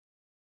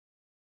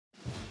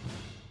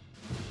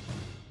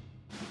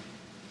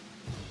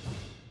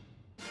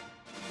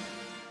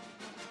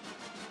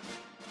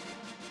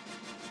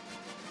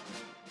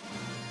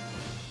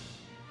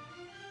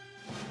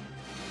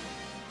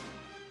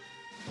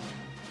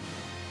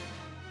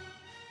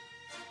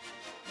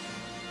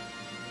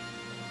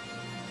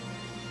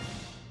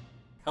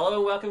Hello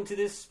and welcome to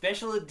this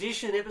special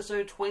edition,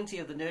 episode 20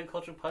 of the Nerd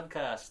Culture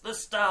Podcast, the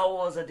Star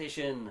Wars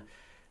edition.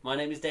 My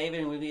name is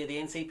David and with me are the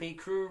NCP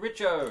crew,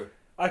 Richo.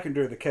 I can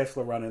do the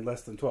Kessler run in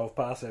less than 12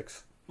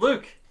 parsecs.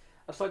 Luke.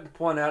 I'd just like to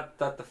point out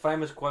that the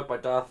famous quote by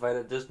Darth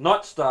Vader does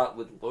not start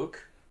with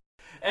Luke.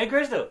 And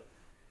Crystal.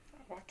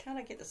 Why can't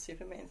I get the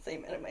Superman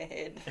theme out of my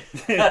head?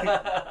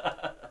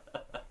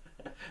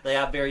 They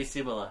are very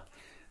similar.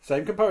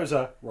 Same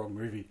composer, wrong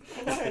movie.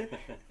 No.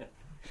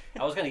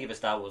 I was going to give a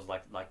Star Wars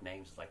like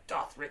names like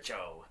Darth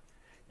Richo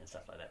and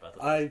stuff like that,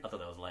 but I thought that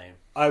was lame.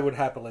 I would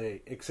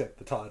happily accept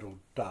the title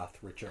Darth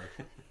Richo.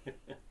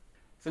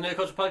 So Nerd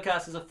Culture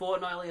Podcast is a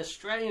fortnightly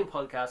Australian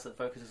podcast that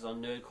focuses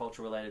on nerd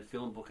culture related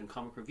film, book and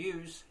comic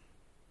reviews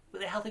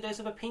with a healthy dose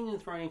of opinion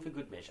thrown in for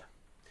good measure.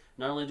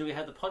 Not only do we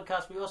have the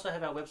podcast, we also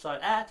have our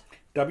website at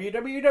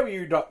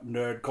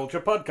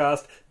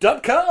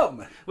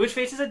www.nerdculturepodcast.com, which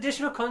features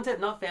additional content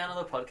not found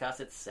on the podcast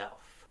itself.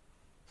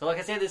 So like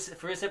I said,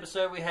 for this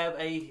episode we have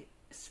a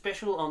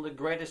special on the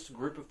greatest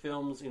group of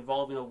films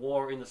involving a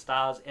war in the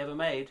stars ever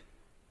made,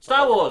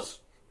 Star Wars!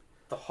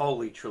 The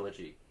Holy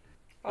Trilogy.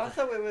 I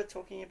thought we were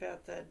talking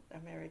about the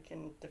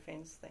American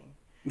defense thing.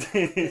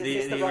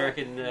 the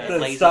American the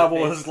laser Star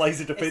defense. Wars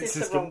laser defense Is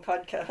this system. the wrong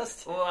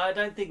podcast? Well, I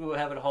don't think we'll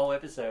have a whole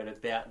episode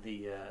about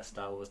the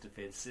Star Wars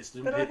defense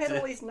system. But I had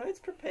all these notes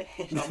prepared.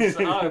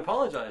 I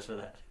apologise for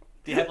that.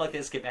 Do you have like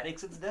their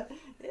schematics and stuff?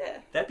 Yeah.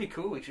 That'd be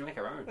cool. We should make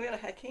our own. We gotta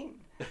hack in.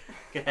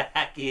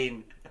 Hack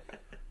in.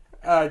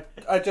 I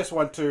just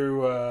want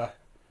to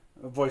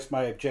voice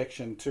my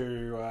objection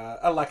to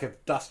a lack of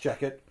dust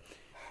jacket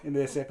in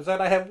this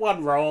episode. I have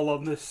one role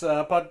on this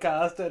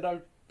podcast, and I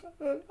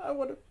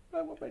want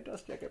my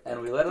dust jacket back.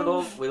 And we let it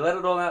all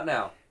out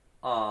now.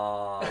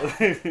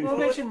 Aww. We'll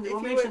mention if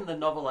you the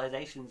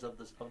novelizations of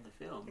the film.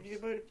 If you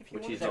Which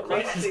want is to not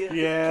read right. the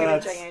Yeah, Kevin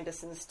that's- J.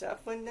 Anderson stuff,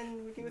 well,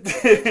 then we would Yeah,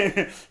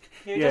 it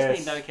Yes.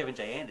 does mean no Kevin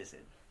J.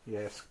 Anderson.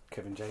 Yes,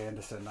 Kevin J.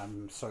 Anderson.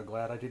 I'm so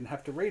glad I didn't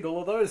have to read all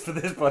of those for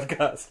this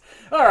podcast.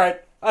 All right,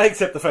 I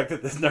accept the fact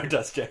that there's no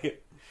dust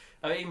jacket.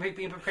 I mean,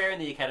 in preparing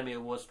the Academy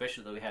Awards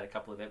special that we had a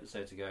couple of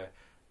episodes ago,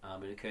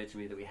 it occurred to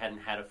me that we hadn't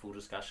had a full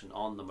discussion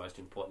on the most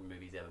important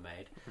movies ever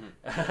made.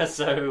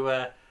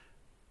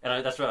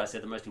 And that's right, I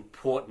said the most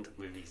important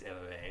movies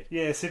ever made.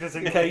 Yeah,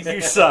 Citizen Kane, you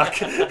suck.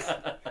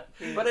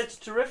 But it's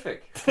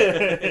terrific.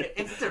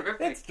 It's terrific.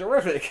 It's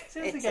terrific.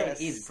 Citizen It's Kane a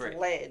is great.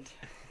 sled.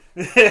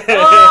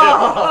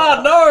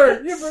 Oh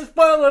no! You've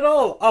spoiled it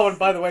all. Oh, and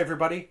by the way,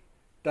 everybody,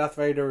 Darth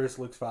Vader is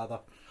Luke's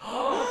father.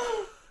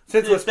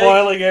 Since we're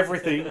spoiling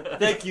everything,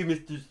 Thank you,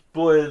 Mr.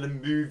 Spoil the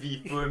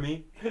movie for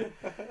me.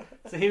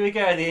 So here we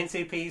go, the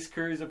NCP's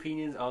crew's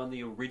opinions on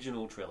the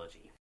original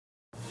trilogy.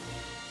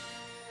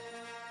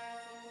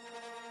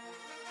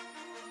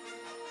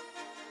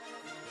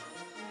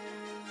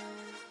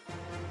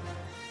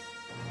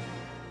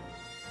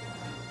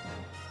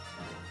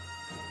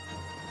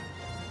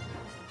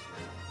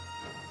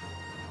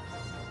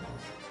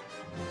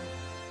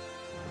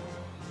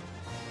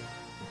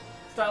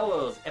 Star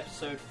Wars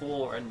Episode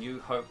 4, A New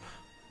Hope.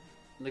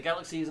 The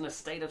galaxy is in a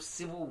state of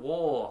civil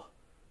war.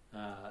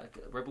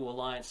 Rebel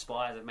Alliance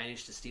spies have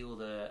managed to steal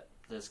the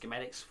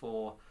schematics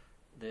for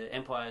the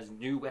Empire's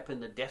new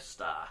weapon, the Death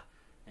Star,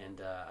 and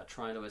are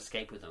trying to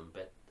escape with them,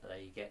 but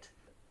they get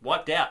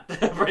wiped out,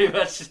 pretty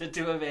much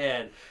to a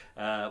man,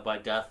 by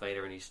Darth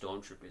Vader and his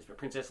stormtroopers. But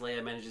Princess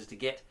Leia manages to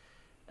get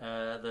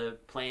the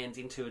plans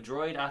into a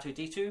droid,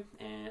 R2-D2,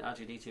 and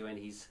R2-D2 and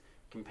his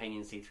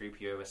companion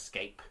C-3PO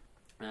escape.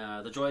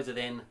 The droids are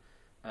then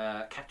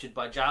captured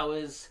by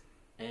Jawas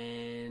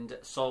and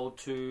sold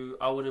to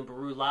Owen and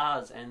Beru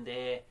Lars and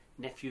their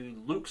nephew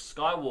Luke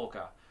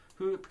Skywalker,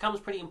 who becomes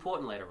pretty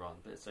important later on,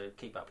 but so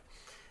keep up.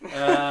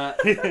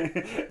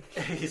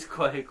 He's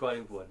quite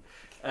important.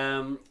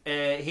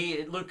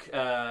 Luke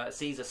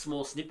sees a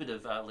small snippet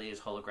of Leia's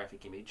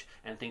holographic image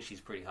and thinks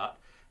she's pretty hot,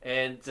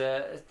 and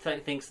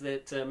thinks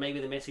that maybe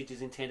the message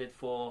is intended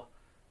for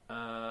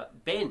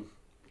Ben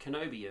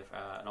Kenobi,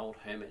 an old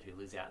hermit who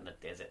lives out in the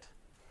desert.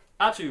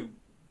 R2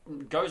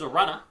 goes a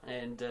runner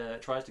and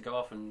tries to go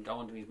off and go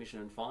onto his mission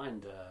and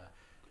find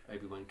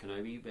Obi-Wan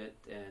Kenobi,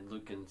 and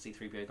Luke and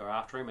C-3PO go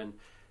after him and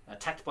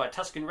attacked by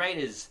Tusken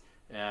Raiders,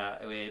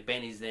 where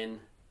Ben is then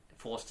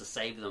forced to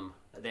save them.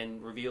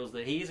 Then reveals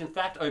that he is in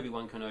fact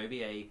Obi-Wan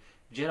Kenobi, a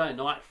Jedi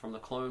Knight from the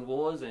Clone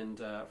Wars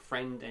and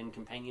friend and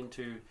companion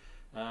to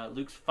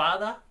Luke's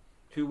father,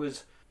 who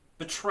was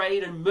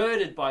betrayed and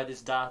murdered by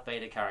this Darth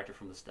Vader character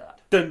from the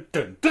start. dun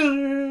dun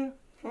dun.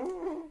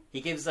 He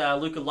gives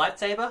Luke a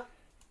lightsaber.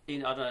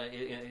 In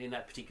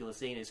that particular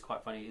scene, it's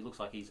quite funny. It looks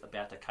like he's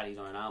about to cut his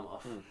own arm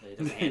off. He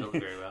doesn't handle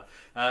it very well.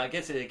 He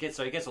gets a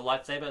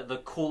lightsaber, the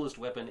coolest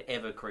weapon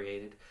ever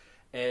created,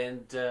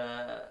 and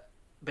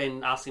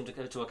Ben asks him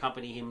to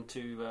accompany him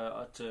to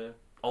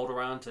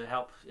Alderaan to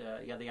help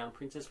the young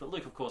princess. But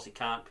Luke, of course, he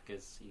can't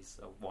because he's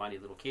a whiny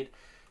little kid,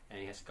 and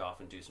he has to go off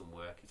and do some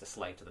work. He's a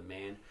slave to the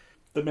man.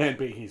 The man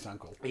being his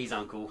uncle. His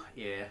uncle,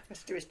 yeah.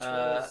 Let's do his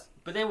chores.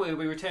 But then we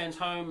returns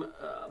home.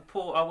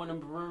 Poor Owen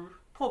and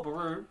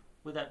Beru,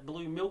 with that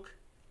blue milk,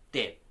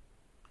 dead.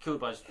 killed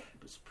by,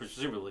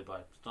 presumably by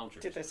Did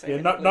stormtroopers. they say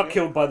Yeah, not blue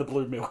killed by the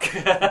blue milk.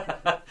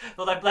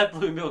 Well, that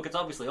blue milk, it's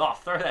obviously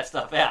off. Throw that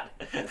stuff out.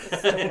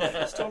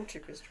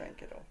 Stormtroopers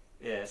drank it all.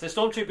 Yeah, so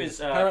stormtroopers.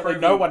 Apparently,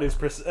 no one is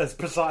as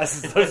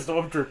precise as those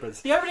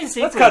stormtroopers. The opening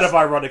sequence. That's kind of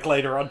ironic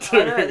later on too.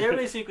 I know, the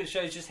opening sequence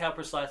shows just how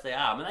precise they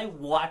are. I mean, they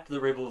wiped the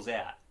rebels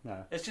out.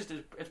 No. It's just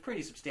it's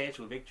pretty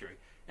substantial victory,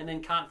 and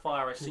then can't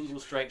fire a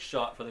single straight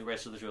shot for the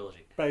rest of the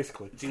trilogy.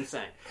 Basically, It's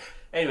insane.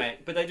 Anyway,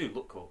 but they do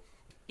look cool.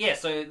 Yeah,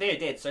 so they're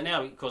dead. So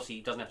now, of course,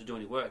 he doesn't have to do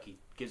any work. He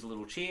gives a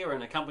little cheer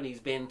and accompanies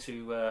Ben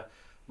to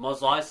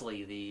Mos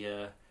Eisley,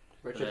 the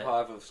Richard the-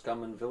 Hive of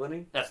Scum and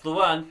Villainy. that's the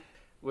one,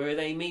 where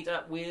they meet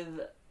up with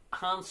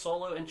Han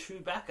Solo and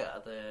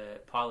Chewbacca, the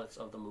pilots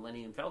of the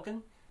Millennium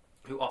Falcon,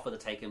 who offer to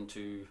take him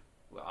to,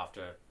 well,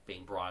 after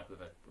being bribed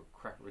with a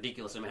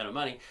ridiculous amount of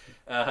money,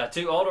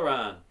 to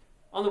Alderaan.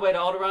 On the way to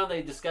Alderaan,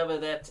 they discover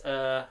that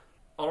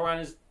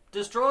Alderaan is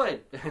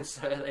destroyed,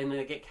 and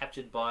they get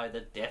captured by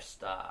the Death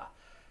Star.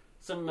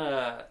 Some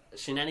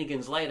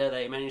shenanigans later,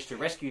 they manage to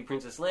rescue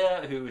Princess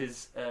Leia, who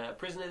is a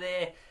prisoner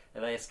there.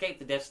 They escape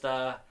the Death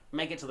Star,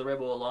 make it to the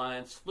Rebel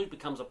Alliance. Luke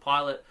becomes a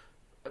pilot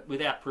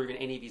without proving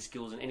any of his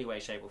skills in any way,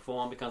 shape, or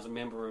form. Becomes a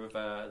member of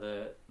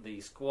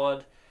the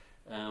squad.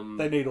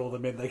 they need all the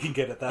men they can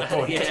get at that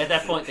point. Yeah, at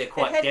that point they're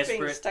quite it had been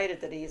desperate.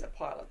 stated that he is a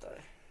pilot, though.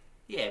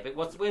 Yeah, but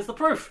where's the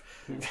proof?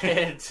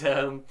 It's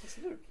Luke,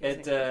 It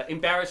isn't it?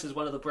 embarrasses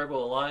one of the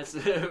Rebel Alliance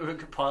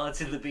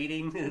pilots in the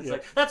beating. It's Yeah.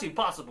 like, that's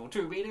impossible.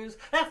 2 meters?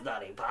 That's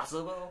not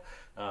impossible.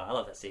 I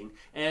love that scene.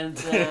 And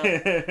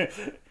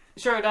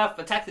sure enough,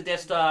 attack the Death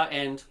Star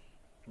and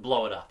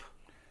blow it up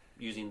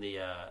using the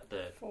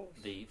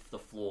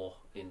flaw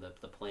in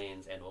the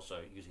plans and also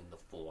using the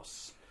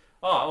Force.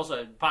 Oh,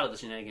 also part of the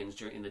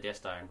shenanigans in the Death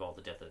Star involved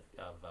the death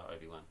of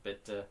Obi-Wan,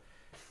 but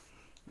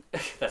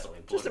that's not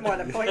important. Just a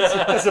minor point.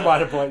 That's a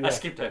minor point. I Yeah.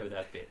 skipped over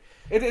that bit.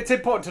 It's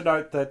important to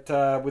note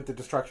that with the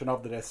destruction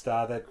of the Death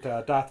Star, that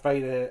Darth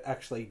Vader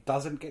actually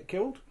doesn't get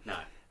killed.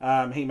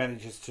 No. He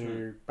manages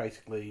to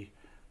basically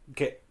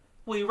get.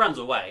 Well, he runs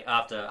away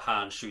after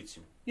Han shoots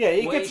him. Yeah,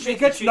 he Well, gets he he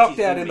gets shoots knocked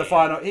his out in the rear.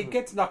 final. He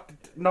gets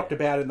knocked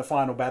about in the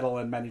final battle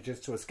and manages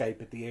to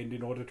escape at the end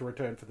in order to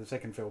return for the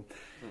second film.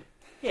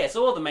 Yeah,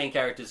 so all the main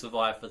characters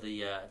survive for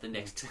the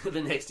next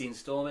the next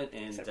installment,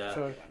 and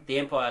So- the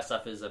Empire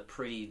suffers a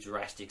pretty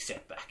drastic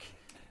setback.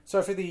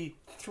 So for the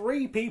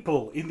 3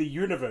 people in the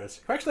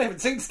universe who actually haven't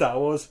seen Star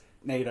Wars,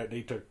 no, you don't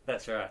need to.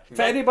 That's right.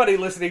 For anybody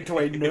listening to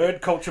a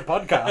nerd culture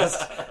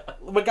podcast,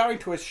 we're going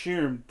to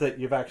assume that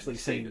you've actually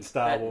seen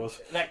Star that, Wars.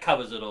 That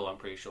covers it all, I'm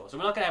pretty sure. So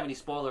we're not going to have any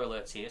spoiler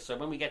alerts here. So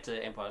when we get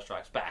to Empire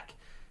Strikes Back,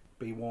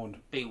 Be warned.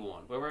 be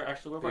warned. We've Be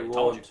already told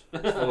warned. you.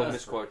 It's full of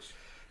misquotes.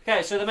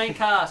 Okay, so the main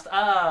cast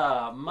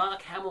are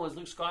Mark Hamill as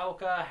Luke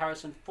Skywalker,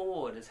 Harrison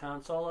Ford as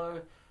Han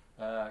Solo,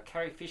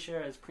 Carrie Fisher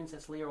as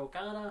Princess Leia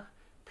Organa,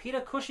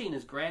 Peter Cushing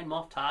as Grand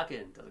Moff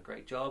Tarkin, does a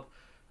great job,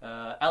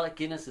 Alec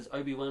Guinness as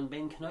Obi-Wan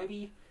Ben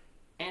Kenobi,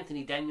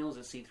 Anthony Daniels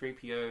as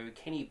C-3PO,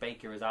 Kenny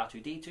Baker as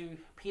R2-D2,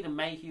 Peter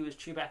Mayhew as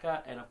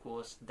Chewbacca, and of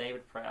course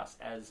David Prowse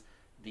as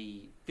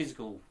the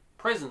physical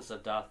presence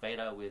of Darth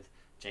Vader, with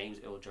James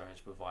Earl Jones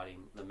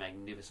providing the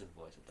magnificent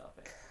voice of Darth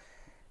Vader.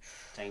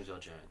 James Earl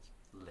Jones.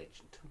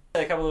 Legend.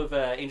 A couple of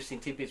interesting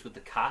tidbits with the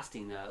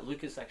casting.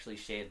 Lucas actually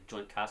shared a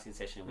joint casting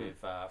session with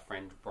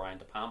friend Brian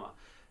De Palma,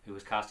 who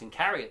was casting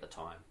Carrie at the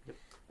time.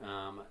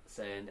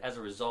 And as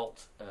a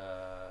result,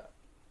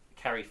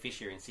 Carrie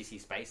Fisher and Sissy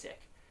Spacek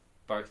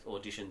both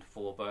auditioned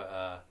for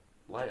the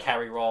Leia.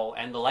 Carrie role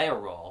and the Leia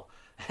role.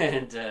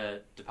 And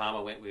De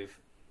Palma went with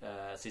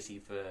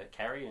Sissy for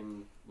Carrie,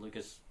 and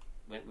Lucas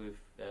went with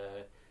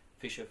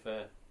Fisher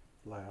for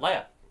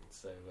Leia.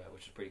 So,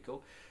 which is pretty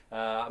cool.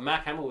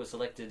 Mark Hamill was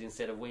selected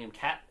instead of William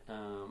Catt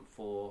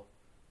for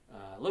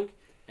Luke,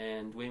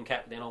 and William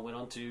Catt then went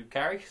on to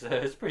Carrie, so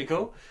it's pretty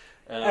cool.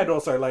 And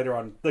also later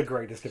on, the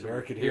greatest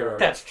American hero.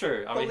 That's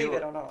true. I mean, Believe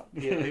it or not.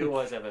 he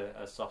always have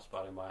a soft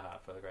spot in my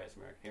heart for the greatest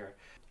American hero.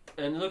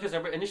 And Lucas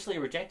initially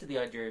rejected the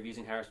idea of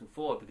using Harrison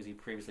Ford because he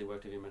previously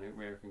worked with him in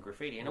American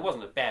Graffiti, and it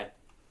wasn't a bad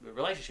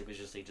relationship. It's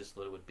just he just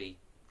thought it would be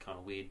kind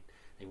of weird.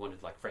 He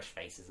wanted like fresh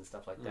faces and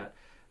stuff like that,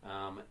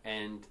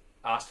 and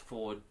asked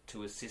Ford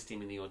to assist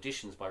him in the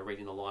auditions by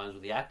reading the lines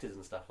with the actors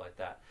and stuff like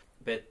that.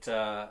 But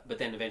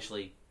then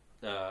eventually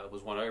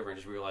was won over and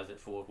just realised that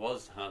Ford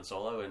was Han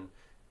Solo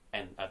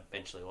and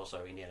eventually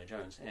also Indiana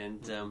Jones.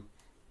 And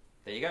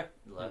there you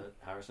go.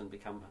 Harrison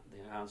become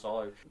Han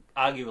Solo,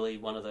 arguably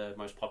one of the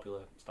most popular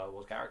Star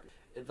Wars characters.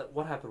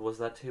 What happened was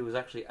that he was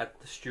actually at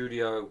the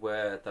studio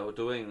where they were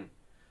doing,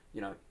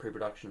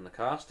 pre-production and the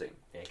casting.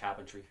 Yeah,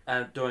 carpentry.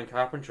 And doing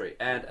carpentry.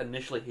 And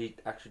initially he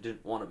actually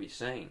didn't want to be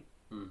seen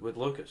with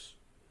Lucas.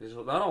 He said,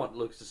 I don't want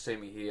Lucas to see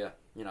me here,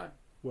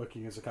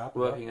 Working as a carpenter.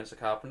 working as a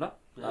carpenter.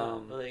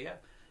 Well, there you go.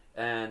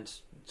 And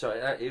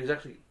so he was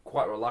actually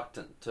quite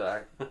reluctant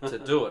to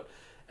do it.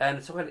 And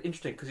it's quite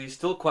interesting because he's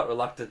still quite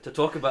reluctant to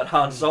talk about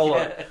Han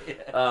Solo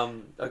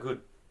a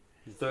good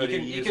 30 you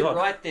years can on.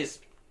 write this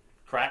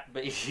crap,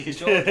 but you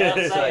sure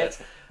can't say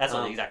it. That's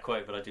not the exact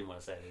quote, but I didn't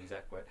want to say the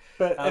exact quote.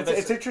 But but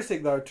it's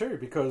interesting though too,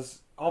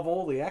 because of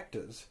all the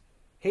actors,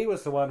 he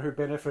was the one who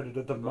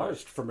benefited the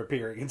most from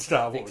appearing in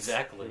Star Wars.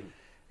 Exactly.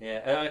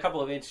 Yeah, a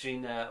couple of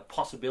interesting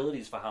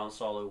possibilities for Han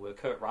Solo were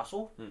Kurt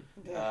Russell,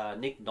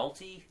 Nick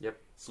Nolte,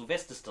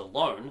 Sylvester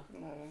Stallone,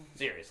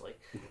 seriously,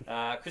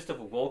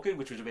 Christopher Walken,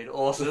 which would have been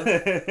awesome,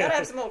 Gotta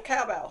have some more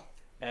cowbell.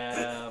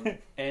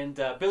 and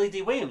Billy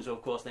D. Williams, who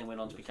of course then went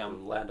on to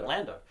become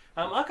Lando.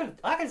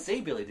 I could see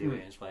Billy D.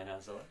 Williams playing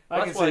Han Solo.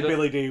 I can see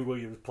Billy D.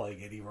 Williams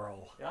playing any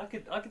role. I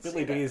could Billy see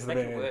D. that. is the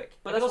Make it man. work.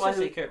 But But I could that's also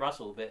why see Kurt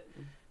Russell, but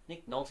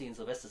Nick Nolte and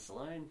Sylvester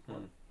Stallone,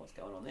 what's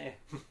going on there?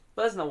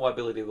 But that's not why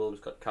Billy D. Williams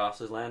got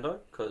cast as Lando,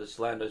 because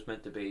Lando's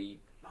meant to be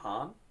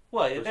Han.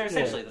 Well, they're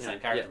essentially Yeah. the same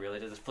character, really.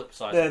 They're just flip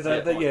sides. They're of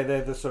the same coin.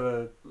 they're the sort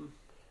of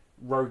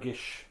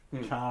roguish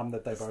charm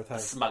that they both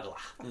have. Smuggler.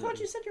 I thought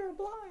you said you were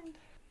blind.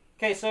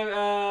 Okay,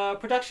 so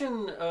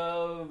production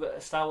of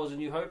Star Wars: A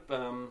New Hope.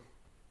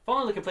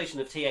 Following the completion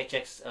of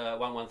THX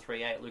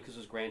 1138, Lucas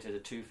was granted a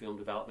 2-film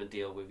development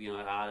deal with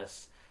United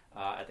Artists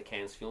at the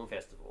Cannes Film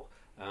Festival,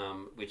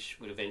 which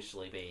would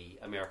eventually be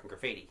American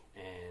Graffiti,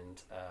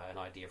 and an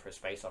idea for a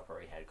space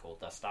opera he had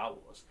called Star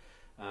Wars.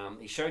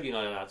 He showed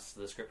United Artists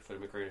the script for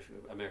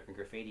American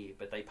Graffiti,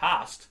 but they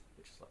passed,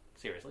 which is like,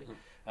 seriously,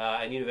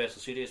 and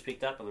Universal Studios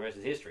picked up, and the rest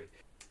is history.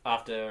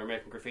 After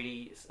American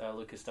Graffiti,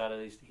 Lucas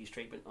started his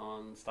treatment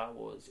on Star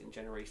Wars in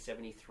January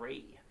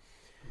 '73.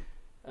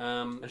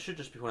 It should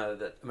just be pointed out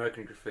that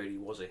American Graffiti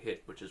was a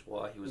hit, which is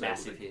why he was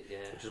Massive able to, hit,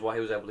 yeah. which is why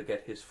he was able to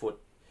get his foot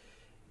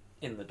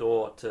in the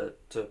door to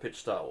pitch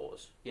Star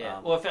Wars. Yeah,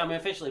 well, I mean,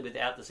 eventually,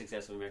 without the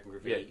success of American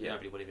Graffiti, Yeah.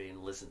 nobody would have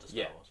even listened to Star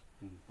Yeah. Wars.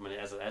 I mean,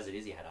 as it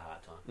is, he had a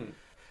hard time.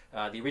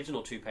 The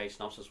original 2-page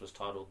synopsis was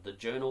titled "The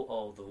Journal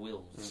of the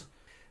Wills,"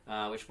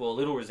 which bore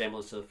little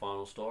resemblance to the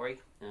final story.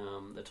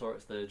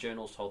 The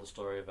journals told the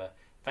story of a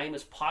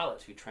famous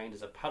pilot who trained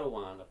as a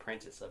Padawan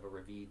apprentice of a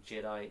revered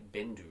Jedi,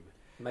 Bendu.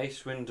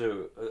 Mace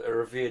Windu, a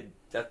revered.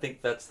 I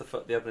think that's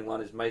the opening line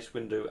is Mace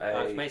Windu,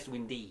 It's Mace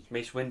Windy.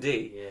 Mace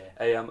Windu,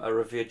 Yeah. a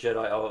revered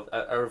Jedi of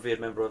a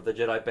revered member of the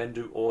Jedi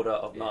Bendu Order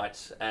of Yeah.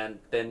 Knights, and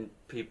then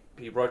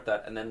he wrote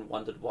that and then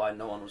wondered why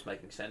no one was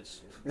making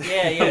sense.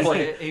 Yeah. So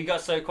he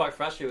got so quite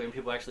frustrated when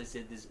people actually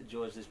said,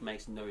 "George, this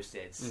makes no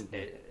sense.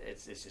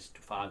 It's just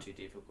far too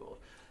difficult."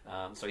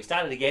 So he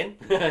started again.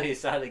 He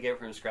started again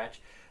from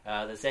scratch.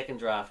 The second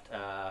draft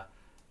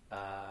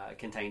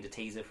contained a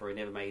teaser for a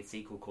never-made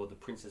sequel called The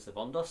Princess of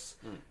Ondos,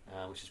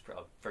 which is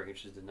I'm very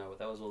interested to know what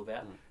that was all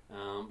about.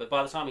 But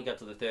by the time he got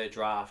to the third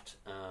draft,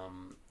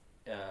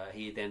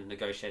 he had then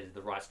negotiated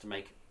the rights to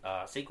make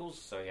sequels,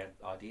 so he had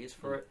ideas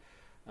for it.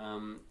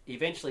 He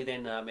eventually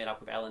then met up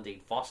with Alan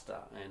Dean Foster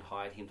and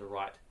hired him to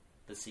write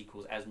the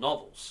sequels as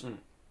novels,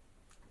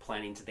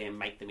 planning to then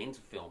make them into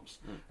films.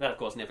 That, of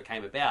course, never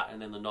came about,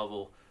 and then the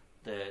novel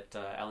that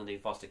Alan Dean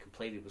Foster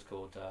completed was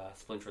called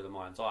Splinter of the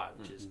Mind's Eye,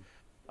 which is...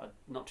 I'm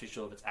not too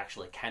sure if it's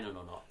actually canon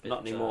or not. But,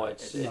 Not anymore.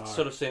 It's No.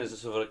 sort of seen as a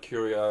sort of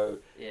curio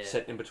Yeah.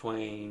 set in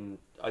between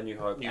A New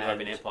Hope, New Hope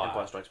and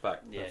Empire. Strikes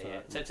Back. Yeah, That's yeah.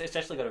 right. So it's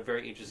actually got a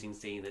very interesting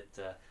scene that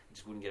you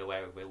just wouldn't get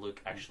away with, where Luke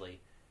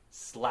actually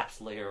slaps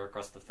Leia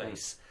across the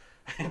face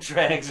and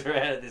drags her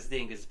out of this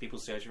thing because people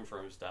searching for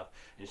him and stuff.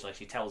 And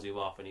she tells him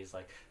off, and he's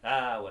like,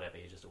 whatever,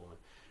 you're just a woman.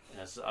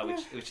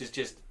 Which is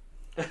just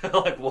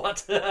like,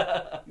 what?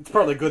 It's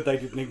probably good they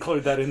didn't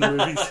include that in the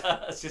movies.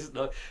 It's just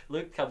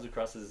Luke comes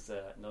across as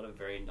not a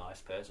very nice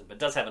person, but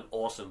does have an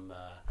awesome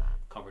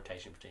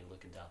confrontation between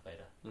Luke and Darth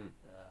Vader. And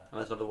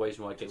that's another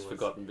reason why it gets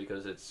forgotten,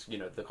 because it's,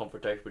 the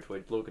confrontation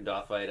between Luke and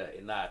Darth Vader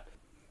in that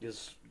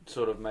is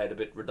sort of made a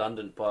bit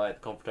redundant by the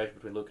confrontation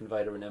between Luke and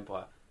Vader in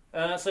Empire.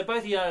 So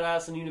both United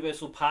Artists and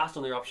Universal passed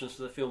on their options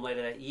for the film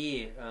later that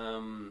year,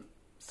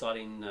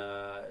 citing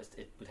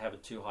it would have a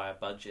too high a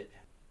budget.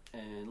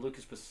 And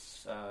Lucas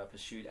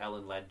pursued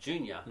Alan Ladd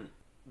Jr.,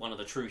 one of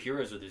the true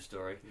heroes of this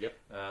story,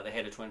 the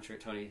head of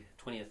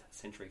 20th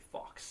Century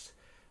Fox,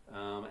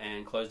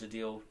 and closed a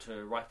deal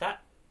to write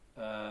that.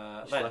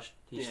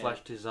 He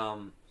slashed his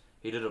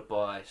he did it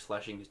by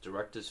slashing his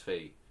director's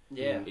fee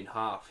in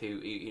half.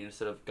 He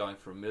instead of going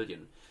for $1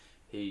 million,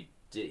 he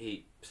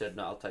said,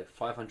 no, I'll take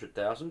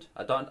 500,000.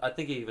 I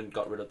think he even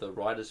got rid of the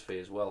writer's fee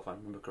as well, if I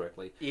remember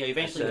correctly. Yeah, he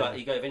eventually got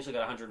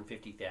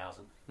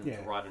 150,000 Yeah.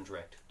 to write and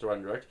direct. To write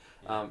and direct,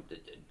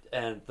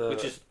 and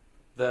Which is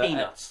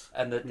peanuts.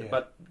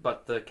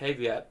 But the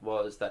caveat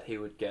was that he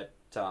would get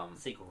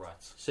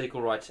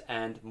Sequel rights.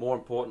 and more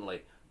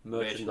importantly,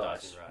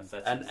 merchandise. Rights.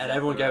 That's And exactly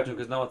everyone gave it right. to him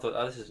because no one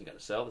thought, this isn't going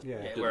to sell.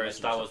 Yeah. Yeah, whereas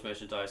Star Wars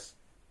merchandise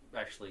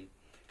actually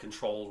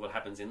controls what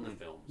happens in the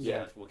films.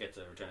 Yeah. We'll get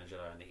to Return of the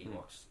Jedi and the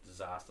Ewoks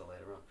disaster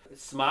later on.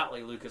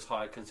 Smartly, Lucas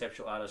hired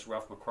conceptual artist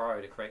Ralph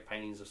McQuarrie to create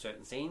paintings of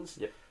certain scenes,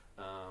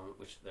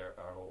 which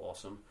are all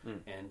awesome.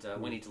 And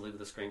when he delivered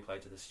the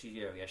screenplay to the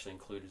studio, he actually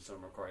included some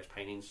of McQuarrie's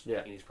paintings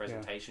in his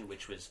presentation,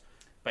 which was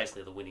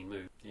basically the winning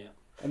move. Yeah.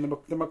 And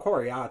the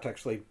Macquarie art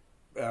actually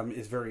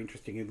is very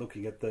interesting in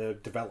looking at the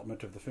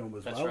development of the film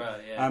as That's well. right,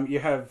 yeah. You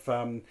have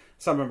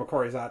some of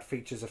Macquarie's art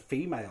features a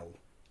female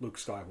Luke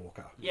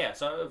Skywalker. Yeah,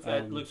 so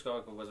Luke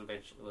Skywalker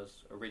was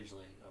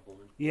originally a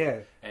woman.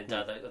 Yeah. And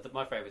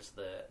my favourite's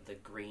the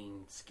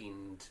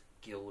green-skinned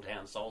guild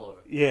Han Solo.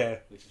 Yeah.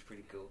 Which is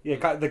pretty cool. Yeah,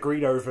 kind of the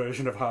Greedo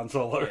version of Han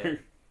Solo. Yeah.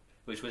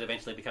 Which would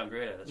eventually become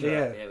Greedo. That's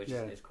Yeah, right. Yeah, which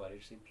is quite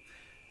interesting.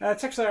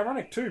 It's actually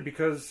ironic too,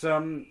 because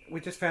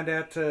we just found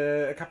out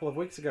a couple of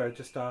weeks ago,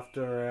 just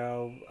after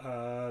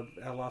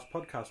our last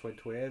podcast went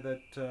to air, that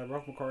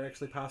Ralph McQuarrie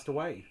actually passed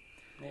away.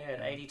 Yeah,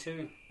 at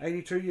 82.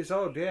 82 years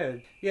old, yeah.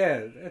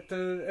 Yeah,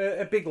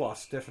 a big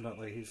loss,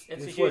 definitely. His a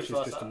work huge is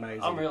loss. just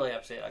amazing. I'm really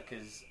upset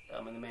because,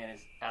 the man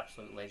is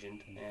absolute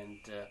legend. And,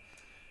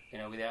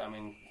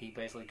 he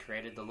basically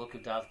created the look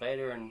of Darth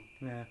Vader and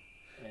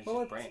it's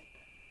just brilliant.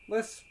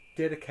 Let's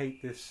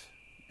dedicate this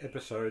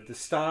episode, the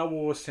Star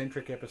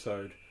Wars-centric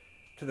episode,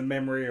 to the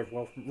memory of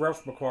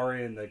Ralph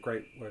McQuarrie and the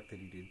great work that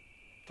he did.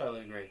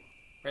 Totally agree.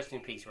 Rest in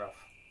peace, Ralph.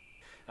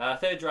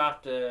 Third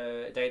draft,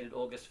 dated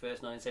August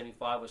 1st,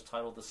 1975, was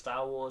titled The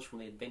Star Wars from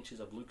the Adventures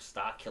of Luke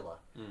Starkiller,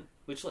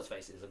 which, let's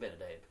face it, is a better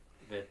name.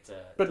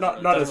 But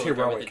not as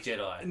heroic. The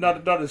Jedi.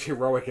 Not as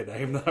heroic a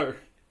name, though.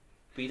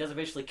 But he does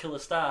eventually kill a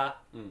star.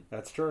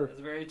 That's true.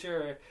 That's very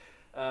true.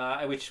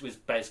 Which was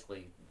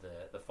basically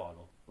the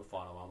final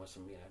one with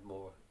some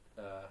more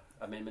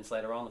amendments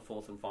later on, the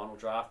fourth and final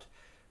draft,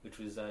 which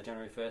was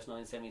January 1st,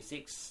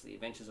 1976, The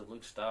Adventures of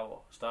Luke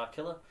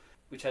Starkiller,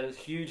 which had a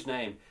huge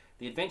name.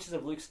 The Adventures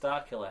of Luke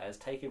Starkiller, as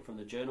taken from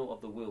the Journal of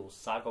the Whills,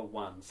 Saga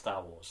 1,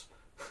 Star Wars.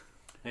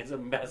 It's a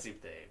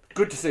massive name.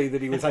 Good to see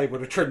that he was able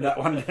to trim that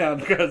one down,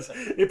 because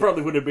it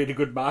probably would have been a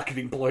good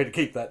marketing ploy to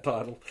keep that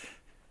title.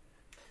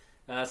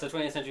 So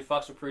 20th Century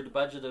Fox approved a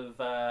budget of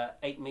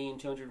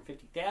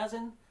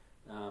 $8,250,000,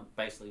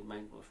 basically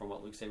from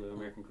what Luke said with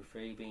American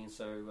Graffiti being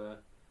so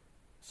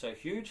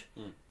huge.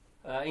 In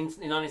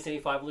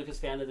 1975, Lucas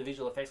founded the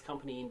visual effects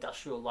company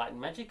Industrial Light and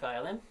Magic,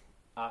 ILM,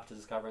 after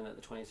discovering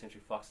that the 20th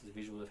Century Fox's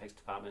visual effects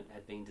department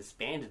had been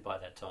disbanded by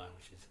that time,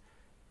 which is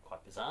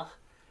quite bizarre.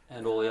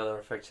 And all the other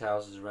effects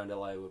houses around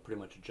LA were pretty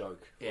much a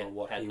joke. Yeah,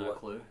 had no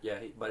clue. Yeah,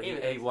 but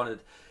he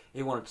wanted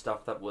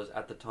stuff that was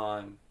at the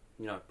time,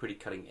 pretty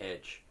cutting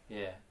edge.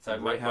 Yeah, so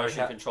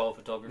motion control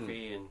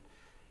photography, and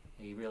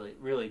he really,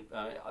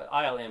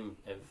 ILM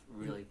have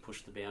really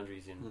pushed the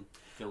boundaries in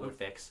film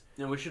effects.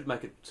 We should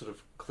make it sort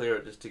of clearer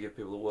just to give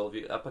people a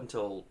worldview. Up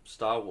until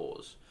Star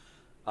Wars,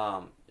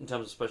 in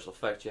terms of special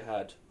effects, you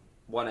had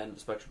one end of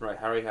the spectrum, Ray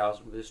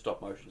Harryhausen with his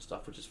stop motion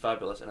stuff, which is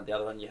fabulous, and at the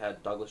other end you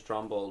had Douglas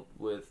Trumbull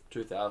with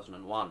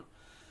 2001.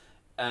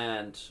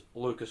 And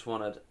Lucas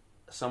wanted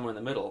somewhere in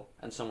the middle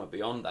and somewhere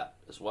beyond that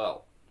as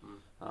well.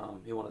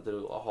 He wanted to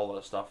do a whole lot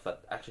of stuff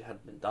that actually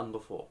hadn't been done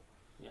before.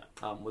 Yeah.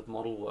 With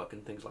model work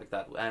and things like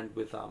that, and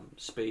with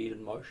speed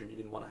and motion. He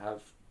didn't want to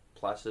have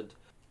placid,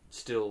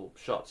 still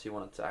shots. He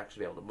wanted to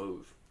actually be able to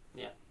move.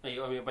 Yeah,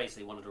 he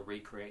basically wanted to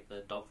recreate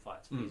the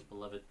dogfights of his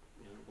beloved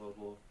World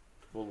War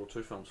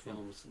II films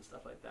and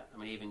stuff like that.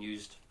 He even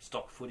used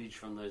stock footage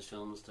from those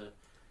films to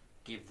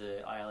give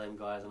the ILM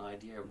guys an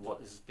idea of what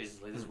this is.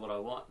 Basically, this is what I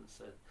want.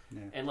 So,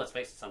 and let's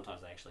face it,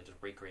 sometimes they actually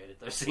just recreated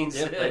those scenes.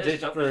 Yeah, they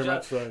did very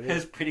much so. Yeah.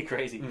 It's pretty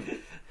crazy,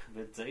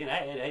 but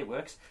it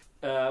works.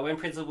 When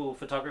principal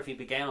photography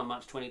began on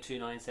March 22,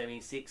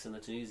 1976, in the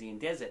Tunisian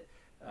desert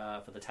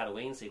for the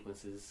Tatooine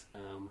sequences,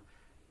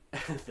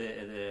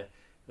 the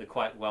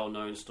quite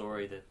well-known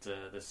story that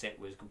the set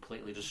was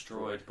completely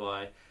destroyed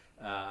by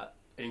an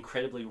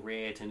incredibly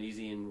rare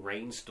Tunisian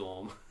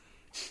rainstorm,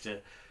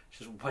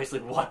 just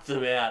basically wiped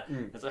them out.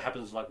 That's what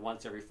happens like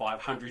once every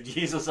 500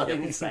 years or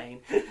something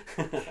insane.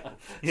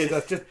 Yeah,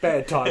 that's just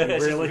bad timing,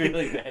 that's really. Just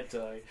really bad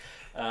timing.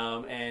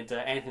 And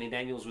Anthony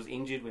Daniels was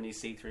injured when his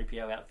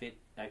C-3PO outfit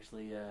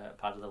actually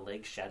part of the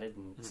leg shattered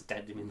and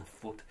stabbed him in the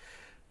foot.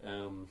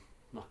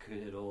 Not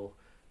good at all.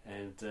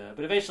 And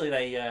but eventually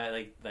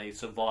they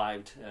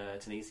survived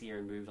Tunisia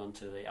and moved on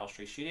to the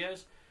Elstree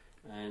Studios,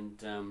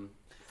 and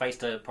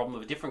faced a problem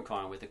of a different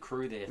kind, where the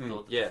crew there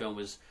thought that the film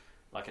was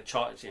like a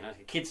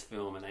kid's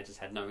film, and they just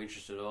had no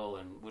interest at all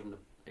and wouldn't.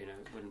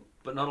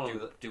 But not only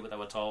do what they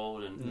were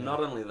told, and not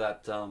only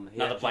that,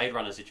 another Blade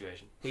Runner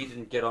situation. He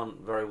didn't get on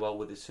very well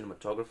with his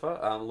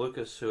cinematographer,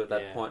 Lucas, who at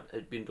that point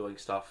had been doing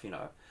stuff,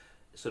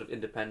 sort of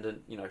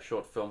independent,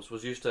 short films,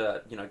 was used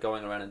to,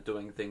 going around and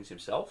doing things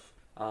himself.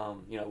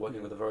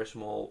 Working with a very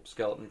small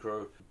skeleton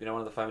crew. One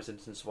of the famous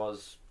instances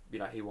was,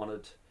 he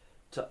wanted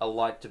a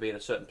light to be in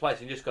a certain place.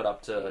 He just got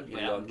up to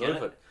go and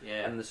move it.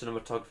 Yeah. And the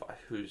cinematographer,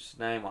 whose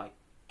name I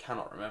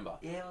cannot remember,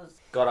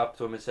 got up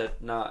to him and said,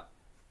 "Nah,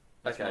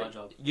 okay,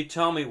 you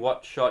tell me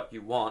what shot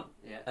you want,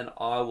 and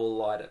I will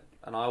light it,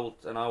 and I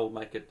will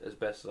make it as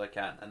best as I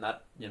can." And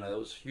that, there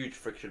was huge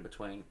friction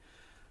between.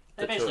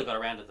 They eventually got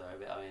around it though.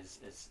 As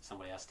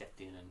somebody else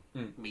stepped in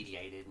and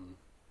mediated, and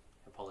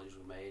apologies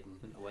were made.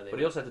 But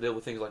he also had to deal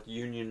with things like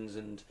unions,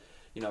 and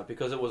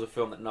because it was a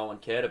film that no one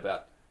cared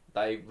about,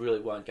 they really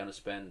weren't going to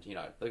spend.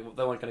 They weren't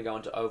going to go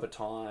into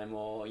overtime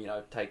or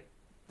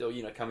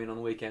come in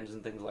on weekends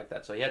and things like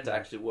that. So he had to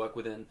actually work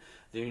within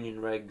the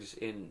union regs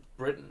in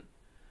Britain.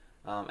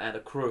 And a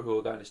crew who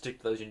were going to stick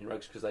to those union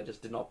regs because they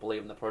just did not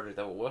believe in the project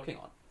they were working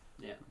on.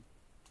 Yeah,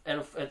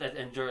 and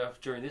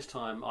during this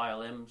time,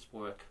 ILM's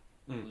work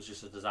was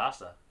just a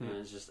disaster. It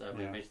was just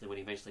when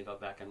he eventually got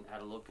back and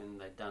had a look,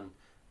 and they'd done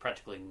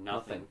practically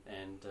nothing.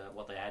 And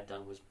what they had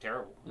done was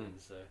terrible. And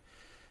so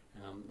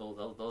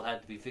they'll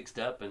had to be fixed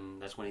up,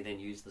 and that's when he then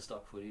used the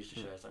stock footage to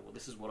show it's like, well,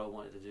 this is what I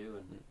wanted to do,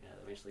 and they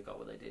eventually got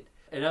what they did.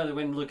 And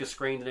when Lucas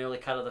screened an early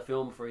cut of the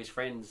film for his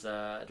friends,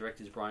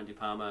 directors Brian De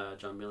Palma,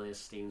 John Milius,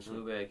 Steven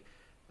Spielberg,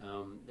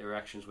 their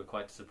reactions were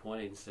quite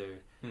disappointing, so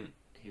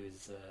he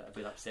was a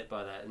bit upset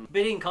by that.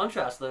 But in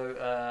contrast,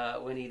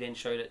 though, when he then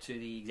showed it to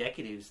the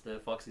executives, the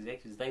Fox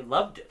executives, they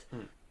loved it.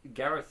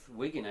 Gareth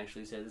Wiggin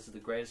actually said, "This is the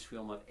greatest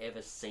film I've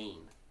ever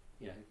seen."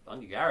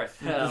 On you, Gareth.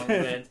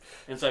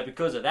 And so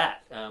because of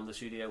that, the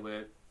studio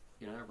were,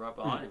 right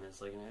behind him.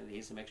 It's like,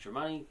 here's some extra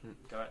money,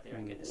 go out there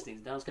and get this thing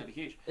done. It's going to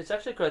be huge. It's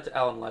actually credit to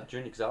Alan Ladd Jr.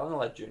 because Alan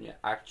Ladd Jr.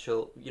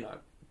 actually,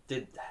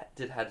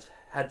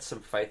 had some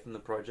faith in the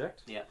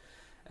project. Yeah.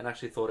 And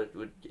actually thought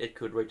it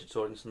could reach its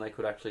audience and they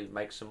could actually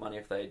make some money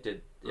if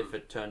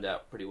it turned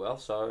out pretty well.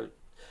 So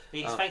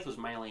his faith was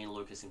mainly in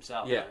Lucas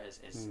himself. Yeah. It's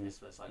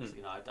like,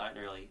 I don't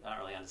really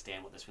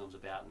understand what this film's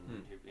about,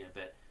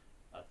 but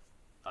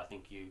I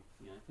think you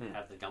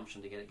have the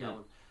gumption to get it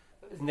going.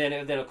 And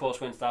then of course,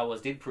 when Star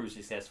Wars did prove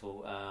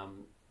successful,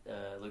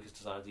 Lucas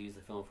decided to use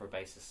the film for a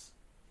basis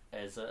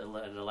as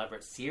an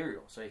elaborate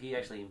serial. So he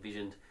actually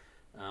envisioned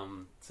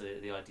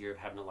the idea of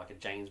having it like a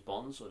James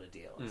Bond sort of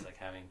deal. It's like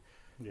having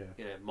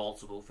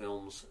multiple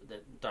films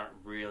that don't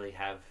really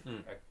have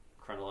a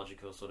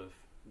chronological sort of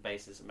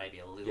basis, maybe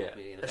a little bit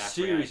in the background. A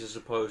series as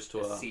opposed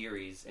to a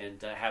series,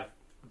 and have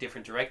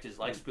different directors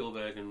like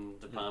Spielberg and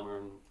De Palma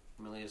and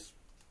Milius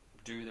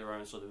do their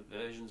own sort of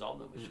versions of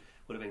them, which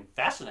would have been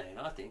fascinating,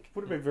 I think.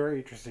 Would have been very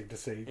interesting to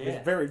see.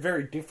 There's very,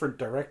 very different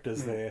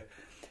directors there.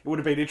 It would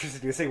have been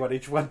interesting to see what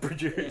each one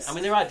produced. I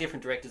mean, there are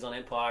different directors on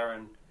Empire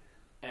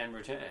and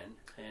Return.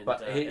 And,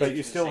 but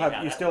you still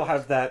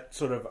have that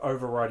sort of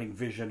overriding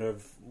vision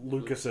of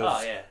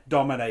Lucas's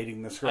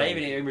dominating the screen.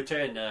 Even in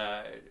Return,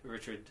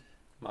 Richard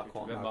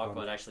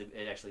Marquand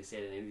actually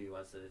said in an interview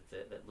once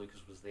that Lucas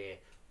was there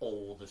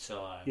all the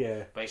time,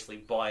 basically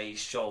by his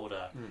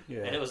shoulder,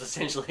 and it was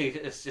essentially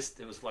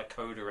it was like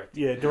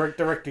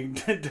co-directing,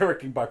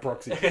 directing by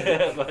proxy.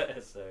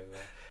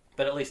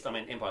 But at least, I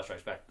mean, Empire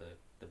Strikes Back,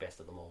 the best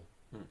of them all,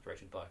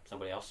 directed by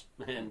somebody else,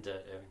 and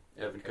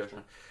Irvin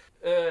Kershner.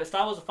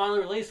 Star Wars was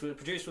finally released. It was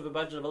produced with a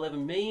budget of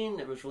 $11 million.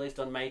 It was released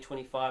on May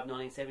 25,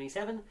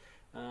 1977.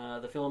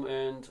 The film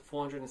earned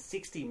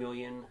 $460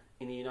 million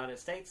in the United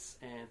States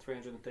and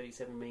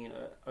 $337 million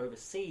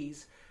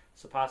overseas,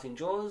 surpassing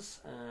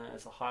Jaws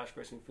as the highest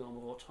grossing film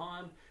of all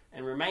time,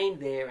 and remained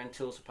there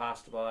until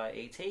surpassed by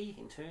E.T.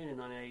 in turn in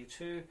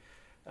 1982,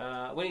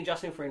 winning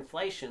adjusting for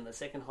inflation, the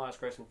second highest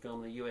grossing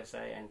film in the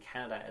USA and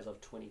Canada as of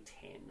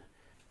 2010.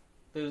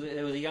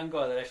 There was a young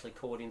guy that actually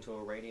called into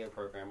a radio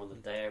program on the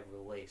day of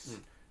release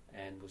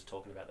and was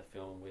talking about the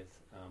film with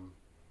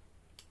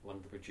one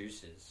of the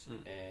producers,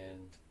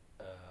 and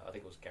I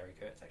think it was Gary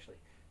Kurtz actually,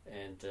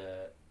 and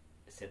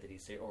said that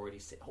he'd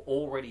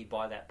already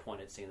by that point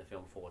had seen the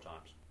film 4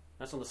 times.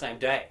 That's on the same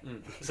day.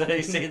 So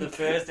he's seen the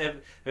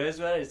first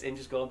one and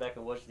just gone back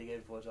and watched it again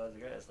 4 times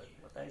ago. It's like,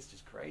 that is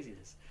just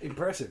craziness.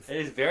 Impressive. It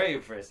is very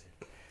impressive.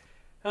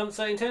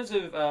 So in terms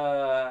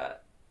of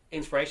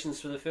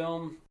inspirations for the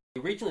film,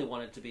 we originally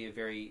wanted it to be a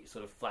very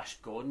sort of Flash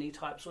Gordon-y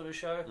type sort of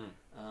show,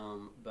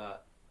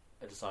 but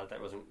I decided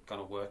that wasn't going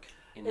to work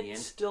in the end.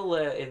 It's still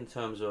there in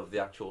terms of the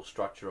actual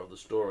structure of the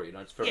story.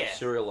 It's very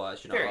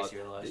serialized. Very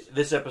serialized.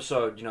 This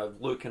episode, how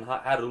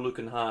do Luke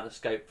and Han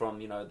escape from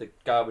the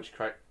garbage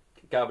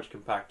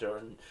compactor,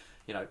 and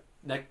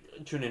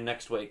tune in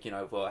next week.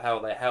 How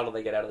do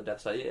they get out of the Death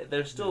Star? Yeah,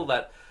 there's still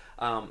that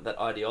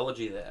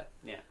ideology there.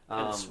 Yeah,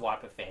 and the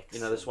swipe effects.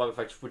 The swipe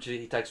effects, which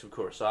he takes from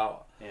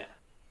Kurosawa. Yeah.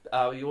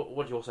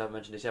 What you also have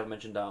mentioned is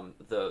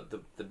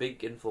the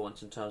big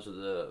influence in terms of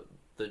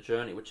the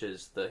journey, which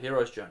is the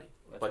hero's journey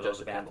by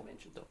Joseph Campbell.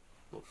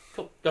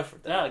 Cool, go for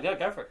it. No,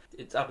 go for it.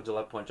 It's up until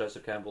that point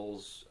Joseph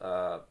Campbell's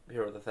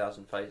Hero of the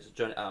Thousand Faces,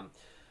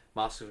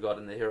 Mask of God,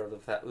 and the Hero of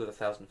the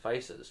Thousand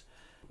Faces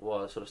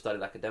was sort of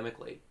studied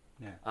academically.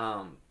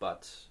 Yeah.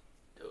 But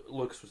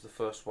Lucas was the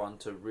first one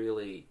to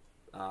really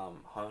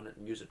hone it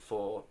and use it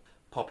for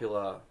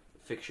popular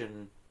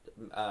fiction,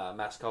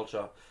 mass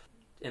culture.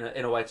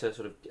 In a way to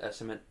sort of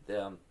cement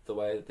the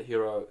way that the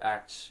hero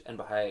acts and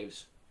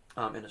behaves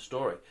in a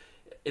story.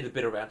 It had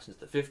been around since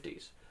the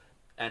 50s,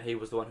 and he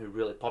was the one who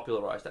really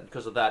popularised that. And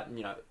because of that,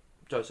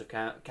 Joseph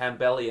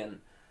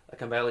Campbellian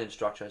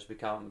structure has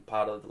become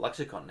part of the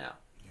lexicon now.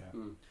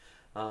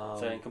 Yeah.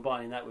 So in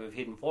combining that with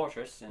Hidden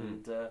Fortress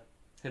and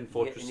Hidden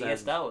Fortress and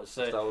Star Wars.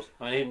 So Star Wars.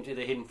 I mean, even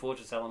the Hidden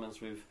Fortress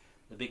elements with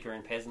the Bicker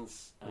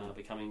peasants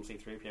becoming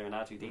C-3PO and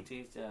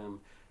R2-D2.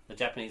 The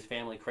Japanese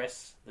family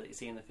crest that you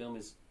see in the film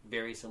is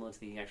very similar to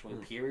the actual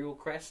Imperial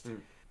crest.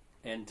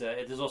 And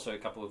there's also a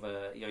couple of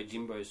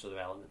Yojimbo sort of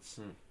elements.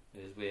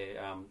 Is where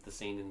the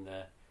scene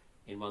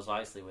in Mos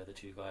Eisley where the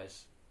two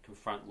guys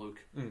confront Luke.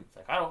 It's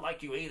like, I don't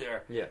like you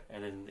either. Yeah.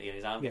 And then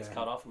his arm gets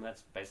cut off, and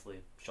that's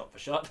basically shot for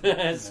shot.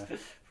 And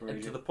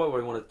to the point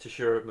where he wanted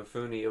Toshiro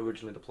Mifune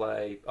originally to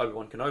play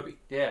Obi-Wan Kenobi.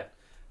 Yeah.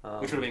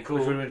 Which would have been cool.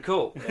 Which would have been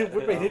cool. It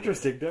would have been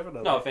interesting,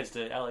 definitely. No offense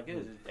to Alec, it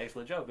was an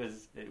excellent job,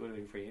 because it would have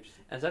been pretty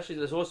interesting. And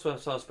there's also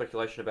some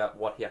speculation about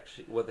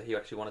whether he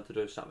actually wanted to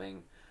do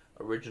something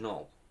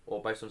original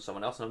or based on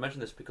someone else. And I mention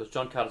this because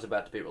John Carter's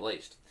about to be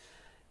released,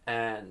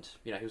 and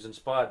he was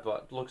inspired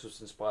by Lucas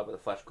was inspired by the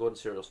Flash Gordon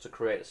serials to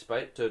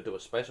do a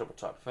space opera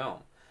type film,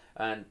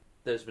 and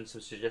there's been some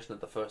suggestion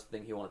that the first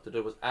thing he wanted to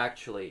do was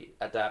actually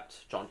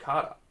adapt John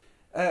Carter.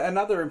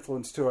 Another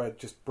influence too, I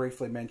just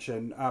briefly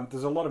mention,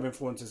 there's a lot of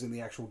influences in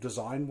the actual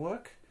design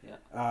work,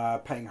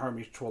 paying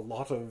homage to a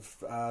lot of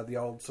the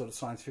old sort of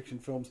science fiction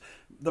films.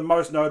 The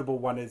most notable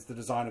one is the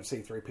design of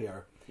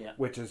C-3PO,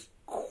 which is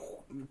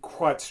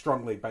quite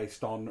strongly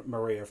based on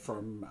Maria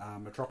from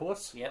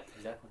Metropolis. Yep,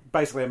 exactly.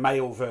 Basically a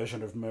male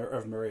version of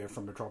Maria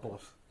from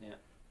Metropolis. Yeah.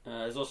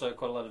 There's also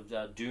quite a lot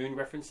of Dune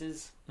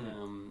references.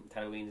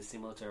 Tatooine is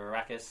similar to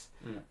Arrakis.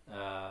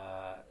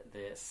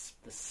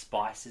 The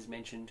spice is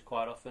mentioned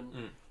quite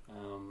often.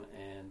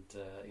 And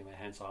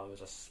Han Solo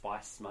is a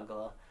spice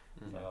smuggler,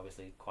 so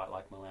obviously quite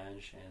like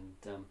melange.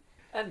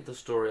 And the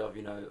story of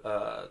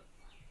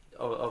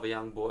of a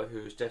young boy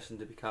who's destined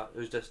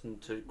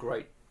to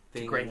great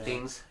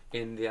things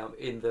in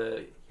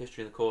the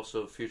history and the course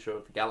of future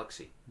of the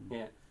galaxy.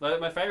 Yeah,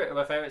 my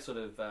favorite sort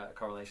of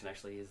correlation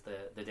actually is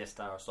the Death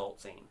Star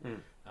assault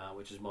scene,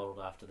 which is modelled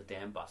after the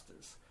Dam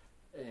Busters,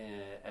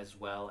 as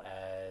well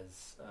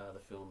as the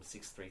film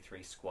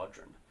 633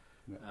 Squadron.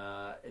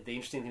 The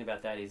interesting thing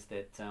about that is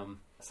that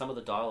some of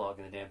the dialogue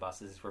in the Dam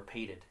Busters is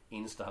repeated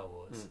in Star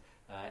Wars,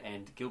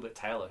 and Gilbert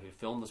Taylor, who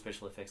filmed the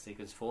special effects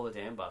sequence for the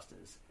Dam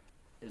Busters,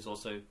 is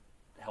also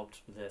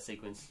helped with the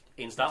sequence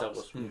in Star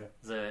Wars.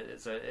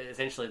 So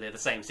essentially they're the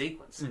same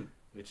sequence,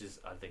 which is,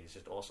 I think, is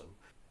just awesome.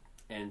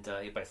 And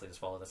you basically just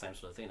follow the same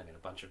sort of thing. I mean, a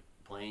bunch of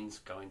planes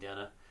going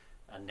down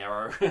a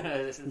narrow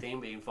thing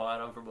being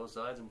fired on from both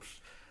sides, and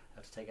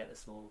have to take out a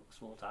small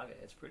target.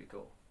 It's pretty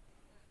cool.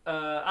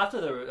 After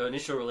the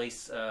initial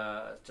release,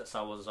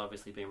 Star Wars has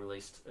obviously been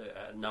released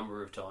a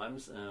number of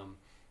times.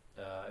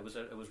 It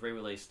was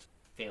re-released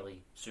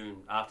fairly soon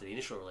after the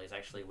initial release,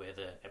 actually, where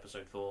the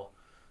Episode 4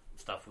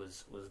 stuff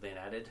was then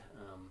added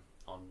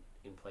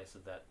in place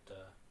of that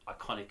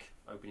iconic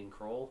opening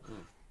crawl.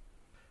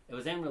 It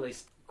was then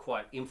released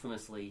quite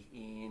infamously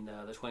in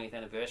the 20th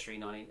anniversary,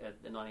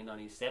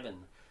 1997,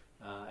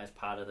 as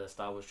part of the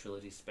Star Wars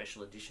Trilogy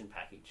Special Edition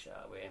package,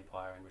 where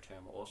Empire and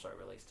Return were also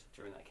released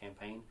during that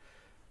campaign.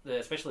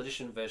 The Special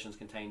Edition versions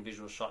contained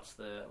visual shots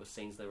with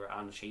scenes that were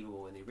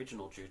unachievable in the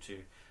original due to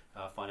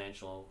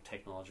financial,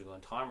 technological,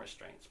 and time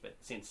restraints. But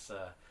since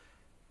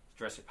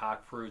Jurassic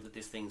Park proved that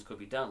these things could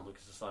be done,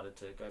 Lucas decided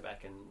to go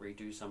back and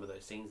redo some of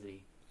those scenes that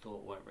he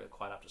thought weren't really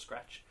quite up to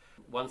scratch.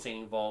 One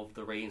scene involved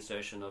the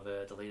reinsertion of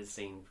a deleted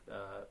scene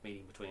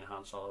meeting between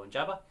Han Solo and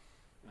Jabba.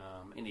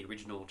 In the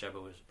original,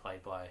 Jabba was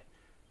played by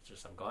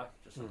just some guy,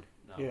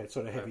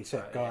 sort of heavy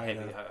set guy,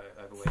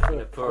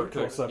 overweight,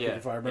 or something,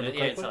 if I remember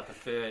correctly. It's like a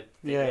third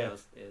thing.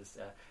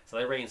 So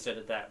they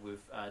reinserted that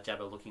with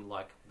Jabba looking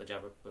like the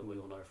Jabba that we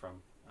all know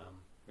from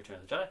Return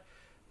of the Jedi.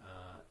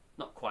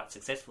 Not quite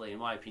successfully, in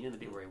my opinion. The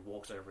bit where he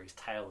walks over his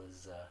tail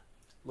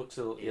looks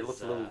a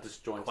little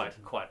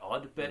disjointed, quite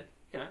odd, but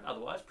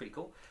otherwise pretty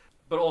cool.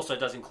 But also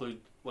does include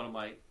one of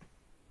my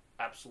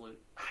absolute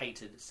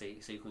hated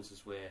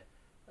sequences where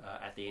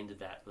at the end of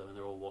that, when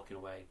they're all walking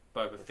away,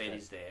 Boba Fett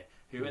is there,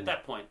 who at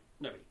that point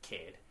nobody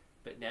cared,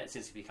 but now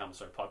since he becomes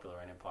so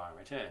popular in Empire and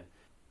Return,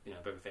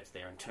 Boba Fett's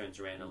there and turns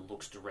around and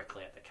looks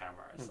directly at the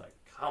camera. It's like,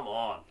 come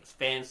on, it's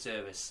fan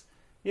service.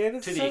 Yeah,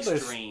 to the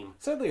extreme.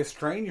 Certainly a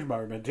strange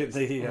moment in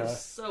the... It's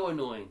so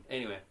annoying.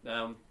 Anyway,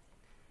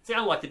 see, I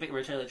like the bit in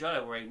Return of the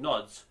Jedi where he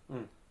nods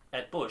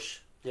at Bush.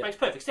 It makes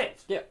perfect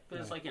sense. Yeah. But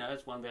it's like,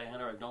 it's one bounty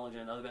hunter acknowledging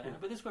another bounty hunter.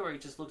 But this where he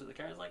just looked at the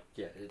camera and was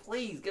like,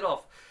 please, get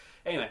off.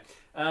 Anyway,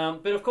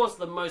 but of course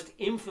the most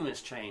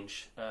infamous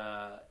change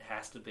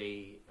has to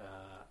be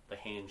the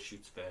hand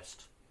shoots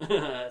first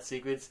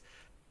sequence.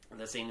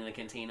 The scene in the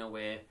cantina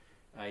where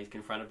he's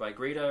confronted by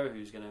Greedo,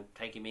 who's going to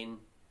take him in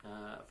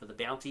for the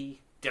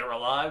bounty, dead or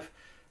alive,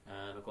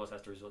 of course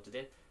has to resort to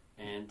death,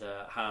 and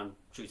Han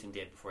shoots him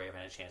dead before he ever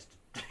had a chance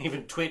to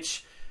even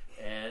twitch.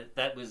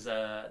 That was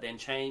then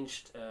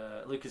changed.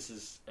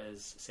 Lucas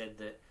has said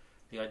that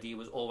the idea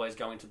was always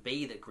going to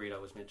be that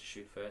Greedo was meant to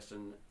shoot first,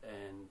 and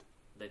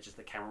that just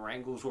the camera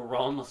angles were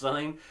wrong or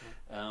something,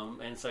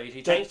 and so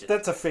he changed it.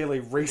 That's a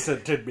fairly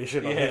recent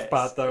admission on his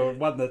part, though, and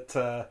one that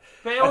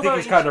I think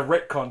he's kind of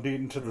retconned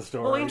into the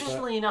story. Well,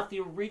 interestingly enough,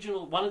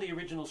 one of the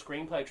original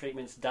screenplay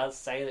treatments does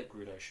say that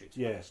Greedo shoots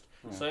first.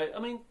 Yeah. So, I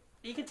mean,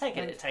 you can take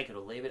it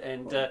or leave it,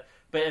 and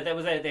but that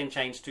was then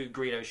changed to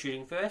Greedo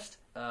shooting first.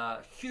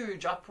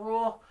 Huge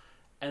uproar.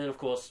 And then, of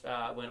course,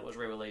 when it was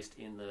re-released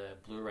in the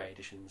Blu-ray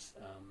editions,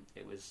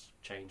 it was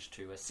changed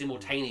to a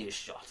simultaneous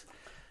shot.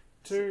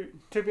 To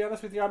be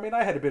honest with you, I mean,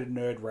 I had a bit of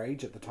nerd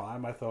rage at the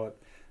time. I thought,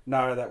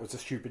 no, that was a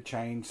stupid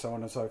change, so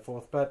on and so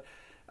forth. But,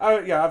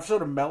 I've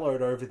sort of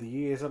mellowed over the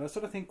years, and I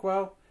sort of think,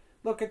 well,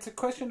 look, it's a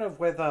question of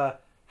whether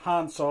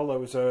Han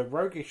Solo is a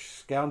roguish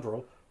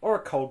scoundrel or a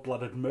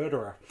cold-blooded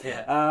murderer.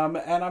 Yeah.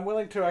 And I'm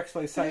willing to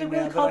actually say now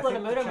that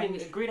cold-blooded murder. I mean,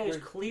 Greedo's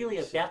clearly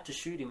about to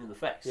shoot him in the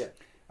face. Yeah.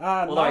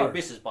 Although he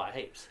misses by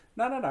heaps.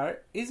 No.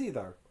 Is he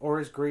though,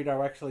 or is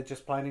Greedo actually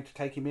just planning to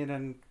take him in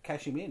and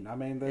cash him in? I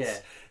mean,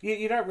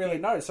 you don't really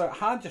know. So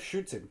Han just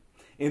shoots him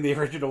in the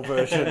original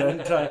version,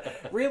 and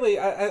really,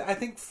 I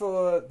think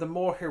for the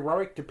more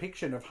heroic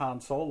depiction of Han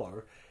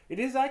Solo, it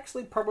is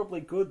actually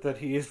probably good that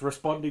he is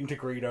responding to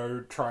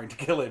Greedo trying to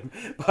kill him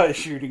by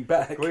shooting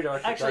back.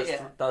 Greedo actually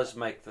does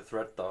make the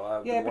threat,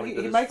 though. But he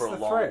makes for the a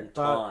long threat,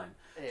 time.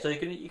 So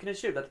you can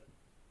assume that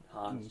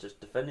Han's just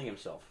defending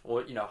himself,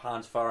 or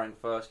Han's firing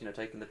first,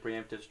 taking the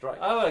preemptive strike.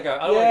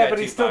 But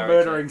he's still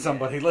murdering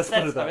somebody. Let's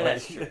put it that way.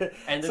 That's true.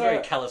 And the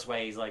very callous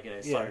way he's like,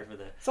 sorry for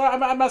the. So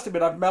I must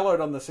admit, I've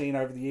mellowed on the scene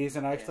over the years,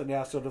 and I actually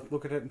now sort of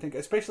look at it and think,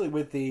 especially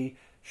with the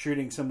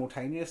shooting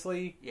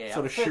simultaneously,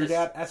 sort of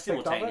shootout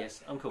aspect of it,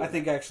 I'm cool I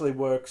think actually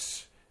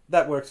works.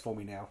 That works for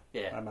me now.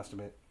 Yeah, I must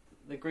admit.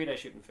 The Greedo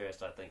shooting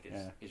first, I think,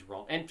 is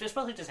wrong, and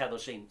especially just how the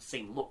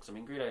scene looks. I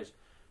mean, Greedo's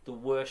the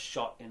worst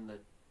shot in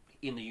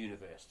the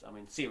universe. I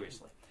mean,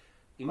 seriously.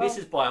 He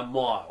misses by a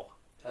mile.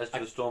 As to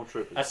the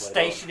stormtroopers. A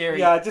stationary.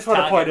 Yeah, I just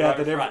want to point out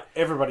that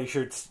everybody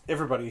shoots.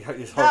 Everybody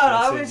is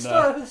hopeless.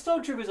 The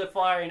stormtroopers are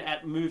firing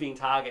at moving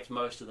targets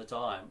most of the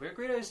time. But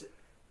Greedo's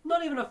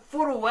not even a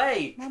foot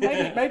away. Well,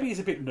 maybe he's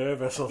a bit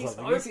nervous or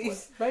something.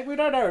 Maybe we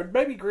don't know.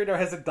 Maybe Greedo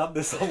hasn't done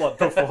this a lot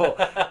before.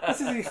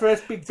 This is his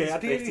first big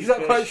bounty. He's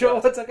not quite sure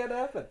what's going to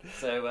happen.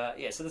 So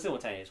so the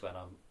simultaneous one,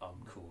 I'm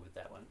cool with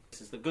that one.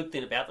 This is the good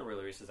thing about the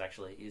re-releases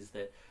actually is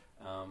that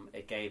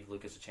it gave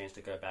Lucas a chance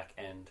to go back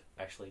and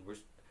actually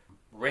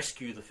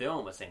rescue the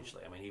film.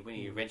 Essentially, I mean, when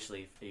he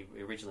originally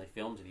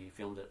filmed it, he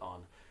filmed it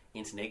on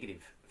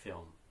internegative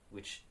film,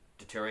 which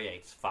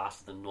deteriorates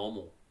faster than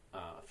normal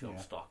film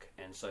stock,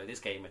 and so this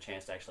gave him a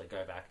chance to actually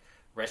go back,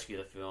 rescue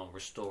the film,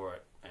 restore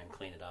it, and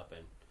clean it up,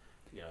 and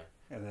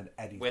and then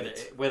adding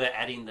whether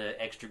adding the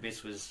extra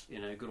bits was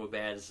good or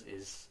bad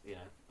is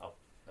a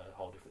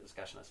whole different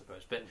discussion, I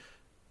suppose. But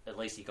at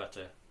least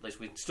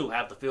we still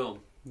have the film.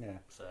 Yeah.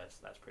 So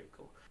that's pretty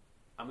cool.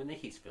 I mean, they're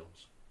his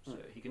films, so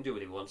he can do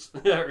what he wants.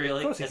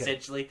 Really,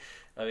 essentially.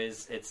 I mean,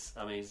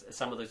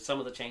 some of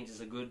the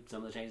changes are good,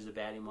 some of the changes are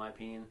bad, in my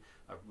opinion.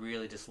 I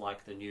really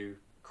dislike the new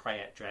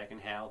Krayt Dragon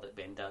Howl that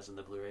Ben does in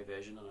the Blu-ray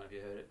version. I don't know if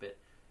you heard it, but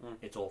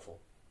it's awful.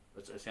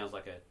 It sounds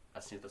like a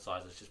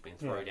synthesizer that's just been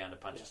thrown down a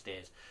bunch of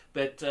stairs.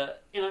 But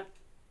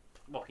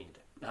what can you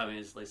do? I mean,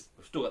 at least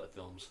we've still got the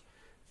films,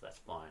 so that's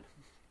fine.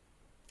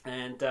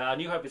 And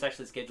New Hope is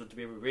actually scheduled to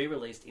be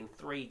re-released in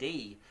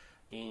 3D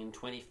in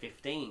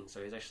 2015.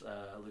 So he's actually,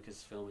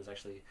 Lucasfilm is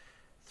actually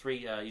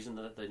using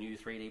the new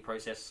 3D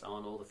process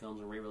on all the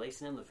films and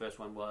re-releasing them. The first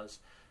one was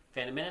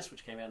Phantom Menace,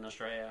 which came out in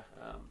Australia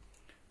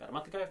about a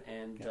month ago,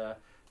 and they're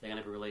going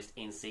to be released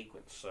in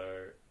sequence. So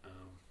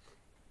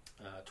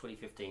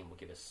 2015 will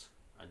give us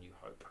A New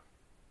Hope,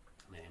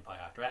 and then Empire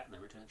after that, and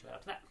then Return to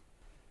after that.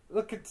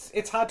 Look,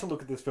 it's hard to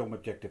look at this film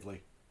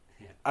objectively.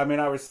 Yeah. I mean,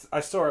 I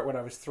saw it when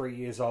I was 3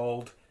 years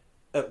old,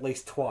 at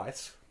least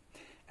twice,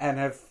 and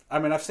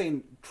I've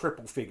seen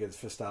triple figures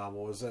for Star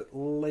Wars at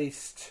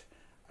least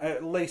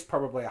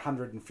probably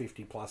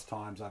 150 plus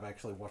times. I've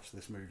actually watched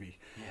this movie.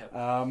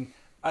 Yep.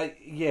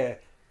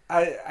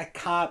 I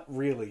can't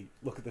really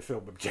look at the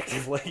film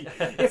objectively.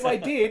 If I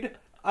did,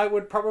 I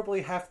would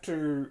probably have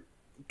to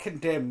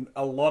condemn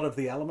a lot of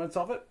the elements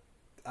of it.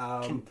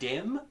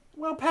 Condemn?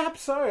 Well,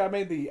 perhaps so. I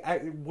mean, the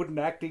wooden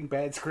acting,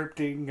 bad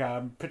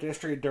scripting,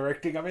 pedestrian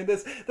directing. I mean,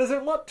 there's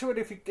a lot to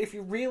it if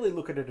you really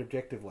look at it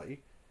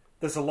objectively.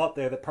 There's a lot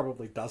there that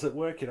probably doesn't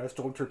work.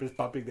 Stormtroopers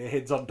bumping their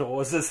heads on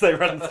doors as they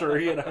run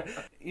through.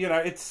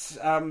 It's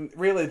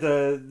really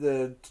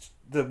the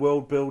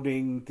world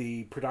building,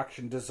 the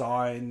production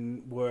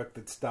design work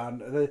that's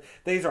done.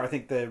 These are, I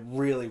think, the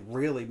really,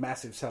 really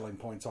massive selling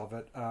points of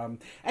it. And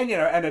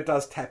it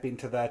does tap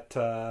into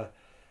that.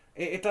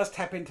 It does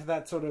tap into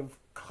that sort of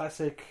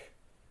classic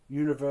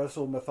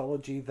universal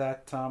mythology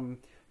that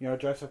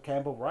Joseph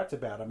Campbell writes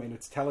about. I mean,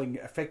 it's telling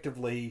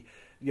effectively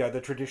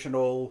the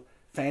traditional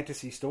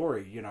fantasy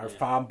story.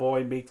 Farm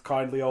boy meets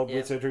kindly old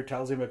wizard who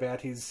tells him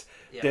about his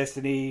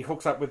destiny,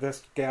 hooks up with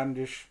this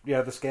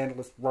the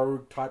scandalous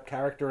rogue type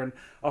character, and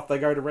off they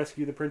go to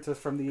rescue the princess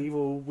from the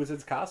evil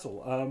wizard's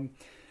castle.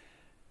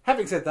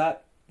 Having said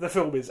that, the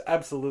film is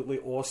absolutely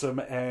awesome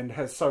and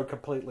has so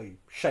completely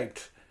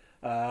shaped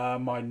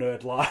my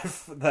nerd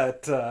life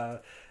that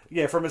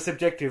from a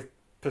subjective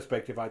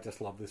perspective, I just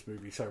love this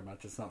movie so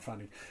much. It's not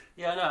funny.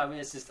 Yeah, no, I mean,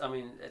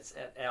 it's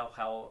our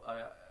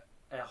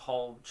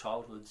whole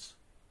childhoods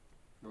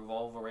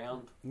revolve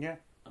around. Yeah.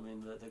 I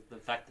mean, the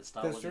fact that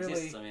Star Wars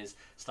exists. I mean, it's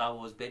Star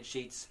Wars bed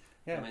sheets.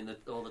 Yeah. I mean,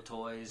 all the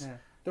toys. Yeah.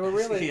 There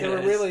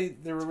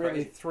were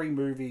really three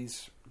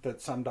movies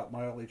that summed up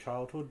my early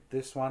childhood.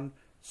 This one,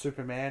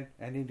 Superman,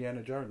 and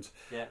Indiana Jones.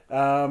 Yeah.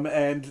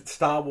 And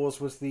Star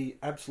Wars was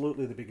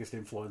absolutely the biggest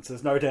influence.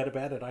 There's no doubt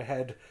about it. I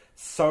had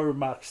so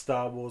much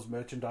Star Wars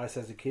merchandise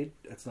as a kid.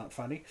 It's not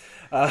funny.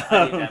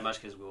 I didn't have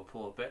much because we were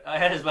poor, but I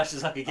had as much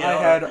as I could get.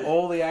 I had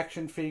all the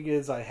action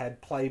figures. I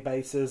had play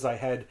bases. I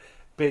had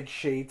bed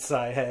sheets.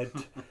 I had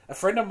a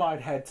friend of mine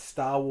had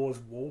Star Wars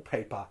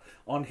wallpaper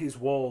on his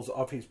walls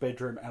of his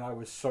bedroom, and I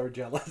was so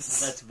jealous.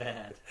 That's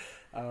bad.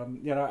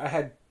 I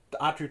had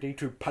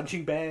R2-D2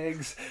 punching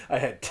bags. I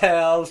had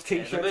towels,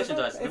 t-shirts. The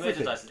merchandise is out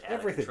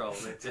everything. of control.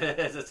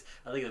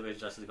 I think the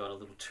merchandise has gone a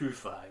little too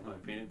far, in my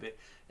opinion. But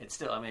it's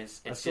still, I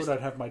still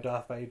don't have my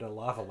Darth Vader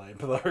lava lamp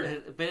though.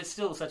 But it's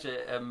still such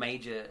a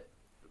major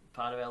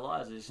part of our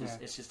lives.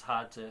 It's just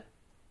hard to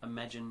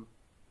imagine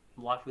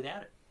life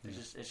without it.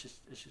 It's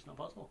just not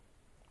possible.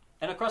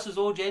 And it crosses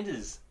all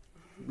genders,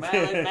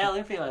 male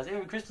and female.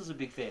 Even Crystal's a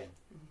big fan.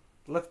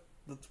 Let's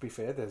be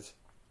fair. There's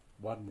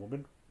one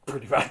woman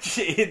pretty much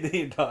in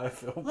the entire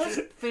film. Let's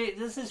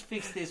just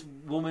fix this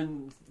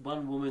one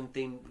woman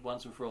thing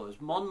once and for all. Is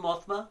Mon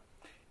Mothma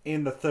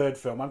in the third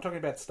film? I'm talking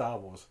about Star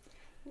Wars.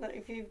 No,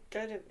 if you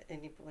go to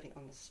anybody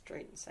on the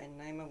street and say,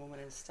 name a woman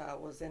in Star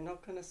Wars, they're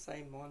not going to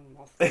say Mon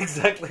Mothma.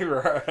 Exactly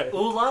right.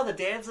 Ula, the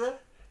dancer?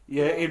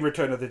 Yeah, in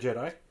Return of the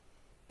Jedi.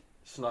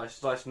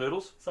 Slice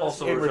noodles?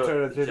 Also in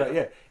Return of the Jedi,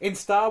 yeah. In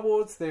Star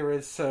Wars, there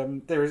is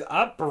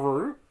Aunt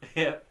Beru,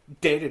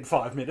 dead in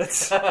 5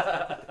 minutes.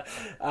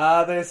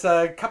 There's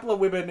a couple of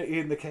women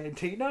in the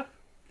cantina,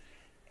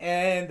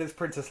 and there's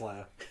Princess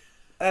Leia.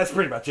 That's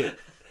pretty much it.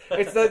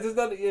 There's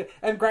not,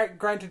 and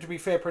granted, to be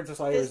fair, Princess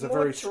Leia is a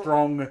very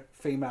strong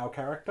female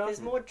character.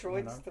 There's more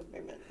droids than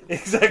women.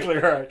 Exactly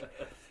right.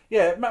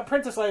 Yeah,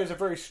 Princess Leia is a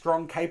very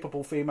strong,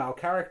 capable female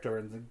character,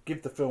 and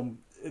give the film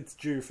its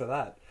due for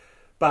that.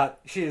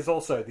 But she is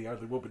also the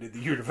only woman in the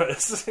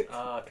universe.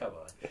 Oh, come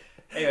on.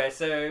 Anyway,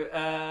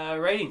 so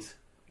ratings.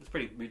 It's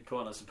pretty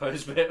mid-point, I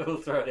suppose, but we'll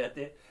throw it out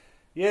there.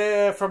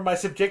 Yeah, from my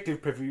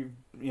subjective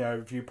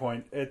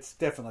viewpoint, it's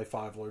definitely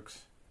 5 Lukes.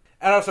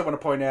 And I also want to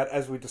point out,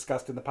 as we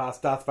discussed in the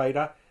past, Darth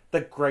Vader,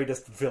 the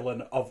greatest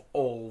villain of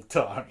all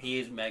time. He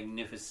is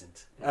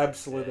magnificent.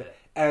 Absolutely.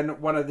 And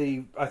one of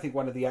the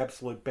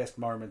absolute best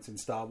moments in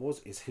Star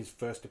Wars is his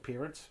first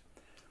appearance.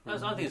 I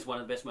think it's one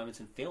of the best moments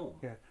in film.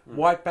 Yeah.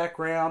 White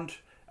background,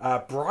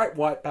 bright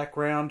white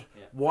background,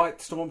 white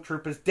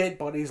stormtroopers, dead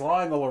bodies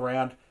lying all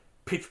around.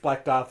 Pitch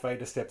black Darth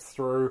Vader steps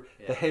through.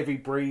 The heavy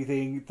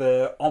breathing,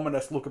 the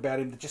ominous look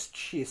about him, the just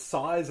sheer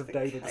size of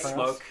David Prowse.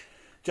 Smoke.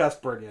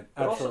 Just brilliant.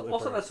 But Absolutely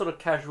also that sort of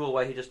casual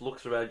way he just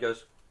looks around and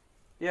goes,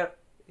 yep.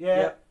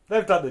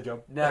 They've done the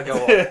job. Now go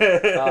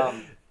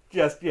on.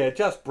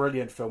 Just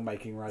brilliant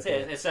filmmaking right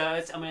there.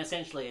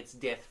 Essentially it's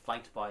death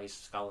flanked by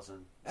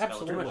skeleton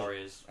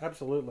warriors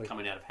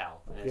coming out of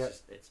hell. And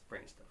it's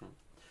brilliant stuff.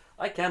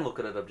 I can look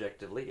at it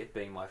objectively, it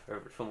being my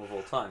favourite film of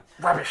all time.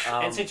 Rubbish.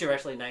 And since you're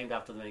actually named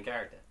after the main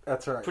character.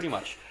 That's right. Pretty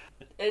much.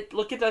 It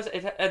has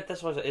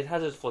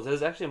its flaws.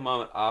 There's actually a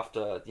moment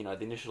after, the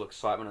initial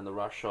excitement and the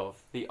rush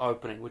of the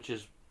opening, which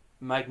is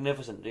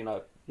magnificent.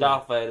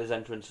 Darth Vader's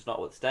entrance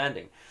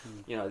notwithstanding.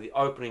 The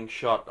opening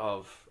shot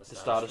of the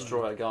Star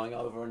Destroyer going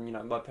over,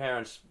 and my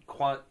parents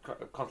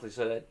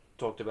constantly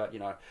talked about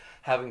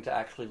having to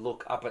actually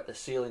look up at the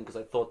ceiling because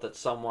they thought that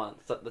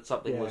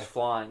something was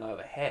flying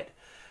overhead.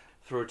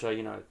 Through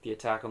to the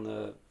attack on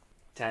the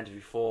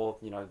Tantive 4,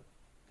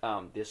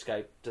 the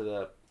escape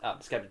to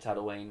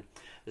Tatooine.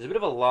 There's a bit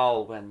of a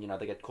lull when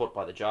they get caught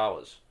by the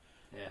Jawas,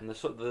 and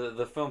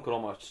the film could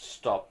almost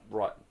stop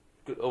right,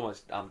 could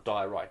almost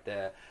die right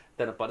there.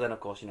 But then of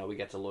course we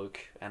get to Luke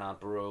and Aunt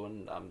Beru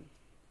and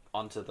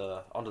onto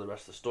the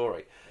rest of the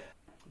story. Yeah.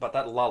 But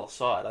that lull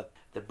aside,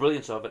 the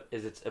brilliance of it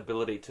is its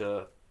ability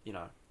to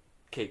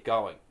keep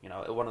going.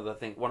 One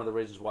of the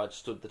reasons why it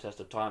stood the test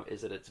of time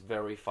is that it's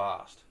very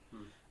fast.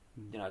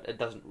 It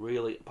doesn't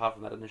really, apart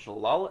from that initial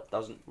lull, it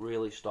doesn't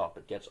really stop.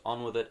 It gets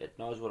on with it. It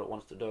knows what it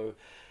wants to do.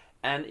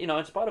 And,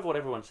 in spite of what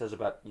everyone says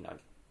about,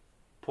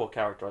 poor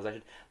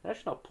characterization, they're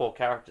actually not poor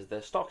characters.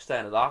 They're stock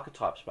standard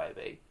archetypes,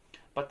 maybe.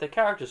 But they're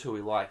characters who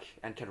we like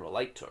and can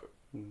relate to.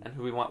 And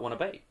who we might want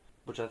to be.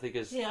 Which I think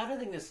is... Yeah, I don't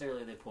think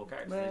necessarily they're poor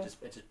characters. They're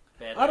just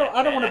bad I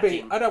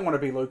don't want to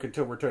be Luke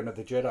until Return of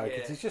the Jedi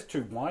because he's just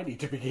too whiny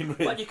to begin with.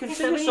 But you can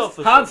see yourself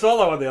as Han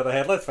Solo, on the other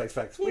hand, let's face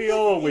facts. We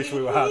all wish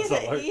we were Han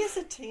Solo. He is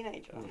a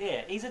teenager.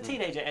 Yeah, he's a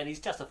teenager and he's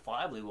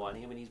justifiably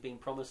whiny. I mean, he's been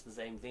promised the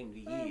same thing for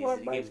years. I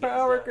want my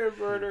power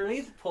converter.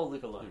 Leave poor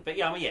Luke alone. But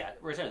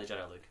Return of the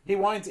Jedi Luke. He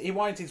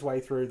winds his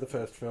way through the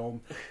first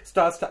film,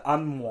 starts to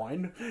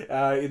unwind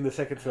in the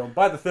second film.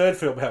 By the third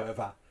film,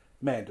 however,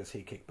 man, does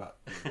he kick butt.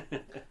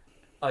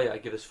 I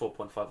give this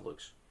 4.5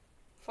 Lukes.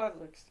 5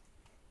 Lukes.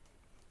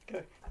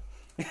 Go.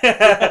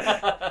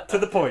 To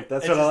the point.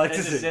 That's what I like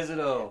to see. Says it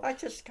all. I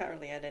just can't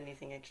really add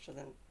anything extra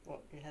than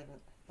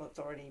what's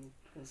already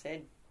been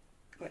said.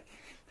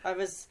 I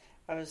was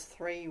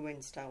 3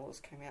 when Star Wars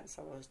came out,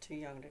 so I was too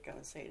young to go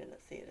and see it in the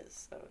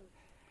theatres. So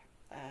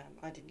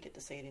I didn't get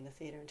to see it in the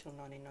theatre until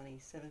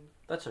 1997.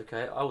 That's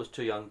okay. I was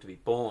too young to be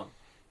born.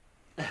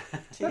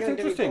 That's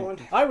interesting.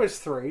 I was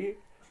 3.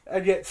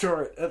 And yet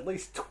saw it at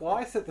least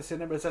twice at the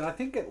cinemas, and I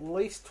think at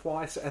least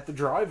twice at the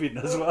drive-in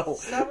as well.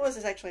 Star Wars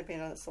has actually been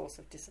a source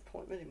of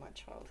disappointment in my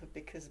childhood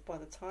because by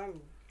the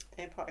time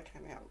Empire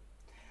came out,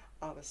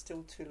 I was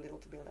still too little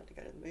to be allowed to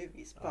go to the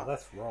movies. But,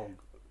 that's wrong.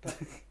 But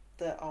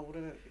the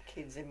older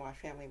kids in my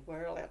family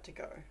were allowed to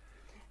go.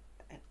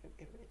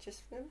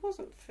 it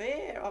wasn't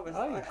fair. I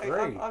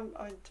agree.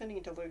 I'm turning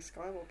into Luke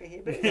Skywalker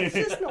here, but it's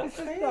just not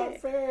fair. Not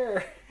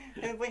fair.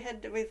 And we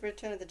had, with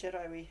Return of the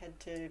Jedi, we had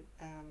to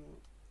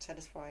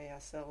satisfy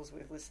ourselves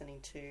with listening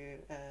to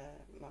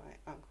my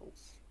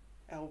uncle's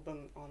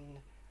album on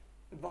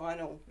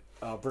vinyl.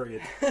 Oh,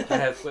 brilliant.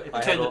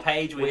 Turn the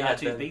page with our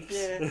two them.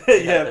 beeps. Yeah.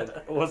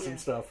 Yeah, awesome Yeah.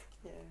 stuff.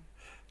 Yeah.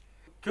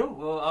 Cool.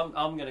 Well,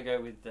 I'm going to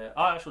go with.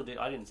 I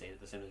didn't see it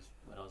at the cinemas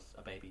when I was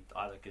a baby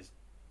either, because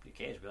who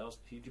cares? But I was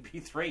you'd be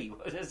 3.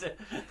 What is it?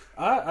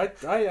 I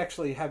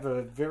actually have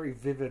a very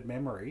vivid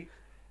memory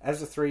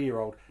as a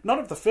 3-year-old, not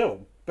of the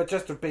film, but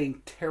just of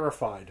being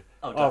terrified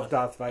of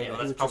Darth Vader. Yeah,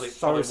 well, He that's was just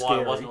probably so why I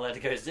scary. wasn't allowed to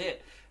go see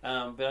it.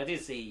 But I did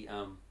see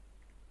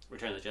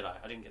Return of the Jedi.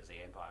 I didn't get to see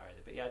Empire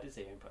either, but yeah, I did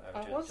see Empire. I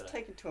Return was of the Jedi.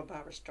 taken to a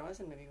Barbra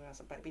Streisand movie when I was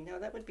a baby. Now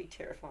that would be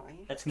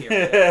terrifying. That's scary.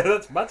 Yeah,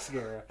 that's much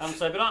scarier.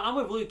 But I'm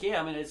with Luke.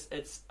 Yeah, I mean, it's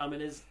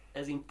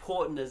as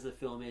important as the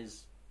film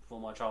is for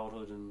my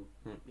childhood and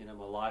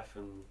my life,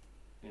 and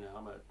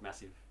I'm a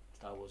massive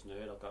Star Wars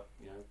nerd. I've got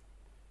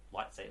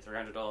lightsabers,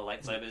 $300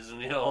 lightsabers,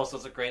 and all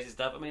sorts of crazy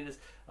stuff. I mean,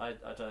 I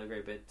totally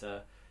agree,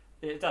 but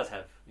it does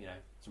have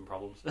some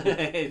problems.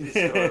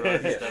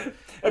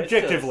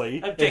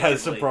 Objectively, it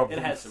has some problems.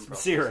 It has some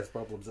problems. Serious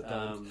problems at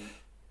times.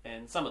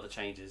 And some of the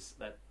changes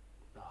that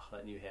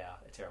new how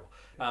are terrible.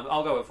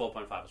 I'll go with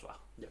 4.5 as well.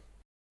 Yep.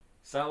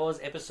 Star Wars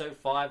Episode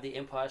 5: The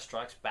Empire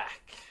Strikes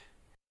Back.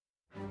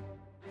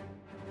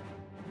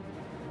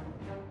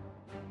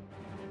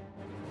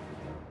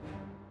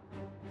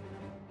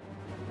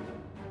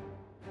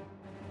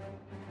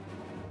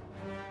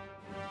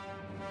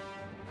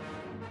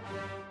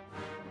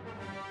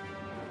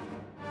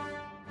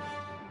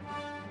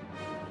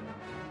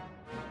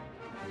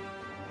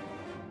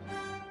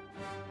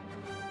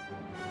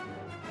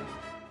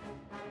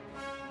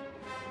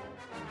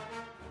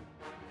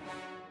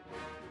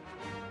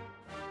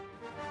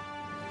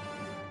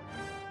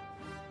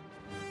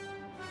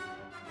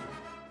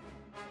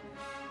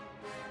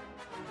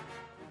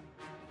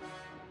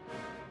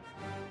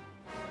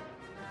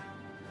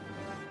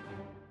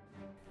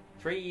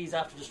 Three years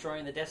after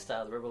destroying the Death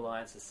Star, the Rebel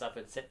Alliance has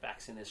suffered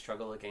setbacks in their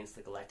struggle against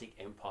the Galactic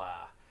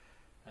Empire.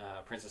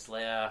 Princess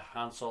Leia,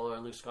 Han Solo,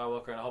 and Luke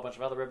Skywalker, and a whole bunch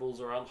of other rebels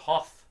are on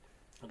Hoth,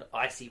 an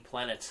icy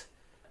planet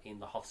in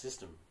the Hoth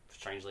system,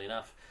 strangely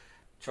enough,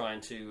 trying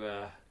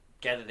to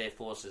gather their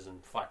forces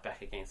and fight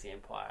back against the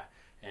Empire,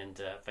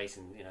 and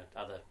facing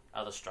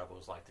other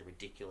struggles like the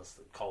ridiculous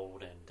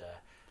cold and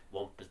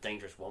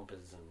dangerous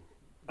Wampas and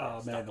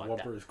Oh man, the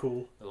Wampa is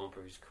cool. The Wampa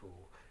is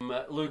cool.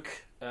 Luke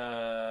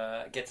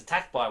gets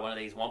attacked by one of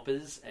these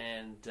Wampas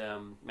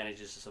and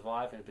manages to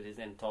survive, but is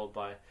then told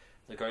by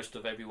the ghost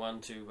of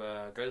Obi-Wan to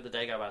go to the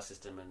Dagobah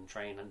system and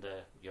train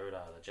under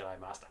Yoda, the Jedi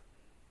Master.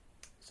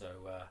 So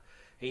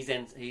he's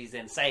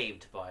then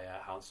saved by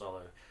Han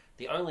Solo,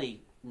 the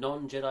only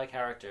non-Jedi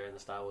character in the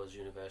Star Wars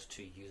universe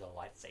to use a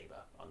lightsaber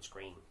on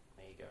screen.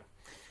 There you go.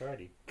 That's right.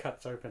 He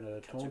cuts open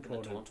a Tauntaun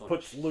and Tauntaun,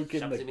 puts Luke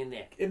shoves him in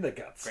there. in the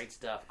guts. Great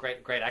stuff.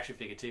 Great action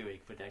figure too. Where you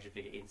put an action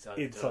figure inside.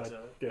 Yeah.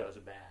 That was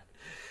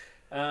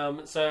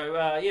bad. So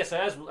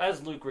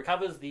as Luke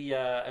recovers, the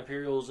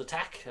Imperials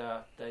attack.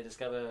 They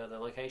discover the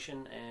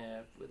location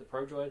with the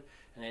Pro Droid,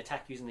 and they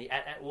attack using the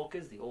AT-AT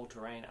walkers, the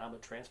all-terrain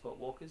armored transport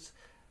walkers,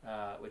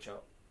 which are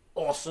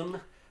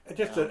awesome.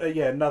 Just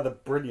another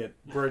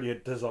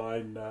brilliant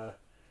design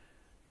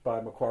by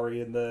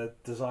Macquarie and the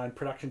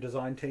production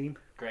design team.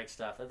 Great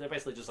stuff. They're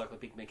basically just like the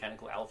big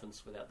mechanical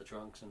elephants without the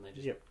trunks, and they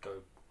just go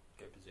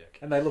berserk.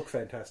 And they do look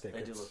fantastic.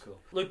 They do look cool.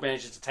 Luke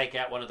manages to take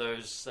out one of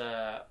those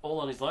all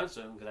on his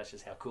lonesome, because that's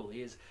just how cool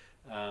he is.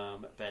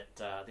 But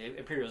the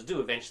Imperials do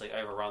eventually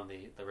overrun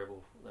the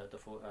rebel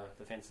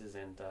defenses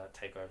and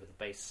take over the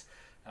base.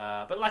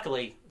 But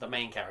luckily, the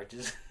main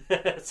characters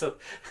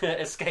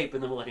escape in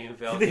the Millennium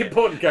Falcon. The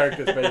important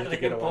characters manage to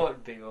get away. The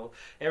important people.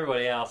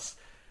 Everybody else,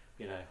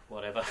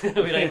 whatever. we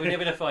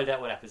never find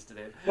out what happens to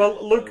them.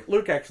 Well,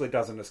 Luke actually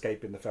doesn't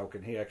escape in the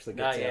Falcon. He actually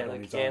gets out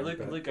on his own.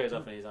 Luke goes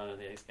off on his own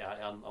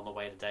on the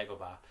way to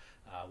Dagobah,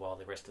 while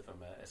the rest of them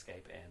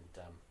escape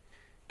and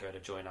go to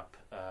join up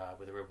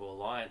with the Rebel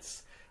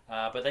Alliance.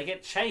 But they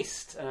get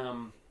chased.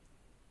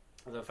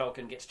 The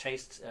Falcon gets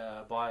chased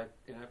by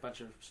a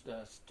bunch of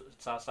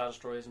Star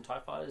Destroyers and TIE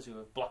Fighters who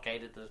have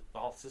blockaded the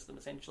whole system,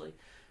 essentially.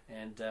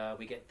 And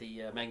we get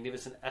the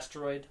magnificent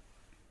asteroid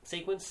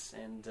sequence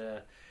and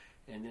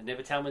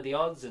Never Tell Me the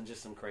Odds and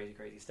just some crazy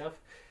stuff.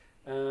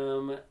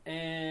 And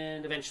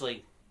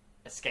eventually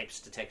escapes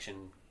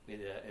detection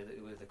with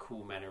a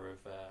cool manner of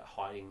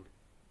hiding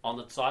on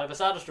the side of a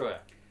Star Destroyer,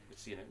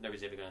 which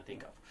nobody's ever going to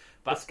think of.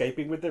 But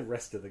escaping with the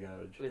rest of the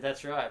garbage.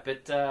 That's right.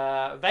 But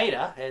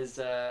Vader has...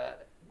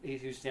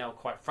 who's now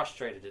quite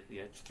frustrated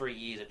at 3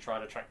 years at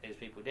trying to track these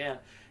people down,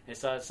 and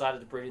so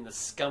decided to bring in the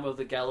scum of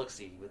the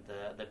galaxy with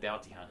the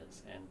bounty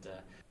hunters. And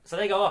so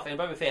they go off, and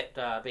Boba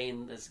Fett,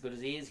 being as good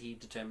as he is, he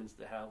determines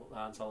how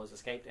Han Solo has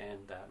escaped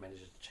and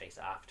manages to chase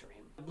after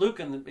him. Luke,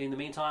 in the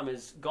meantime,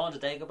 has gone to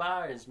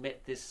Dagobah and has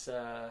met this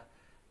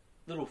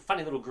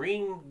funny little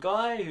green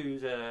guy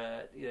who's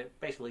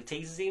basically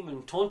teases him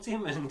and taunts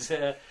him, and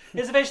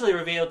is eventually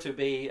revealed to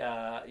be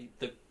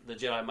the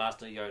Jedi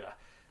Master Yoda.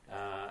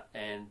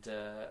 And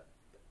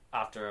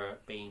after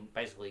being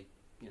basically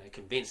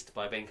convinced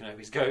by Ben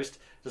Kenobi's ghost,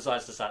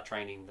 decides to start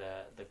training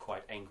the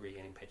quite angry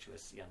and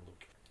impetuous young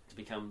Luke to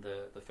become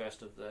the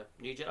first of the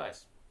new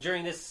Jedis.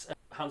 During this,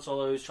 Han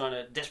Solo is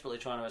desperately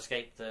trying to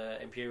escape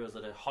the Imperials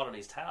that are hot on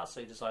his tail,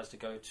 so he decides to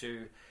go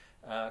to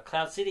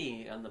Cloud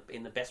City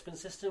in the Bespin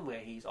system, where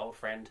his old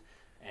friend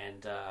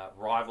and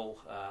rival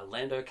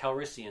Lando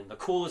Calrissian, the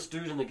coolest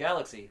dude in the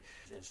galaxy,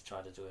 is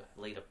trying to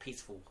lead a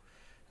peaceful,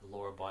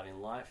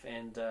 law-abiding life,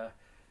 and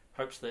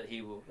hopes that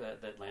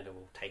that Lando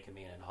will take him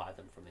in and hide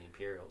them from the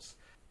Imperials.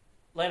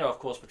 Lando, of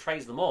course,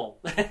 betrays them all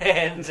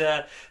and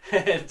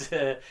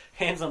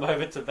hands them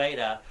over to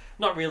Vader,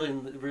 not really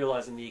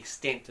realizing the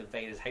extent of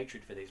Vader's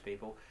hatred for these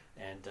people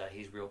and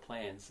his real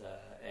plans.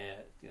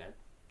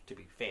 To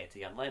be fair to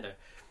young Lando,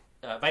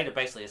 Vader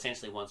basically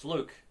essentially wants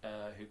Luke,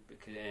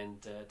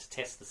 to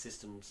test the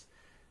systems.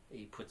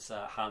 He puts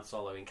Han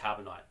Solo in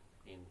carbonite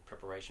in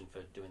preparation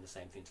for doing the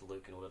same thing to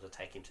Luke in order to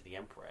take him to the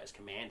Emperor as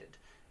commanded.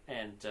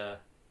 And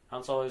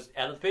Han Solo's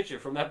out of the picture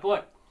from that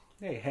point.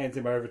 Yeah, he hands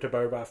him over to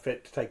Boba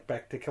Fett to take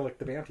back to collect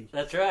the bounty.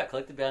 That's right,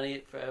 collect the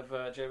bounty of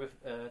Jabba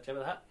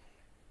the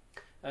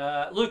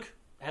Hutt. Luke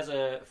has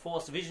a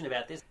forced vision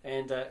about this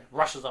and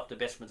rushes off to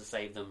Bespin to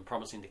save them,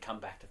 promising to come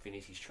back to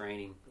finish his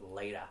training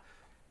later.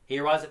 He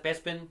arrives at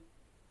Bespin,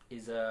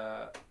 is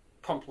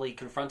promptly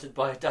confronted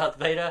by Darth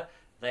Vader.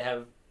 They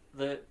have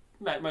the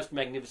most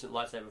magnificent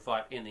lightsaber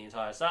fight in the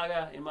entire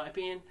saga, in my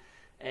opinion,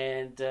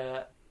 and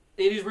it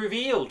is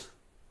revealed.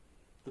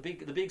 The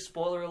big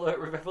spoiler alert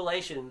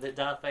revelation that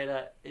Darth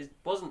Vader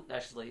wasn't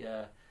actually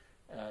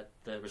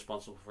the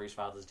responsible for his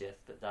father's death,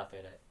 but Darth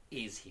Vader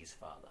is his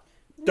father.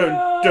 Dun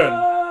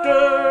dun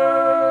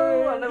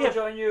dun! I'll never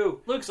join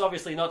you. Luke's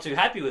obviously not too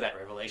happy with that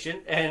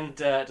revelation and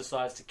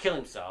decides to kill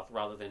himself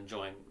rather than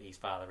join his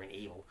father in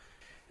evil.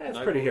 That's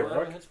pretty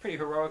heroic. It's pretty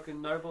heroic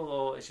and noble,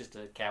 or it's just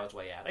a coward's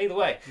way out. Either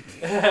way,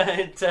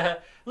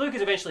 Luke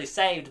is eventually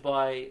saved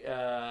by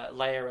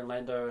Leia and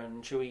Lando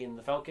and Chewie and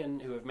the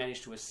Falcon, who have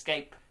managed to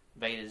escape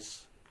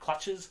Vader's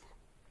clutches,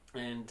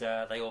 and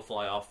they all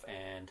fly off,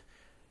 and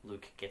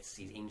Luke gets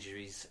his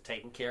injuries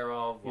taken care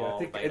of, while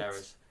Vader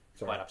is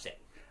quite upset.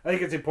 I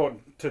think it's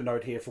important to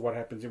note here for what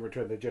happens in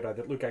Return of the Jedi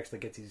that Luke actually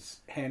gets his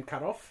hand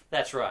cut off.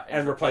 That's right.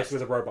 And replaced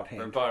with a robot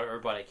hand.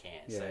 Robotic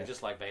hand. Yeah. So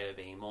just like Vader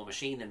being more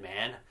machine than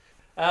man.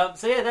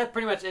 That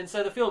pretty much... And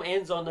so the film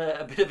ends on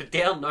a bit of a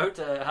down note.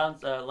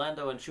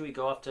 Lando and Chewie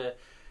go off to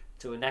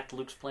enact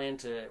Luke's plan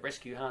to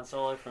rescue Han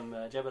Solo from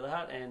Jabba the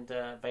Hutt, and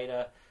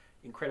Vader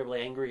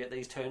incredibly angry at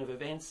these turn of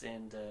events,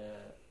 and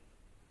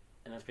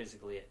that's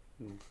basically it.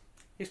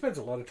 He spends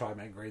a lot of time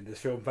angry in this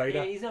film, Vader.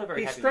 Yeah, he's not a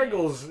very happy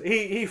strangles.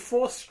 He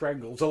force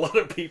strangles a lot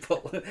of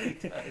people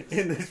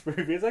in this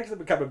movie. It's actually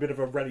become a bit of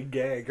a running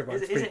gag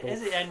amongst people.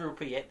 Is Admiral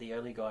Piet the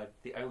only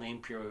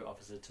Imperial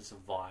officer to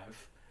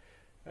survive?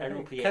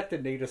 Admiral Piet.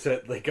 Captain Nita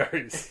certainly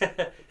goes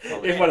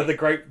in one of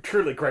the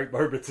truly great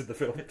moments in the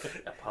film.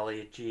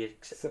 Apology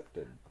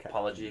accepted,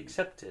 Captain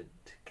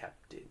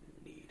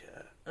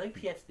Nita. I think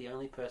Piet's the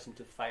only person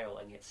to fail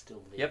and yet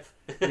still live.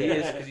 Yep, he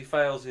is, because he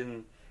fails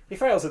in... He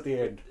fails at the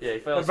end. Yeah, he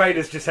fails. And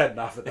Vader's just had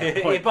enough at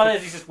that point.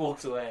 But he just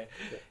walks away.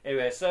 Yeah.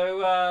 Anyway,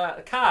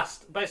 so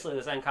cast, basically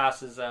the same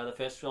cast as the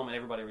first film, and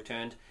everybody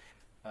returned.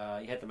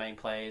 You had the main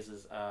players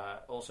as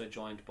also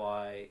joined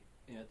by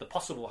the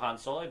possible Han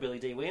Solo, Billy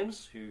D.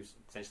 Williams, who's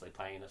essentially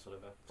playing a sort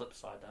of a flip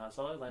side to Han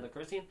Solo, Lando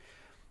Calrissian.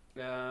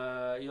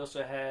 You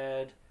also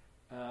had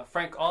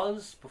Frank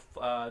Oz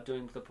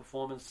doing the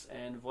performance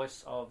and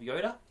voice of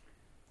Yoda.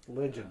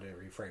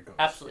 Legendary Frank Oz.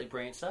 Absolutely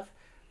brilliant stuff.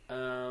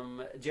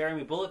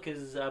 Jeremy Bulloch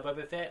as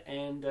Boba Fett,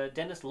 and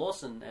Dennis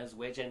Lawson as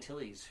Wedge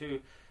Antilles,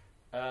 who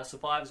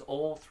survives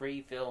all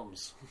 3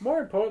 films. More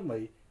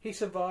importantly, he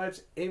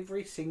survives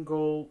every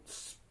single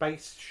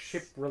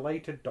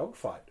spaceship-related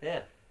dogfight.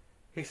 Yeah.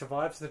 He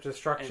survives the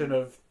destruction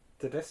of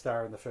the Death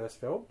Star in the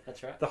first film.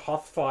 That's right. The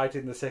Hoth fight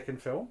in the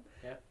second film.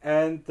 Yeah.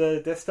 And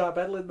the Death Star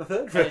battle in the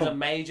third film. He's a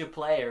major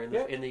player in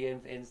the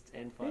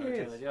end fight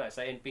of the Jedi.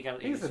 So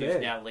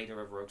he's now leader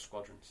of Rogue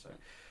Squadron. So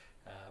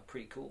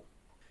pretty cool.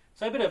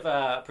 So a bit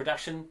of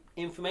production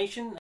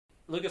information.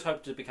 Lucas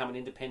hoped to become an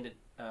independent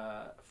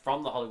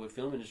from the Hollywood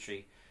film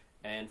industry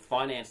and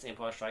financed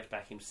Empire Strikes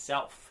Back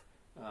himself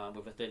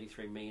with a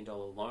 $33 million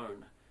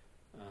loan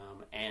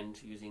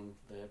and using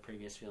the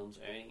previous film's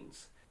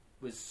earnings.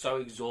 Was so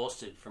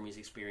exhausted from his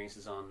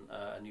experiences on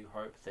A New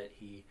Hope that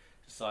he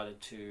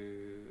decided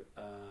to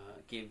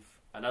give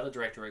another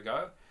director a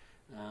go,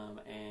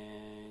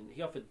 and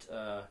he offered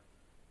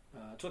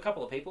to a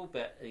couple of people,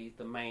 but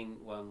the main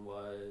one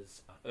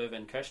was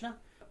Irvin Kershner,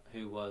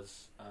 who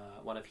was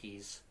one of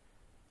his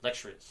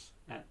lecturers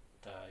at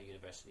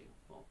university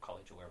or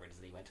college or wherever it is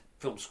that he went,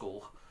 film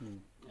school.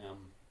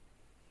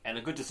 And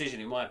a good decision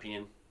in my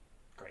opinion.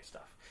 Great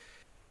stuff.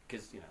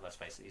 because let's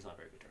face it, he's not a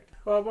very good director.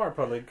 Well, more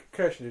importantly,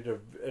 Kirshner did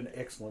an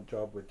excellent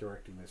job with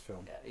directing this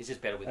film. Yeah, he's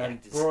just better with and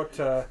actors. Brought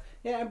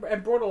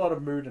a lot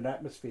of mood and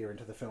atmosphere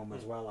into the film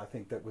as well. I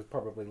think that was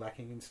probably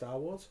lacking in Star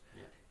Wars.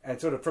 Yeah. And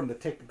sort of from the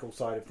technical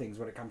side of things,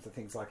 when it comes to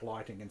things like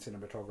lighting and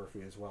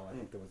cinematography as well, I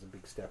think there was a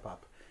big step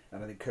up.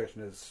 And I think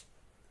Kirshner's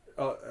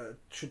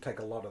should take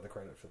a lot of the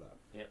credit for that.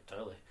 Yeah,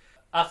 totally.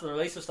 After the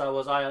release of Star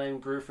Wars, ILM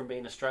grew from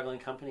being a struggling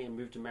company and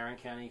moved to Marin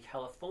County,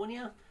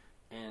 California,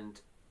 and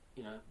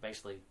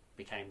basically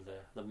became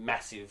the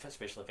massive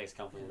special effects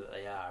company that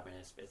they are. I mean,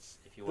 it's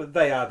if you want,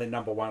 they are the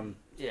number one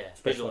special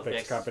visual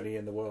effects company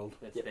in the world.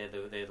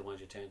 They're the ones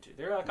you turn to.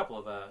 There are a couple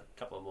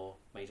of more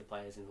major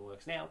players in the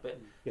works now,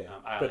 but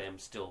ILM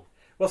still.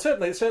 Well,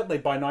 certainly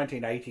by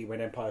 1980,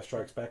 when Empire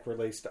Strikes Back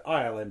released,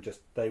 ILM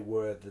they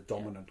were the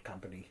dominant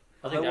company.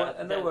 I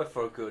think they were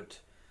for a good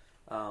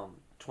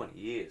 20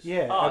 years.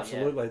 Yeah,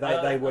 absolutely.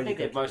 Yeah. They were. I think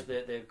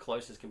their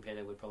closest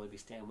competitor would probably be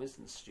Stan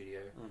Winston's studio.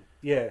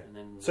 Yeah, and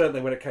then,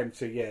 certainly when it came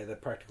to the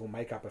practical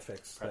makeup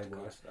effects, they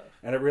were. Stuff.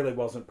 And it really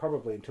wasn't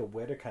probably until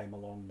Weta came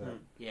along that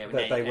you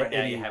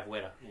have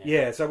Weta.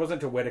 Yeah, so it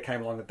wasn't until Weta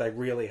came along that they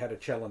really had a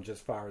challenge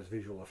as far as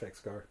visual effects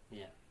go.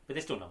 Yeah, but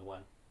they're still number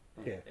one.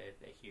 Yeah,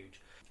 they're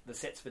huge. The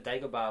sets for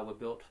Dagobah were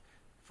built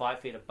 5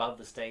 feet above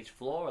the stage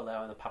floor,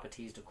 allowing the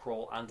puppeteers to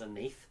crawl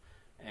underneath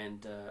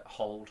and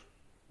hold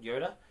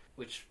Yoda,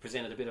 which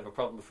presented a bit of a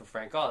problem for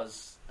Frank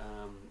Oz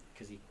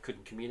because he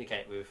couldn't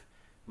communicate with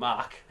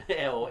Mark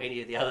or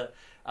any of the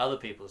other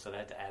people, so they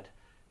had to add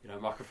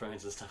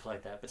microphones and stuff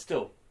like that. But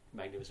still,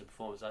 magnificent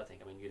performance, I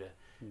think. I mean,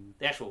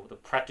 Yoda, the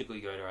practical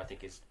Yoda, I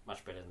think, is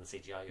much better than the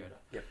CGI Yoda.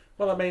 Yep.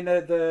 Well, I mean,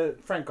 the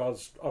Frank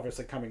Oz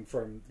obviously coming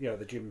from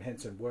the Jim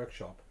Henson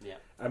workshop. Yeah.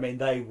 I mean,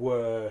 they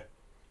were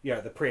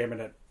the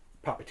preeminent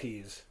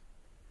puppeteers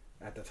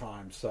at the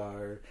time.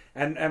 So,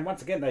 and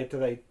once again,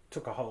 they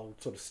took a whole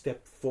sort of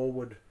step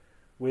forward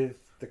with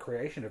the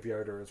creation of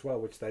Yoda as well,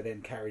 which they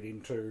then carried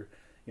into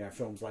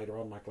films later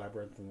on like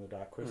Labyrinth and the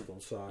Dark Crystal.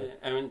 So,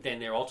 and then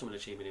their ultimate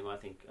achievement, I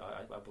think,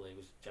 I believe,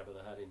 was Jabba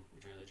the Hutt in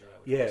Return of the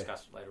Jedi, which we'll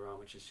discuss later on,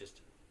 which is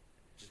just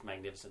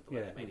magnificent the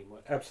way they made him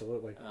work.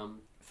 Absolutely.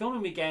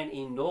 Filming began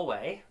in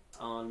Norway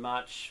on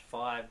March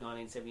 5,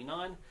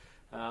 1979.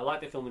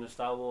 Like the filming of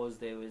Star Wars,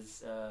 there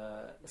was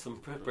some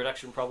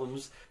production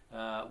problems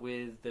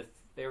with the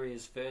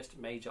area's first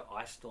major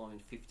ice storm in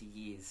 50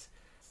 years.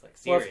 It's like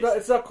serious. Well,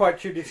 it's not quite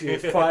true this year.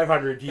 It's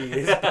 500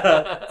 years,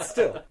 but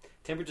still.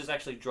 Temperatures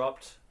actually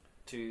dropped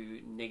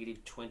to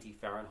negative 20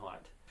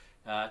 Fahrenheit.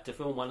 To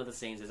film one of the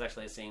scenes, there's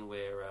actually a scene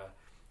where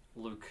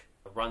Luke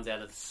runs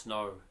out of the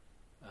snow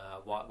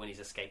when he's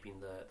escaping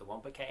the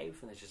Wampa Cave,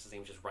 and there's just a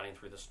scene just running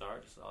through the snow,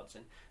 just an odd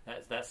scene.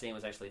 That scene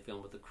was actually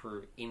filmed with the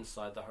crew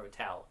inside the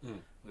hotel,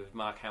 with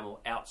Mark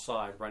Hamill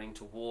outside running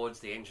towards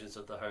the entrance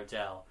of the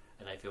hotel,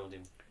 and they filmed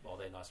him while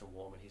they're nice and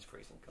warm and he's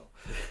freezing cold.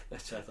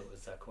 Which I thought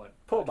was quite...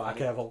 Poor Mark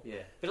Hamill.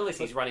 Yeah, but at least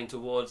he's running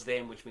towards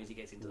them, which means he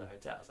gets into the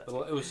hotel. So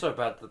well, it was so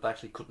bad that they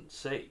actually couldn't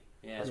see.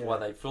 Yeah. That's why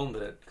they filmed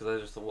it, because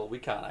they just thought, well, we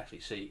can't actually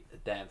see the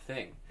damn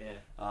thing.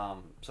 Yeah.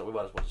 So we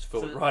might as well just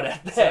film it right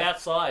out there. So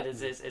outside,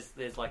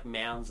 there's like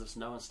mounds of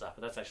snow and stuff,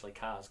 but that's actually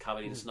cars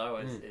covered in snow.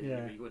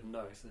 You wouldn't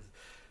know. So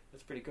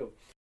that's pretty cool.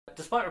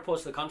 Despite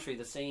reports to the contrary,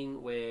 the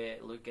scene where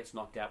Luke gets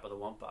knocked out by the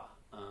Wampa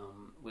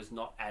was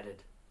not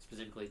added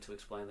specifically to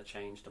explain the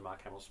change to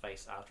Mark Hamill's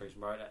face after his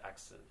motor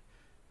accident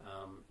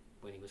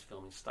when he was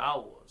filming Star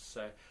Wars.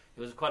 So it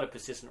was quite a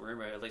persistent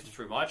rumour, at least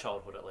through my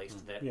childhood at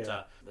least, that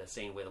the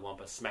scene where the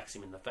Wampa smacks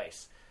him in the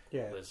face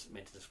was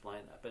meant to explain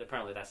that. But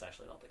apparently that's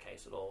actually not the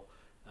case at all.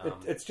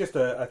 It's just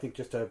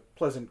a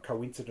pleasant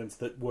coincidence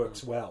that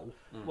works well.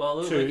 Well,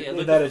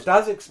 it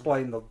does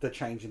explain the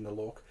change in the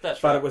look,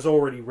 but it was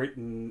already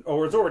written,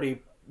 or it was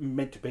already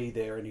meant to be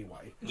there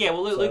anyway. Yeah,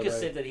 well, Lucas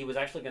said that he was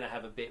actually going to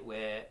have a bit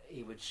where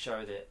he would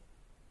show that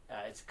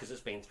it's because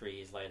it's been 3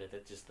 years later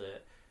that just the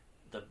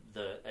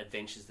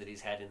adventures that he's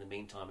had in the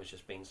meantime has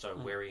just been so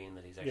wearying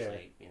that he's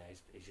actually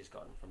he's just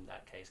gotten from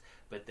that case.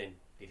 But then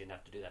he didn't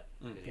have to do that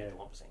because he had the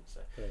Wampa scene,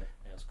 so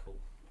that was cool.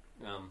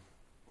 So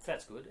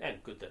that's good,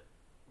 and good that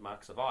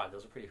Mark survived. There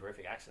was a pretty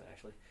horrific accident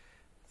actually.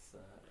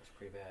 It's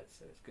pretty bad,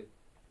 so it's good.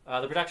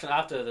 The production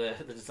after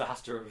the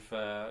disaster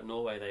of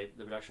Norway,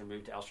 the production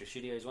moved to Elstree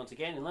Studios once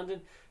again in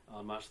London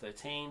on March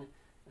 13,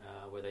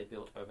 where they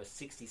built over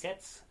 60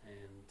 sets,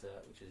 and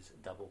which is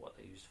double what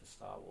they used for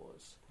Star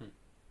Wars.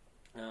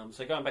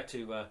 So going back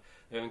to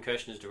Irvin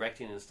Kershner's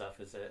directing and stuff,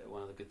 is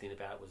one of the good things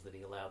about it was that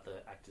he allowed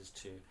the actors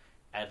to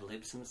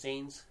ad-lib some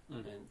scenes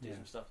and do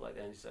some stuff like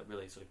that, and just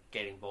really sort of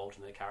get involved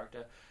in their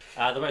character.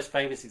 The most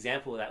famous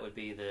example of that would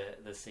be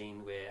the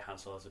scene where Han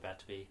Solo is about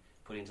to be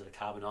put into the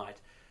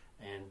carbonite,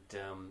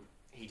 and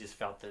he just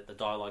felt that the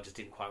dialogue just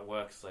didn't quite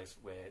work. So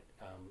where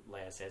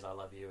Leia says "I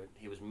love you," and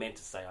he was meant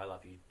to say "I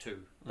love you" too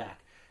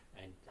back,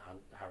 and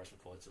Harrison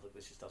Ford said, "Look,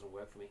 this just doesn't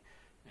work for me."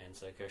 And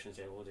so Kershner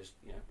said, "Well, just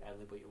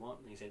ad-lib what you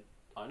want," and he said,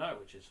 "I know,"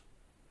 which is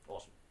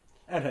awesome.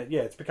 And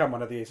it's become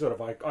one of the sort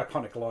of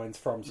iconic lines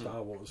from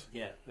Star Wars.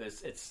 Yeah,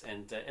 it's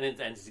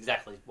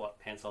exactly what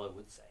Han Solo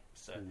would say.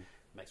 So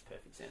makes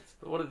perfect sense.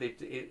 But what did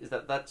they? Is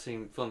that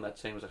scene? Filming that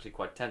scene was actually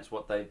quite tense.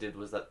 What they did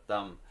was that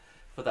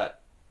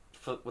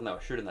for when they were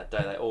shooting that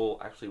day, they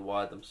all actually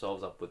wired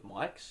themselves up with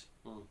mics,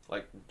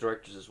 like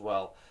directors as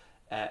well,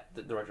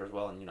 the director as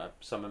well, and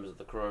some members of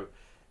the crew,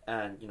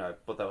 and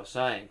what they were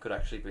saying could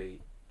actually be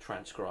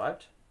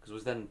transcribed because it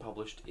was then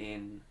published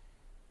in.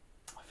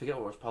 I forget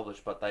where it was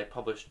published, but they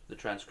published the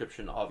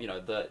transcription of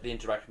the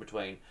interaction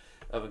between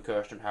Irvin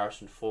Kershner and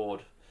Harrison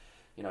Ford,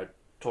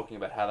 talking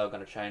about how they were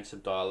going to change some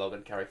dialogue,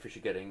 and Carrie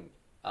Fisher getting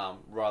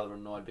rather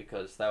annoyed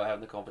because they were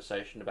having the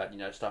conversation about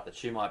stuff that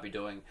she might be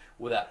doing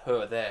without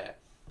her there,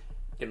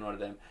 getting annoyed at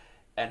them,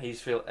 and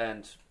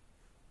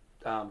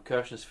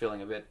Kershner's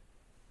feeling a bit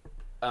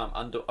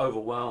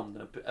overwhelmed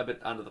and a bit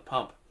under the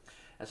pump,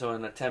 and so in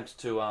an attempt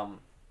to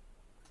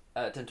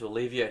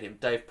alleviate him,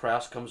 Dave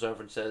Prowse comes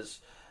over and says,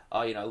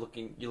 "Oh, you're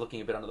looking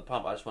a bit under the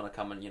pump. I just want to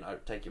come and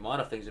take your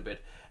mind off things a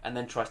bit," and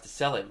then tries to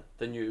sell him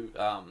the new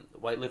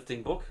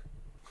weightlifting book.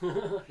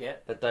 Yeah,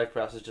 that Dave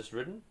Prowse has just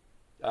written.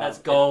 That's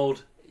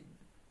gold.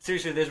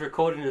 Seriously, there's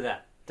recording of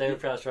that. David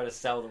Prowse trying to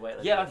sell the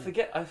weightlifting. Yeah, I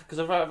forget because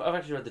I've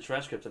actually read the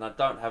transcript and I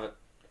don't have it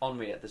on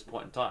me at this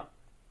point in time.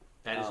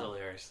 That is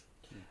hilarious.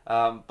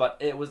 But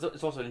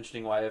it's also an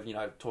interesting way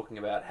of talking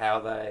about how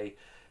they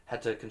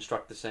had to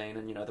construct the scene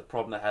and the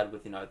problem they had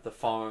with the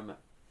foam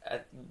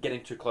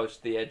getting too close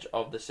to the edge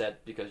of the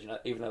set because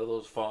even though there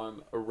was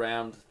foam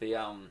around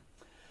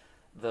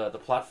the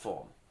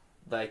platform,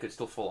 they could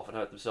still fall off and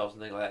hurt themselves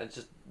and things like that. It's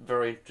just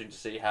very interesting to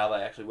see how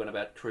they actually went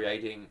about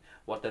creating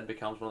what then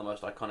becomes one of the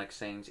most iconic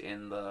scenes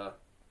in the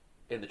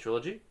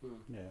trilogy.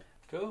 Yeah,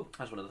 cool.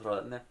 I just wanted to throw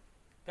that in there.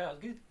 That was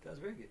good. That was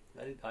very good.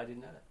 I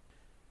didn't know that.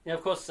 Now,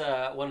 of course,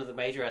 one of the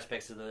major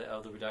aspects of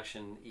the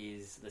reduction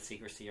is the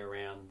secrecy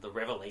around the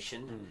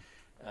revelation.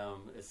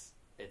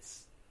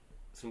 It's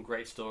some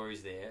great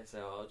stories there, so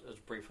I'll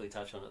just briefly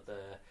touch on it.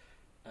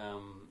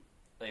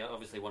 They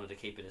obviously wanted to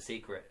keep it a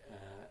secret,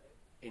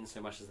 in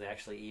so much as they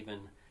actually even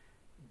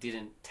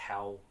didn't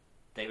tell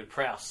David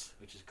Prowse,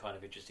 which is kind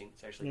of interesting.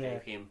 They actually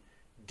gave him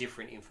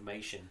different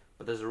information.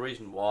 But there's a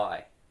reason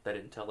why they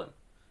didn't tell him.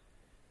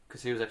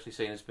 Because he was actually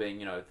seen as being,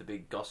 the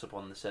big gossip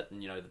on the set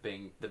and,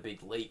 the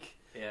big leak.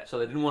 Yeah. So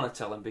they didn't want to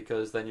tell him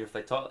because they knew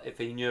if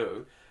he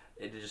knew,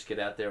 it'd just get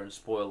out there and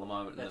spoil the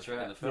moment in the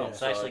film. Yeah.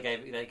 So actually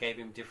they gave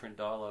him different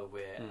dialogue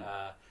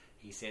where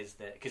he says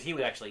that because he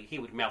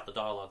would mouth the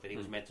dialogue that he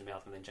was meant to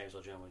mouth, and then James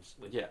Earl Jones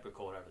would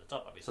record over the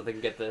top, obviously. So they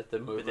can get the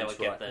movements but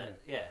they would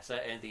right. Get so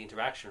and the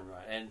interaction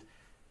right, and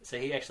so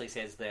he actually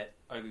says that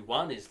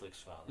Obi-Wan is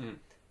Luke's father,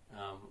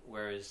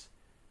 whereas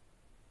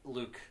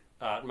Luke,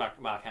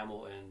 Mark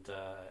Hamill and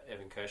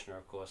Evan Kershner,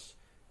 of course,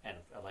 and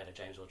later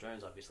James Earl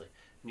Jones, obviously,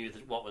 knew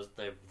that what was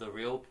the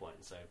real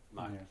point. So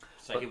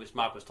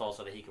Mark was told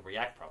so that he could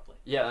react properly.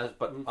 Yeah,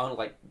 but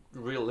only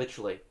real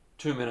literally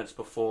 2 minutes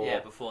before.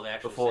 Yeah, before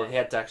he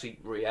had to actually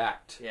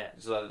react. Yeah.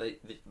 So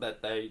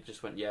they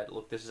just went,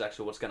 look, this is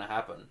actually what's going to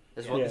happen.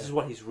 This is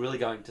what he's really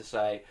going to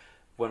say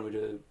when we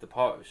do the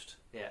post.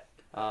 Yeah.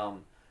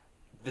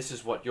 This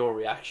is what your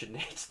reaction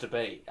needs to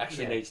be.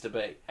 Needs to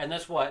be. And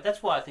that's why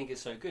I think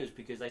it's so good, is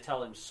because they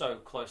tell him so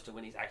close to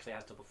when he actually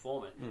has to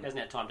perform it. He hasn't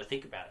had time to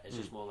think about it. It's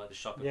just more like the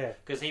shock.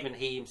 Because even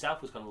he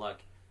himself was kind of like,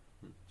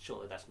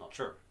 surely that's not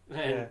true.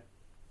 And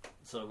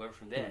sort of went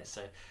from there.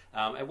 So,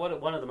 and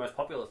one of the most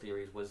popular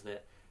theories was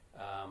that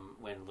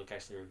when Luke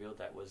actually revealed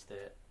that was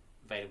that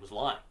Vader was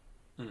lying.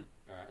 All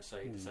right, so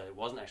it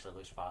wasn't actually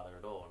Luke's father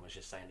at all, and was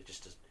just saying it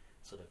just to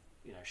sort of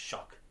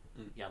shock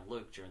young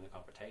Luke during the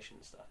confrontation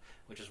and stuff.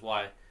 Which is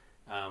why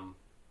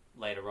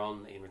later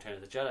on in Return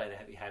of the Jedi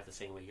you have the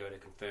scene where Yoda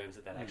confirms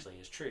that actually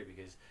is true,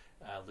 because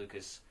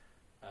Lucas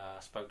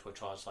spoke to a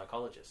child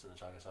psychologist, and the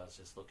child psychologist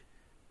says, "Look,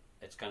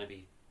 it's going to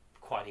be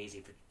quite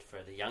easy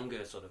for the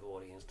younger sort of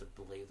audience to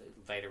believe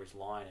that Vader is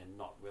lying and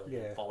not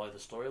really follow the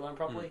storyline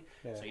properly.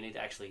 So you need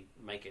to actually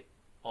make it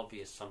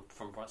obvious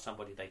from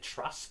somebody they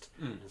trust."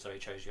 And so he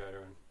chose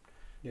Yoda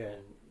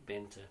and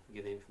Ben to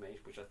give the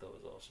information, which I thought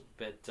was awesome.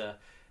 But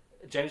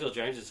James Earl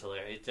Jones is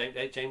hilarious.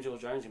 James Earl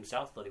Jones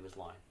himself thought he was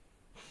lying.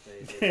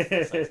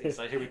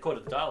 So he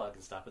recorded the dialogue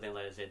and stuff, but then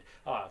later said,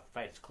 "Oh,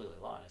 Vader's clearly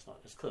lying.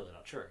 It's clearly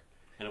not true."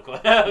 And of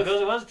course,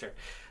 it was true.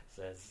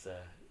 So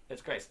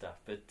it's great stuff.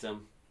 But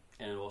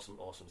and an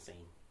awesome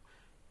scene.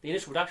 The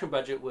initial production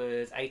budget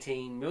was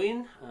 $18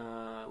 million,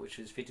 which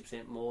was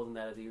 50% more than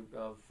that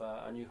of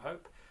A New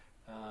Hope.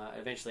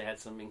 Eventually had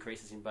some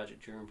increases in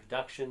budget during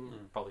production,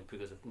 probably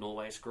because of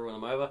Norway screwing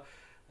them over.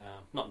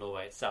 Not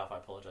Norway itself, I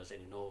apologise to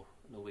any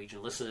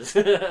Norwegian listeners.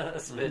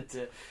 But,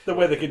 the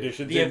weather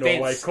conditions in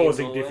Norway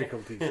causing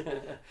difficulties.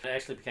 It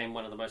actually became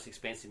one of the most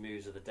expensive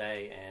movies of the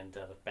day, and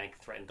the bank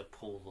threatened to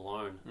pull the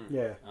loan.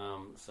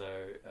 So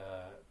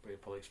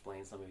it probably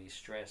explains some of his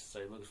stress. So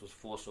Lucas was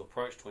forced to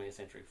approach 20th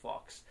Century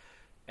Fox,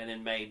 and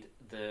then made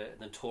the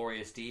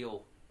notorious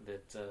deal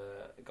that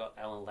got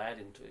Alan Ladd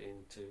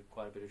into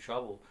quite a bit of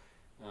trouble,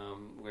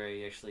 where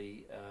he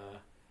actually...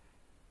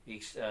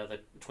 the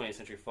 20th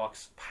Century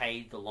Fox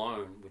paid the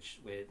loan,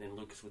 where then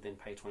Lucas would then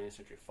pay 20th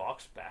Century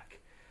Fox back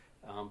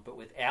but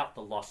without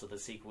the loss of the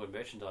sequel and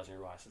merchandising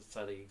rights.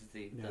 So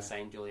the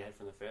same deal he had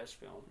from the first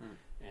film.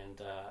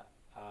 And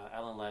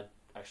Alan Ladd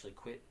actually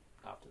quit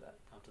after that,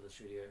 after the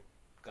studio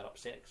got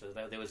upset. So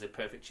there was a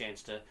perfect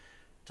chance to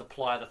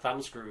ply the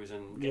thumbscrews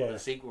and get the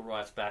sequel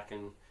rights back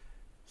and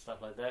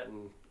stuff like that.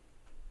 And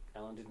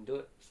Alan didn't do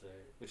it, so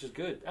which is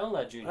good. Alan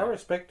Ladd Jr. I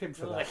respect him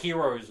for that. Like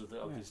heroes of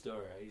his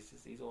story.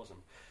 He's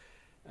awesome.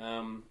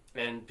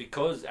 And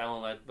because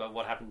Alan Ladd, but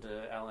what happened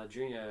to Alan Ladd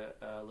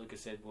Jr.,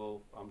 Lucas said,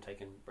 "Well, I'm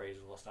taking Raiders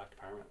of the Lost Ark to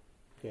Paramount."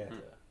 Yeah,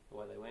 the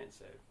way they went.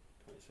 So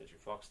 20th Century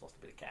Fox lost a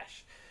bit of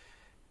cash,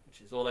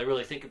 which is all they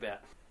really think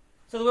about.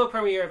 So the world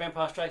premiere of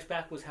Empire Strikes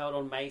Back was held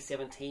on May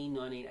 17,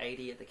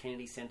 1980 at the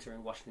Kennedy Center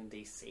in Washington,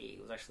 D.C.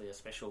 It was actually a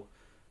special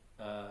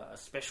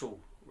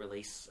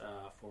release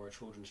for a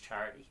children's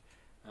charity.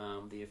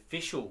 The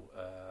official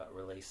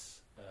release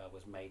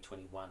was May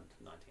 21,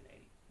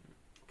 1980,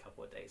 a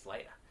couple of days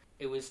later.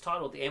 It was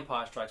titled The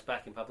Empire Strikes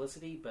Back in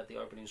publicity, but the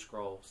opening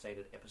scroll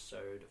stated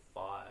Episode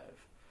 5.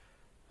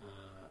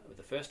 With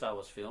the first Star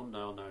Wars film,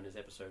 now known as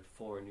Episode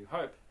 4 A New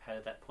Hope, had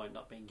at that point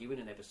not been given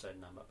an episode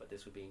number, but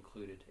this would be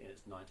included in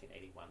its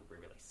 1981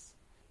 re-release.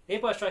 The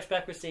Empire Strikes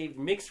Back received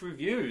mixed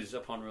reviews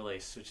upon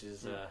release, which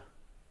is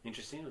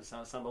interesting.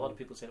 A lot of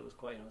people said it was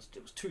quite,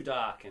 it was too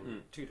dark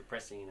and too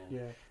depressing.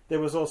 And there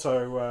was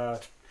also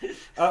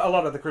a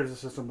lot of the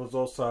criticism was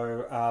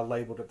also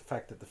labelled at the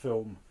fact that the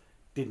film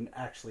didn't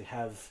actually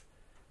have.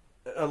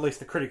 At least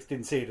the critics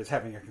didn't see it as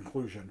having a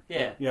conclusion.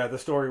 Yeah. The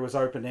story was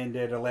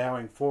open-ended,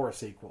 allowing for a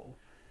sequel,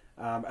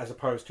 as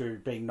opposed to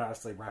being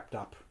nicely wrapped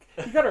up.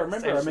 You got to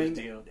remember, I mean,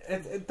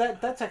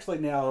 that's actually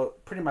now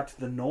pretty much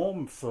the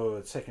norm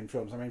for second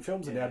films. I mean,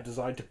 films are now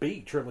designed to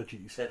be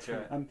trilogies. That's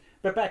right.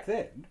 But back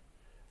then,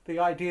 the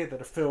idea that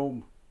a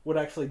film would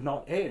actually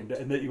not end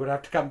and that you would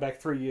have to come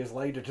back 3 years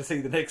later to see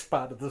the next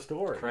part of the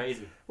story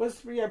crazy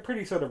was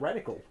pretty sort of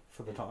radical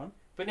for the time.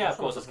 But now, of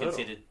course, it's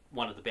considered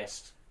one of the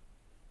best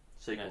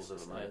sequels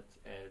ever made,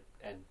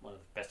 and one of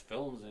the best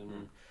films,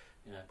 and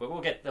but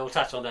we'll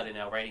touch on that in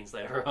our ratings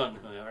later on,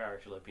 our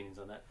actual opinions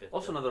on that. But,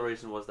 also, another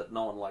reason was that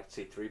no one liked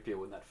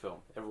C-3PO in that film.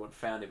 Everyone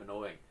found him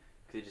annoying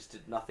because he just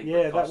did nothing.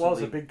 Yeah, but that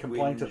was a big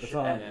complaint at the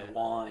time. And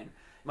whine,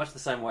 much the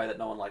same way that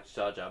no one liked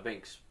Jar Jar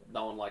Binks.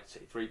 No one liked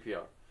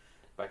C-3PO.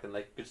 Back then,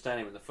 they could stand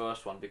him in the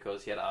first one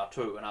because he had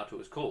R2, and R2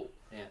 was cool.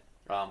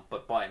 Yeah.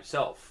 But by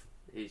himself,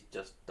 he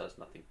just does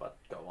nothing but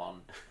go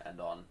on and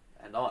on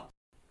and on.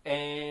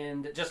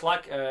 And just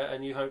like A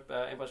New Hope,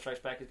 Empire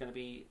Strikes Back is going to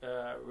be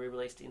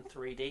re-released in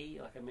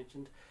 3D, like I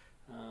mentioned,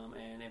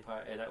 and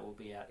Empire that will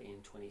be out in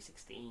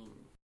 2016.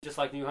 Just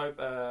like New Hope,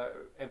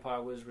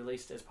 Empire was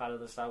released as part of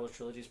the Star Wars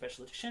Trilogy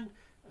Special Edition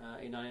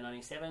in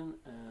 1997,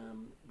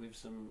 with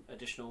some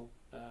additional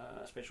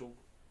special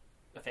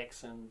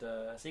effects and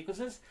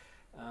sequences,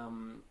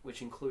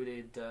 which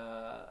included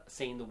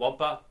seeing the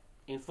Wampa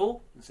in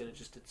full instead of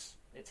just its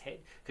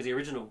head. Because the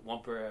original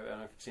Wampa, I don't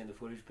know if you've seen the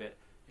footage, but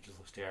it just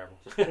looks terrible.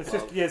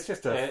 It's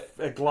just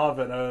a glove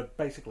and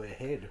basically a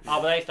head. Oh,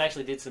 but they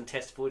actually did some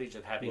test footage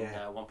of having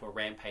Wampa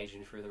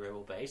rampaging through the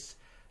Rebel base.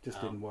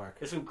 Just didn't work.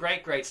 There's some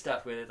great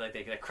stuff where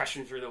they're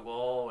crashing through the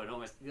wall and they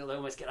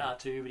almost get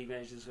R2, but he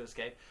manages to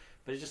escape.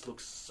 But it just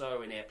looks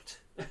so inept.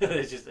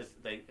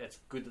 It's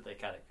good that they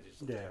cut it because it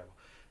just looks terrible.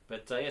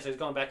 But so he's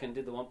gone back and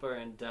did the Wampa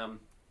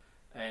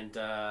and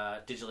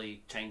digitally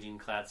changing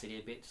Cloud City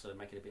a bit, so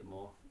make it a bit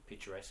more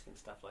picturesque and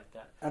stuff like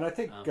that. And I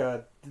think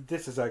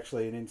this is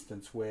actually an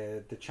instance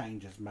where the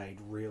changes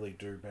made really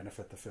do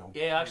benefit the film.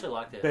 Yeah, I actually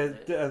like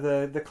that.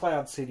 But the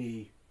Cloud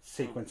City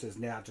sequences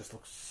now just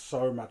look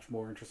so much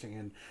more interesting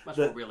and much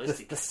more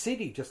realistic. The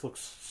city just looks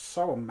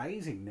so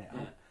amazing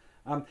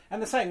now.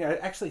 And the saying,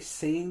 actually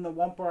seeing the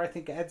Wampa, I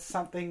think adds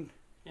something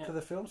to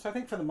the film. So I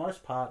think for the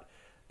most part,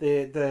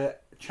 the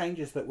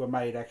changes that were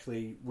made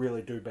actually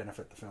really do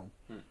benefit the film.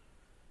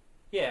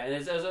 Yeah, and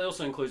it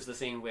also includes the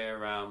scene where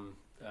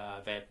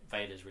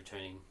Vader's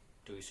returning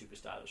to his Super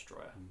Star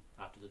Destroyer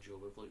after the duel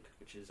with Luke,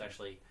 which is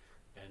actually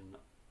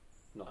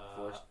not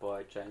voiced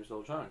by James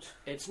Earl Jones.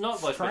 It's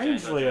not voiced by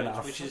James Earl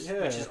Jones, which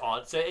is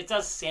odd. So it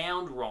does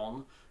sound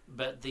wrong,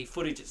 but the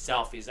footage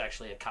itself is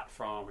actually a cut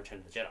from Return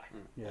of the Jedi,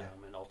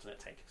 an alternate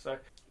take. So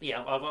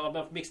yeah,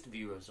 I've mixed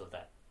views of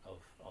that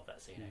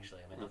scene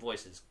actually. I mean, the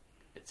voices.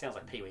 It sounds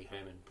like Pee Wee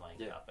Herman playing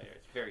it up there.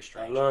 It's very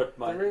strange. Alert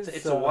my...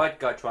 It's a white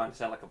guy trying to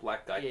sound like a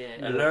black guy.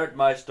 Yeah. Alert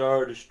my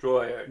Star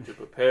Destroyer to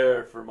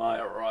prepare for my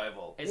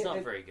arrival. It's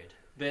not very good.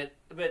 But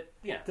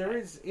there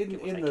is,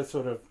 in the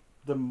sort of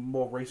the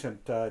more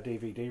recent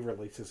DVD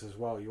releases as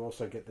well, you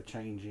also get the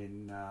change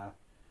in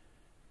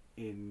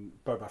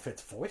Boba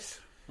Fett's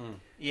voice.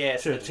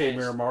 Yes, to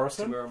Temuera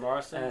Morrison.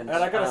 And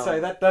I got to say,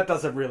 that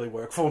doesn't really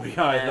work for me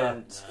either.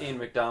 And Ian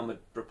McDiarmid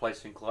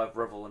replacing Clive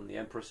Revel in the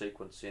Emperor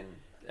sequence in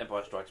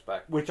Empire Strikes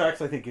Back, which I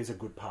actually think is a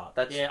good part.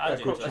 That's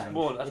probably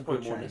more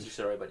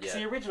necessary, but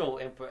the original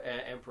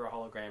Emperor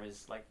hologram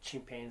is like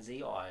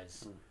chimpanzee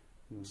eyes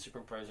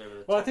superimposed over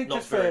the top. Well, I think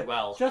just for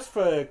well.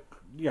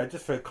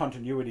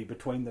 continuity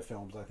between the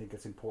films, I think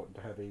it's important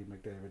to have Ian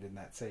McDiarmid in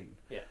that scene.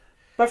 Yeah,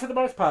 But for the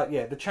most part,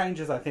 yeah, the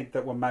changes I think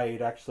that were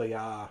made actually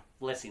are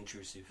less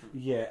intrusive.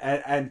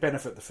 Yeah, and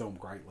benefit the film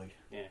greatly.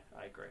 Yeah,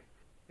 I agree.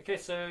 Okay,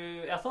 so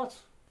our thoughts?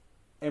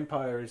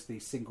 Empire is the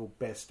single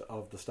best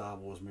of the Star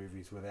Wars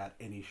movies without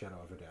any shadow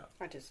of a doubt.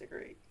 I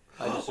disagree.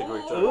 I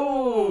disagree too.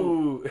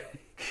 Ooh!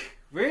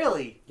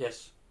 Really?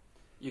 Yes,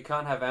 you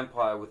can't have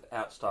Empire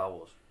without Star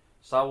Wars.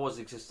 Star Wars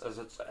exists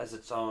as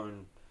its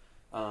own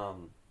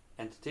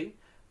entity,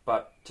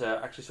 but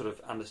to actually sort of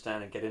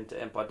understand and get into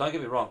Empire, don't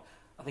get me wrong,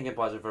 I think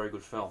Empire is a very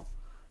good film.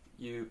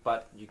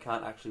 But you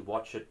can't actually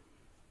watch it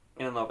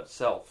in and of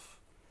itself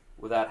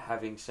without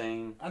having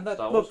seen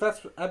Star Wars. Look,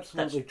 that's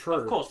absolutely true.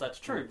 Of course, that's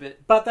true,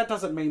 but that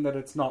doesn't mean that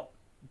it's not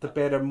the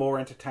better, more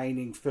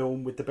entertaining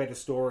film with the better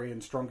story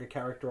and stronger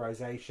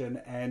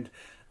characterization and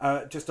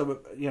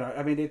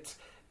it's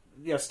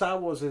Star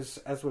Wars is,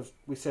 as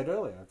we said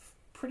earlier,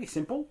 pretty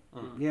simple.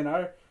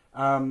 You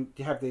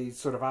have these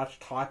sort of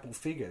archetypal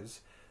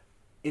figures.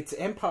 It's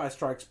Empire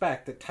Strikes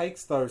Back that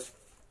takes those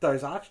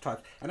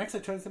archetypes and actually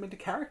turns them into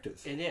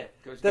characters. And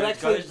goes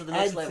goes to the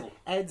next level.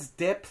 Adds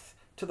depth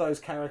to those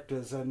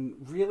characters and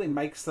really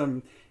makes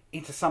them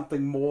into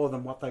something more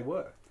than what they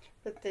were.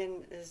 But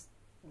then there's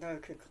no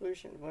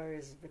conclusion,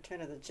 whereas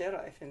Return of the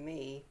Jedi, for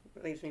me,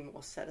 leaves me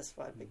more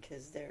satisfied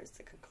because there is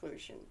the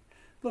conclusion.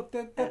 Look,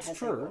 that's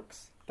true.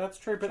 That's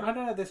true, but I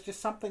don't know, there's just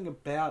something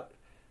about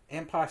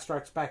Empire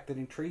Strikes Back that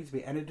intrigues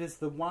me, and it is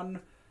the one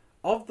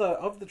of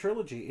the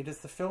trilogy, it is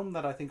the film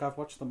that I think I've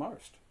watched the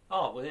most.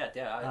 Oh, well, yeah.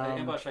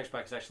 Empire Strikes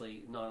Back is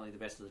actually not only the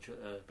best of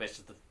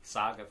the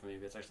saga for me,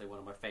 but it's actually one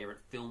of my favourite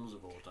films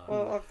of all time.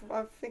 Well,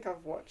 I think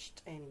I've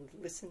watched and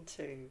listened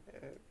to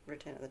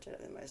Return of the Jedi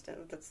the most.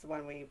 That's the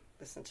one we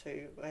listened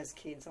to as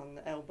kids on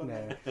the album.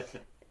 Yeah.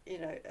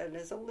 And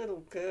there's a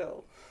little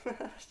girl.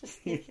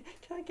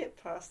 Can't get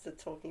past the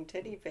talking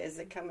teddy bears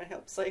that come and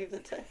help save the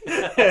day.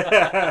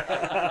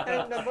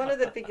 And one of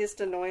the biggest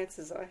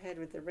annoyances I had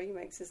with the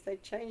remakes is they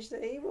changed the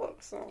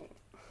Ewok song.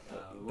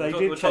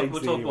 We'll talk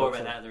more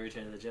about that in the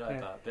Return of the Jedi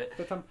part.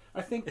 But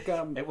I think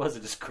it was a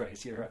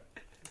disgrace. You're right.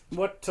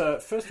 What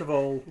first of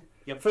all,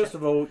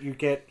 you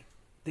get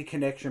the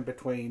connection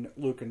between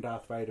Luke and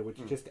Darth Vader,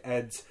 which just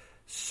adds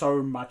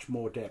so much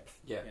more depth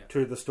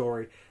to the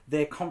story.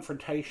 Their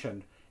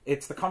confrontation.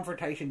 It's the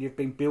confrontation you've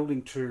been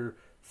building to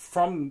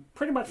from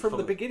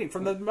the beginning.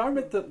 From the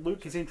moment that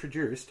Luke is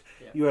introduced,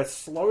 you are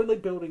slowly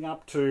building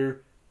up to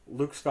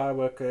Luke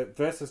Skywalker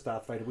versus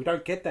Darth Vader. We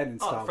don't get that in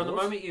Star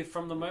Wars.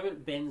 From the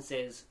moment Ben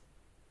says,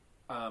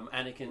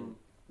 Anakin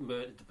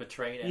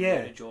betrayed and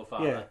murdered your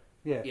father.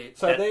 Yeah.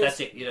 So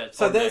that's it.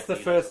 So there's the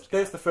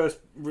first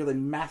really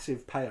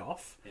massive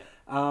payoff,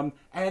 and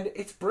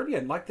it's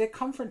brilliant. Like their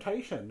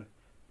confrontation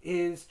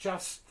is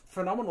just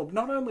phenomenal.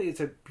 Not only is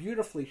it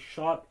beautifully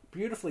shot,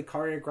 beautifully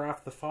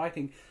choreographed, the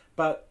fighting,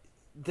 but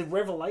the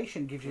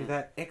revelation gives you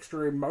that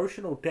extra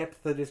emotional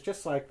depth that is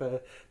just like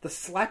the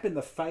slap in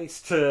the face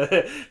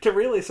to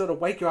really sort of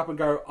wake you up and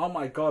go, oh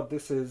my god,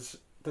 this is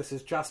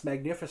just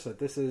magnificent.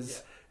 This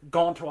has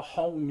gone to a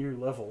whole new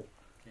level.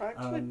 I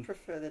actually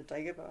prefer the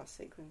Dagobah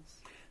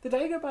sequence. The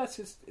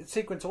Dagobah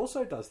sequence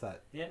also does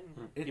that. Yeah.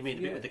 You mean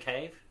the bit with the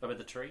cave? Or with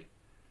the tree?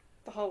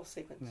 The whole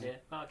sequence. Yeah.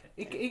 Oh, okay.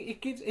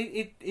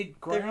 It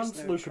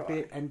grounds Luke a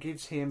bit and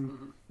gives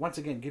him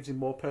gives him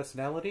more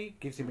personality,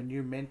 gives him a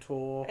new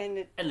mentor, and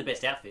the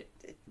best outfit.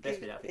 The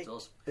best outfit's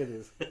awesome. It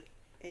is.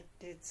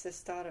 It's the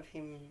start of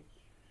him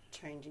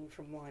changing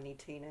from whiny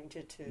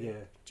teenager to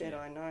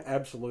Jedi Knight.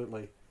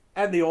 Absolutely,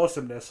 and the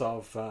awesomeness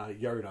of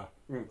Yoda.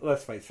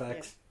 Let's face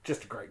facts.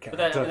 Just a great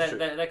character. But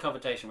that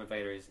confrontation with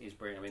Vader is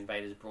brilliant. I mean,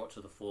 Vader's brought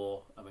to the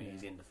fore. I mean,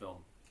 he's in the film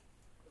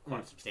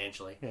quite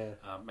substantially. Yeah.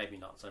 Maybe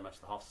not so much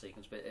the Hoth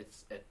sequence, but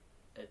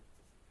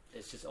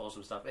it's just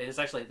awesome stuff. And it's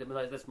actually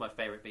that's my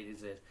favourite bit.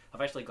 Is that I've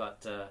actually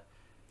got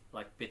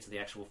like bits of the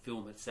actual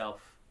film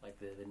itself, like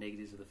the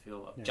negatives of the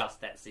film of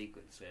just that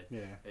sequence.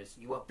 Where it's,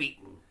 you are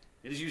beaten.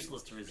 It is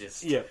useless to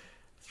resist. Yeah.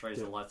 Throws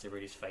the lightsaber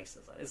in his face.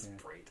 It's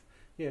great.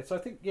 Yeah, so I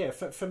think,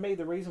 for me,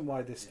 the reason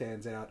why this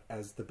stands out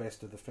as the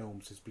best of the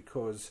films is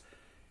because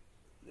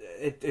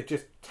it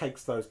just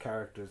takes those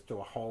characters to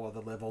a whole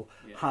other level.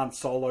 Yeah. Han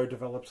Solo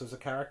develops as a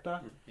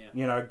character.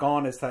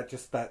 Gone is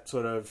that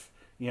sort of,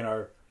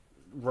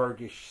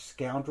 roguish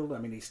scoundrel. I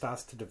mean, he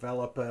starts to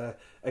develop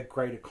a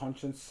greater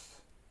conscience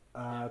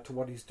to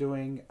what he's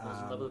doing.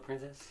 Was in love with the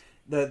princess?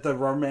 The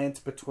romance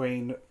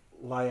between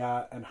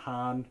Leia and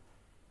Han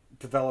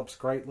develops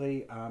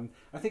greatly.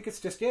 I think it's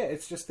just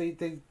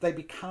they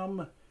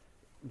become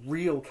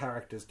real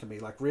characters to me,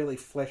 like really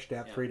fleshed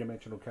out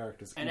three-dimensional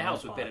characters. And it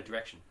helps with better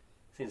direction,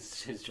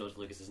 since George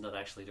Lucas is not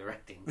actually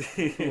directing.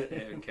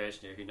 Aaron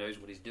Kirshner, who knows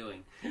what he's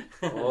doing.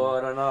 Oh,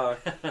 I don't know.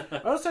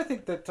 I also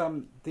think that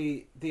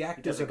the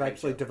actors have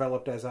actually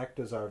developed as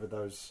actors over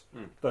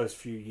those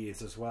few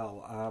years as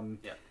well.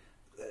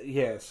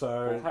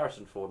 So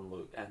Harrison Ford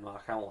and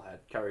Mark Hamill had.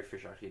 Carrie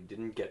Fisher actually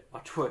didn't get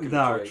much work in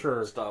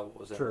true. Star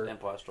Wars and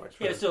Empire Strikes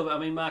Back. Yeah, still, I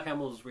mean, Mark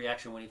Hamill's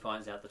reaction when he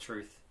finds out the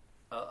truth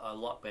a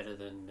lot better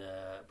than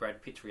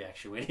Brad Pitt's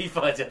reaction when he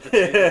finds out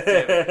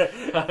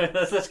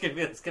that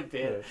let's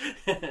compare.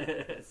 Yeah.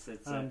 It's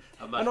a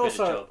much better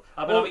job.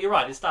 But you're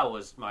right. In Star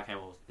Wars, Mark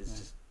Hamill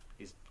is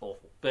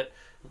awful, but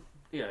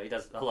he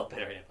does a lot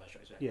better in Empire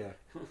Strikes Back. Yeah,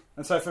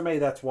 and so for me,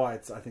 that's why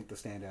it's I think the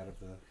standout of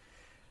the.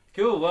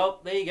 Cool. Well,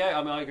 there you go.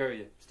 I agree with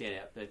you.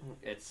 Standout.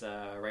 It's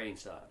rating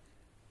star.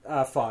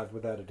 5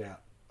 without a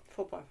doubt.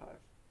 4.5.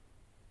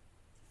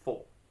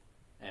 4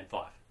 and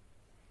 5.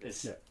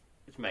 It's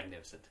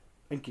magnificent.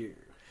 Thank you.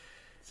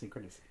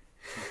 Synchronicity.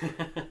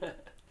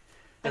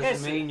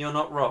 Doesn't mean you're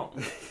not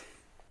wrong.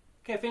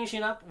 Okay,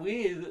 finishing up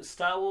with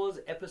Star Wars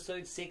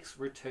Episode 6,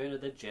 Return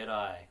of the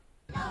Jedi.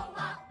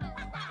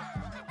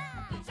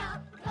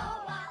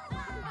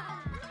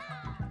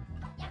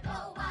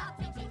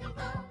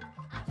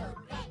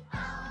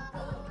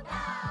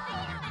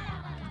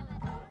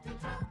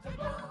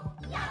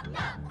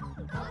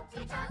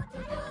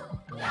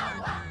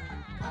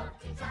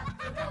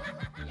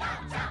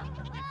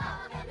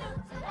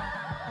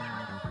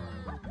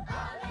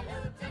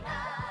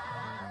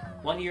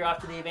 One year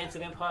after the events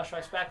of Empire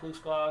Strikes Back, Luke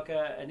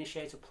Skywalker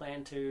initiates a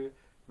plan to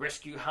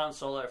rescue Han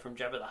Solo from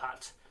Jabba the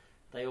Hutt.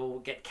 They all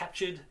get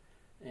captured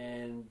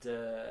and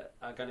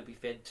are going to be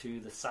fed to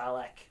the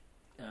Sarlacc,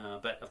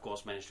 but of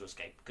course manage to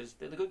escape because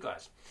they're the good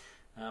guys.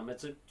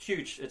 It's a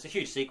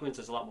huge sequence.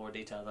 There's a lot more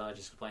detail than I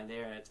just explained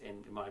there, and it's,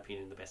 in my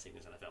opinion, the best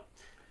sequence in the film.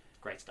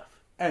 Great stuff.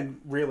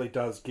 And really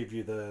does give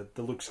you the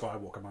Luke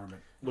Skywalker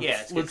moment.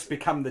 Luke's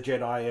become the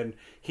Jedi, and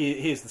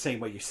here's the scene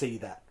where you see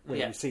that.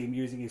 Where you see him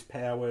using his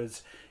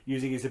powers,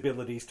 using his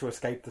abilities to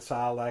escape the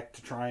Sarlacc,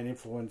 to try and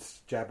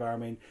influence Jabba. I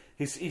mean,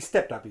 he's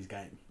stepped up his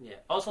game. Yeah.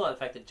 I also like the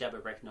fact that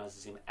Jabba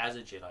recognises him as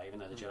a Jedi, even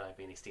though the Jedi have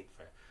been extinct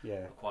for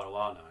quite a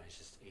while now. He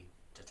just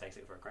takes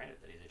it for granted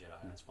that he's a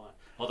Jedi, and that's fine.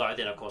 Although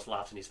then, of course,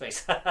 laughs in his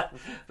face.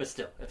 But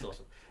still, it's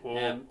awesome.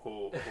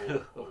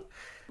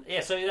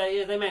 So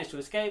they manage to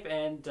escape,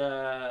 and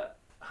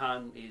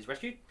Han is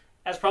rescued.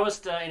 As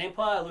promised in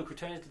Empire, Luke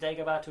returns to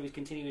Dagobah to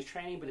continue his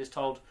training, but is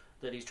told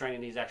that his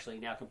training is actually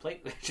now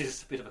complete, which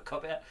is a bit of a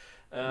cop-out.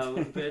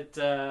 But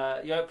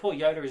poor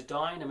Yoda is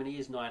dying. I mean, he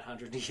is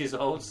 900 years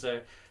old,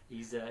 so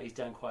he's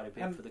done quite a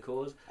bit for the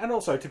cause. And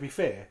also, to be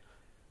fair,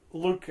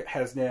 Luke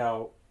has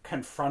now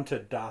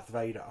confronted Darth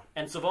Vader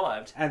and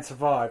survived.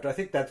 I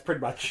think that's pretty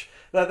much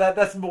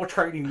that's more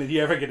training than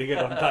you're ever going to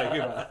get on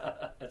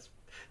Dagobah.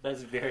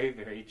 That's very,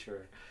 very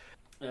true.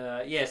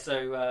 And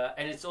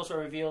it's also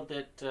revealed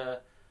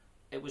that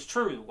it was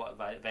true what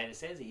Vader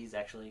says. He's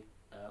actually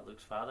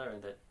Luke's father,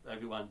 and that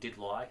Obi-Wan did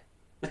lie.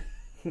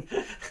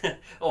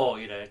 Or,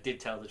 did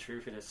tell the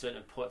truth in a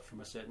certain point,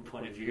 from a certain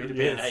point of view,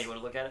 depending on how you want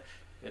to look at it.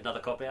 Another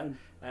cop-out.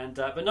 And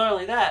but not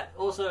only that,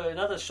 also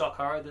another shock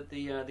horror that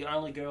the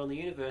only girl in the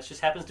universe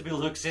just happens to be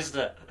Luke's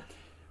sister.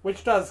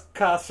 Which does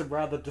cast some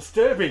rather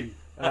disturbing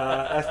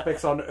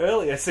aspects on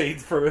earlier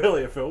scenes from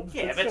earlier films.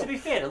 Yeah, but to be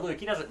fair to Luke,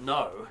 he doesn't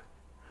know.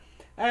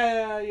 What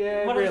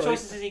other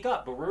choices has he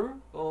got?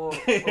 Beru or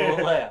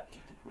Leia?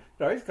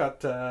 No, he's got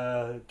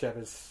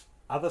Jabba's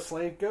other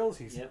slave girls.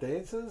 He's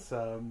dancers.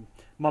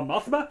 Mon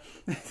Mothma.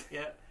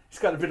 Yeah. He's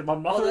got a bit of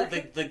Mon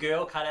Mothma. The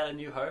girl cut out of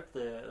New Hope,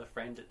 the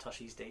friend at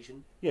Tosche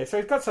Station. Yeah, so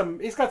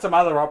he's got some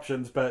other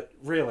options, but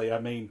really, I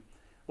mean,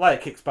 Leia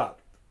kicks butt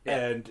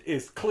and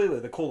is clearly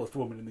the coolest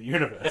woman in the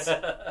universe.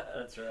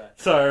 That's right.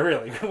 So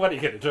really, what are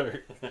you going to do?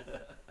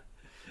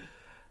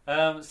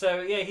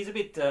 He's a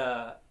bit.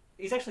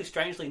 He's actually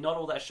strangely not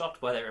all that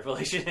shocked by that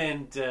revelation,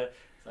 and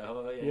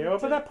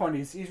by that point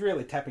he's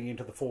really tapping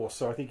into the Force.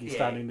 So I think he's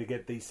starting to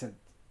get decent,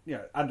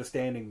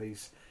 understanding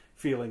these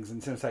feelings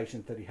and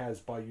sensations that he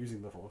has by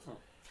using the Force.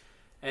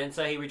 And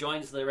so he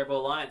rejoins the Rebel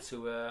Alliance,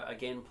 who are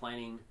again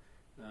planning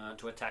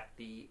to attack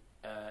the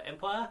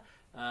Empire,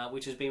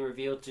 which has been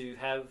revealed to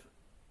have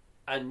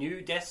a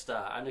new Death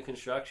Star under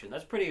construction.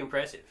 That's pretty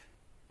impressive.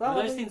 Well,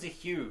 those things are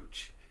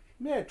huge.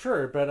 Yeah,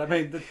 true, but I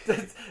mean,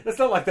 it's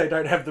not like they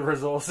don't have the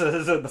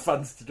resources and the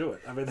funds to do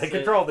it. I mean, they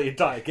control the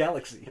entire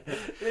galaxy.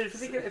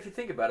 If you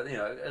think about it,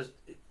 as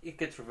it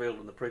gets revealed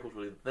in the prequels,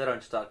 really, they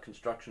don't start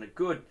construction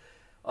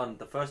on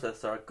the first Death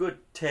Star a good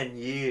 10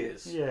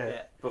 years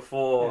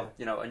before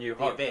A New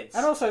Hope. Events.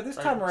 And also, this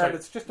time around,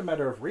 it's just a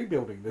matter of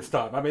rebuilding this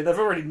time. I mean, they've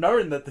already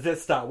known that the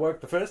Death Star worked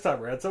the first time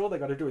around, so all they've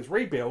got to do is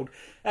rebuild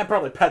and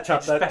probably patch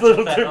up that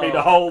little 2-meter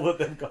hole that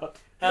they've got.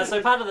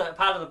 So part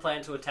of the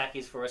plan to attack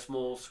is for a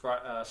small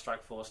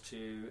strike force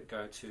to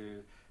go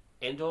to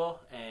Endor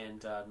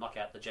and knock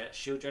out the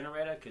shield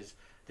generator, because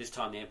this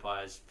time the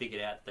Empire's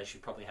figured out they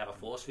should probably have a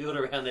force field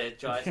around their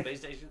giant space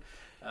station.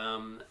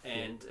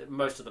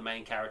 Most of the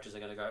main characters are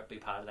going to be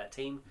part of that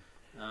team,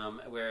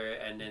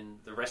 and then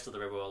the rest of the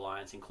Rebel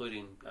Alliance,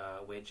 including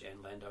Wedge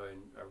and Lando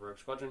and Rogue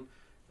Squadron,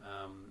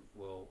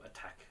 will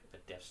attack the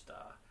Death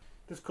Star.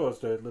 This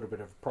caused a little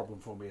bit of a problem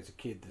for me as a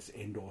kid, this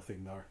Endor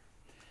thing, though.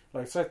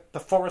 Like, so the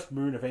forest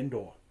moon of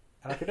Endor.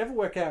 And I could never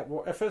work out...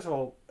 Well, first of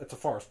all, it's a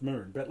forest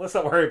moon, but let's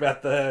not worry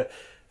about the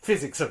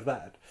physics of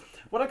that.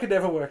 What I could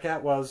never work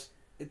out was,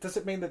 does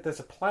it mean that there's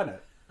a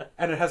planet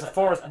and it has a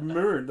forest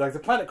moon, like the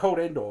planet called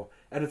Endor,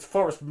 and its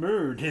forest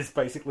moon is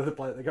basically the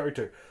planet they go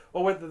to,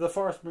 or whether the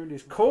forest moon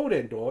is called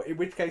Endor, in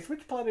which case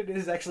which planet it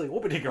is actually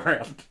orbiting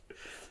around.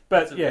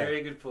 But That's a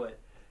very good point.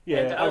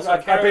 Yeah,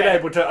 I've been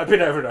able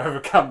to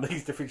overcome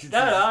these deficiencies. No,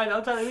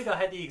 I'm telling you, I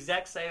had the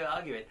exact same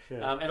argument.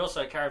 Yeah. And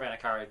also, Caravan of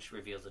Courage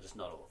reveals that it's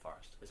not all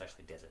forest. It's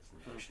actually deserts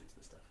and oceans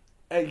and stuff.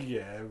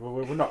 Yeah, well,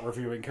 we're not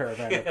reviewing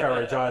Caravan of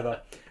Courage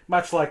either.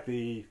 Much like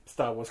the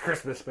Star Wars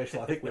Christmas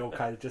special, I think we all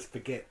kind of just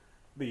forget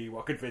the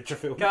Ewok adventure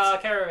films.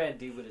 Caravan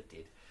did what it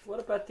did. What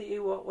about the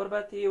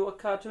Ewok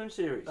cartoon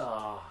series?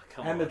 Oh,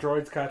 come on. And the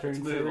Droids cartoon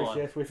series, on.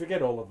 yes, we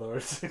forget all of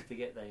those.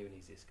 Forget they even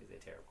exist because they're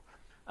terrible.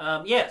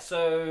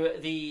 So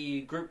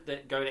the group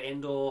that go to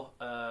Endor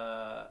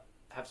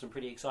have some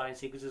pretty exciting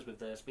sequences with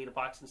the speeder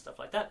bikes and stuff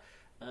like that,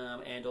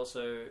 and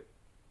also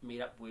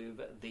meet up with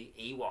the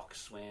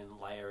Ewoks when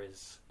Leia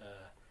is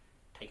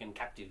taken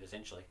captive,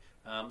 essentially.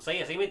 So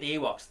you meet the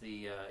Ewoks,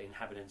 the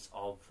inhabitants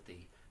of the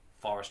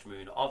forest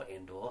moon of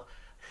Endor,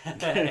 and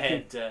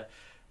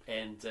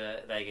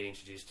they get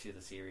introduced to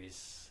the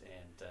series,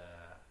 and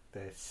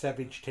they're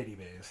savage teddy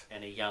bears.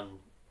 And a young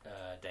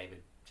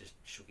David just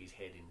shook his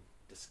head in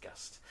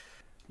disgust.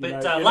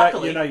 But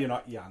luckily, you're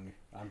not young.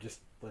 I'm just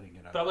letting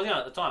you know. But I was young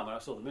at the time when I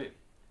saw the movie.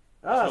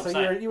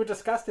 So you were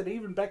disgusted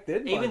even back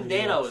then. Even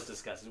then, I was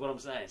disgusted. Is what I'm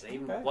saying. So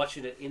even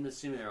watching it in the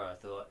cinema, I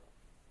thought,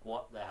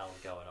 "What the hell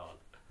is going on?"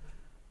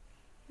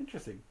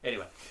 Interesting.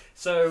 Anyway,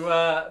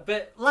 so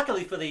but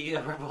luckily for the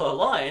Rebel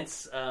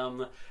Alliance,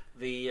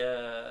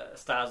 the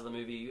stars of the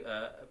movie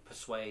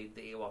persuade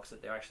the Ewoks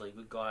that they're actually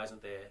good guys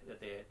and that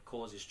their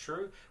cause is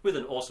true. With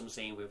an awesome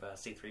scene with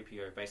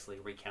C-3PO basically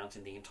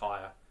recounting the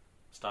entire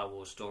Star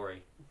Wars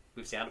story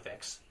with sound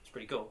effects. It's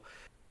pretty cool.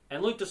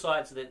 And Luke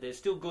decides that there's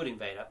still good in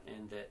Vader,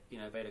 and that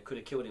Vader could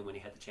have killed him when he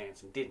had the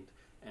chance and didn't,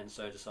 and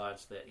so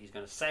decides that he's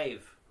going to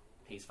save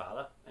his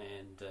father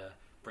and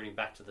bring him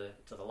back to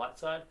the light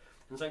side.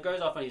 And so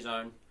goes off on his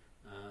own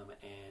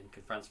and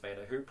confronts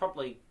Vader, who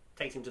promptly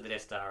takes him to the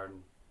Death Star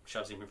and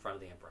shoves him in front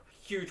of the Emperor.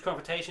 Huge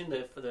confrontation,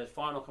 the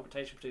final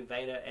confrontation between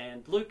Vader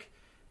and Luke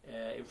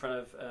in front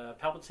of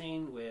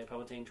Palpatine, where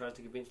Palpatine tries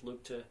to convince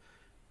Luke to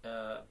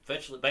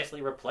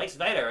basically replace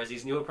Vader as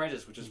his new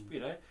apprentice, which is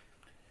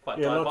quite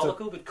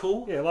diabolical but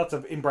cool. Yeah, lots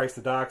of embrace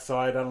the dark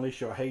side,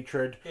 unleash your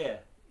hatred. Yeah,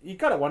 you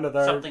got to wonder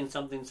though.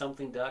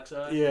 Something dark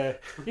side. Yeah,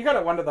 you got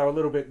to wonder though a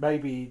little bit.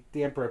 Maybe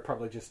the Emperor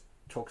probably just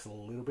talks a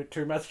little bit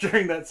too much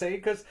during that scene,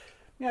 because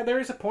there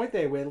is a point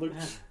there where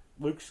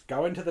Luke's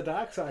going to the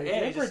dark side.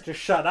 Yeah, the Emperor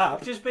just shut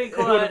up. Just be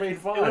quiet. It would have been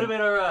fine. It would have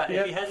been alright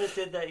if he hadn't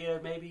said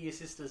that. Maybe your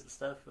sisters and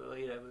stuff. Or,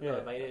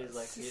 Vader is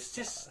like your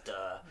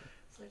sister.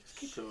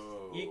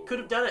 You could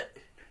have done it.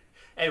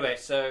 Anyway,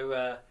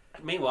 so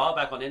meanwhile,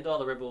 back on Endor,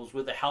 the rebels,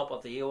 with the help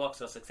of the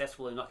Ewoks, are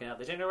successful in knocking out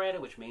the generator,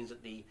 which means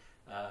that the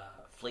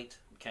fleet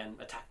can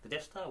attack the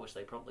Death Star, which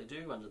they promptly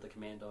do under the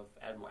command of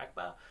Admiral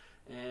Akbar.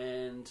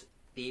 And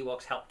the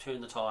Ewoks help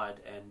turn the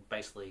tide and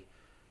basically,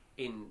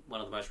 in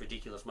one of the most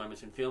ridiculous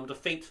moments in film,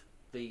 defeat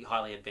the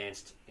highly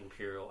advanced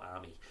Imperial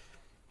army.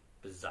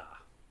 Bizarre.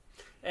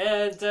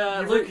 And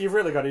you've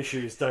really got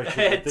issues, don't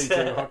you, with these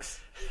Ewoks?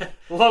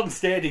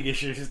 Long-standing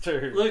issues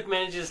too. Luke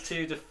manages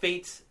to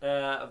defeat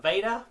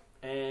Vader,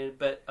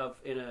 but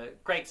in a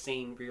great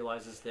scene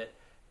realizes that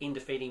in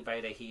defeating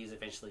Vader, he is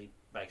eventually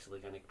basically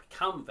going to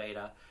become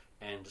Vader,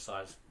 and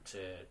decides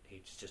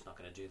he's just not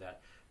going to do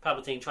that.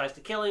 Palpatine tries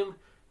to kill him,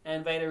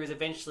 and Vader is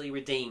eventually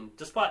redeemed,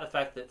 despite the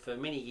fact that for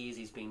many years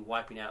he's been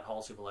wiping out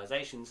whole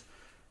civilizations.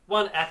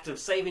 One act of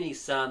saving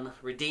his son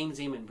redeems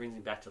him and brings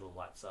him back to the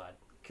light side.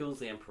 Kills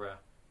the Emperor.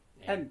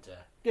 And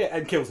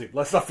kills him.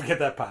 Let's not forget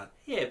that part.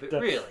 Yeah, but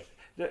really.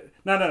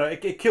 No.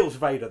 It kills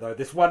Vader, though.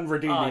 This one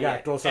redeeming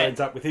act also ends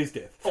up with his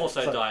death.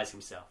 Also dies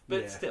himself.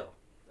 But still,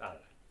 I don't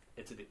know.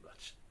 It's a bit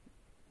much.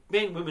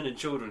 Men, women, and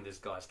children this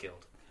guy's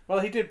killed. Well,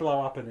 he did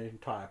blow up an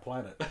entire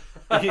planet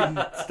in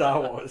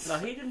Star Wars. No,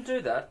 he didn't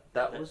do that.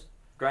 That was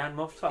Grand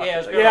Moff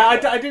Tarkin.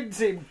 I didn't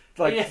see him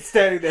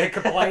standing there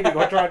complaining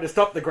or trying to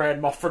stop the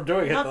Grand Moff from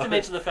doing it. Not to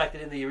mention the fact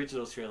that in the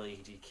original trilogy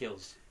he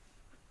kills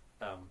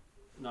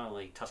not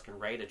only Tusken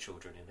Raider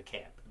children in the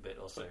camp, but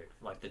also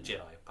like the Jedi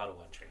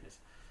Padawan trainers.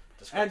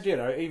 And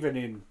even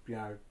in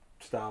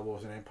Star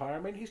Wars and Empire, I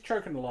mean, he's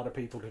choking a lot of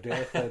people to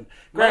death. And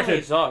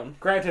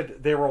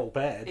granted, they're all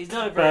bad. He's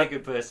not a very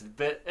good person,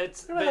 but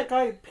it's. That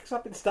guy he picks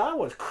up in Star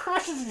Wars,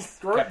 crushes his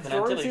throat, and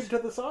throws him to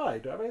the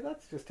side. I mean,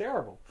 that's just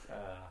terrible.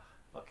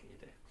 What can you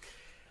do?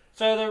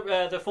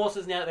 So the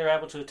forces now they're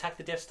able to attack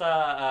the Death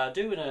Star,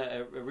 in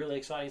a really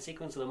exciting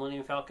sequence of the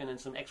Millennium Falcon and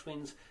some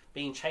X-Wings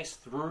being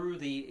chased through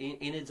the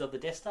innards of the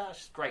Death Star.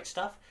 Just great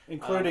stuff.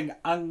 Including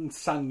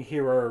unsung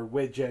hero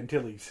Wedge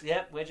Antilles.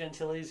 Yep, Wedge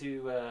Antilles,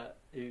 who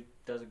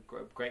does a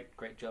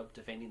great job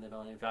defending the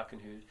Millennium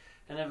Falcon,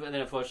 and then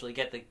unfortunately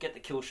get the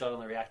kill shot on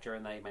the reactor,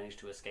 and they manage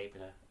to escape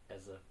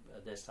as the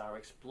Death Star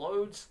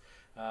explodes.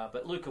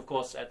 But Luke, of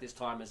course, at this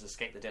time has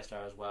escaped the Death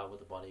Star as well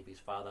with the body of his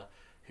father,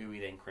 who he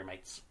then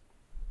cremates.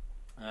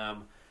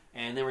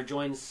 And then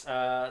rejoins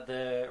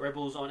the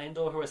rebels on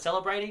Endor, who are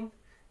celebrating.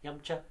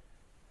 Yumcha.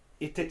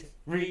 It is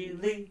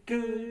really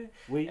good.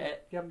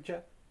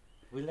 Yumcha.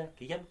 We like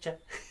a Yamcha.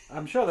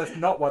 I'm sure that's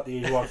not what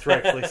the Ewoks were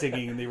actually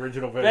singing in the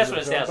original version. That's what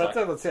it sounds like.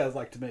 That's what it sounds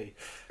like to me.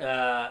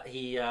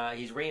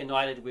 He's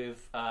reunited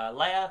with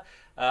Leia.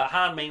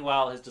 Han,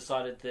 meanwhile, has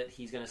decided that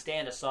he's going to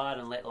stand aside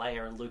and let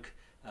Leia and Luke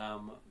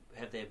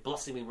have their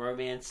blossoming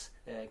romance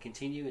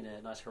continue in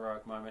a nice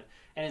heroic moment,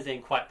 and is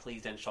then quite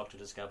pleased and shocked to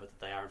discover that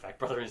they are in fact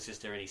brother and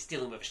sister, and he's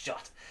still in with a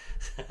shot.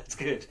 It's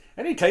good.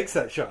 And he takes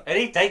that shot. And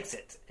he takes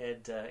it.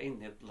 And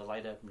in the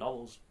later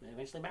novels,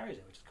 eventually marries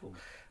her, which is cool.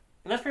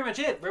 And that's pretty much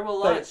it. Rebel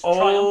Alliance They all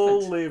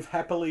triumphant. live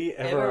happily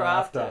ever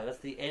after. That's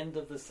the end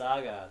of the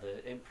saga.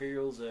 The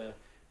Imperials are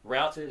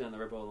routed and the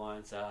Rebel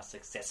Alliance are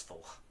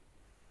successful.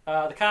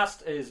 The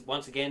cast is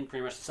once again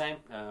pretty much the same.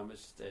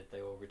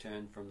 They all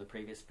returned from the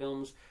previous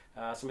films.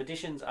 Some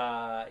additions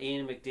are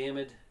Ian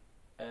McDiarmid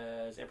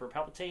as Emperor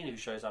Palpatine, who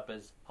shows up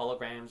as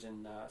holograms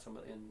in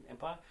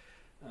Empire.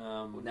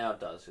 Now it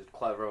does.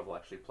 Clive Revill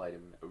actually played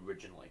him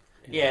originally.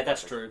 Yeah,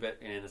 that's true, but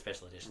in the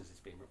special editions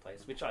it's been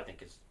replaced, which I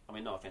think is, I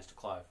mean, no offense to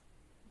Clive,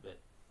 but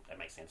that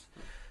makes sense.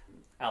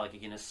 Alec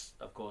Guinness,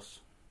 of course,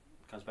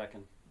 comes back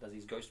and does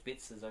his ghost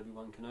bits as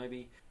Obi-Wan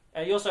Kenobi.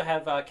 You also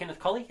have Kenneth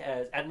Colley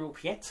as Admiral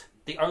Piet,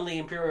 the only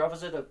Imperial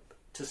officer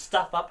to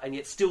stuff up and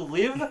yet still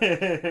live.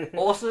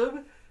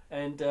 Awesome.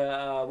 And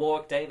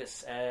Warwick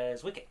Davis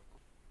as Wicket,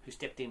 who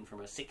stepped in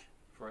for a sick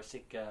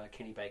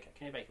Kenny Baker.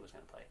 Kenny Baker was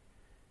going to play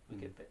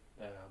Wicket, but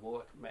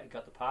Warwick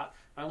got the part.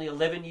 Only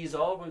 11 years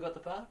old when he got the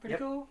part. Pretty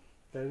cool.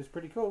 That is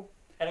pretty cool.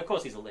 And of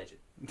course, he's a legend.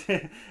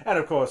 And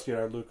of course,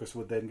 Lucas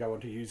would then go on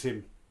to use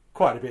him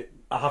quite a bit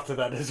after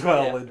that as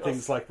well, in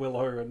things like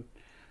Willow and...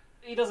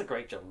 He does a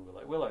great job in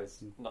Willow.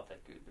 Willow's not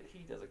that good, but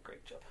he does a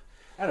great job.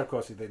 And of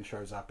course, he then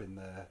shows up in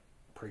the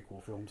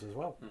prequel films as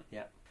well.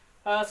 Yeah.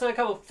 So a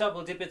couple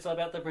of tidbits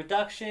about the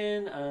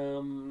production.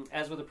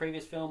 As with the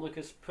previous film,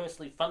 Lucas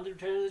personally funded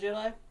Return of the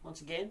Jedi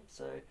once again,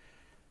 so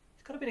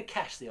he's got a bit of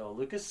cash, the old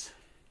Lucas.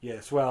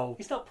 Yes, well,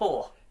 he's not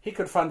poor. He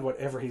could fund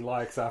whatever he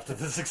likes after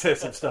the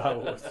success of Star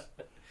Wars.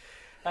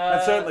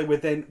 And certainly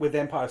with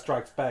Empire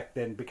Strikes Back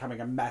then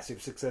becoming a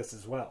massive success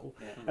as well,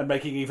 and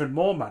making even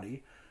more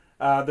money,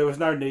 there was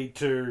no need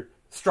to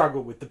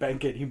struggle with the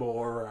bank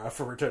anymore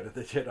for Return of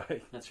the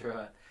Jedi. That's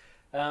right.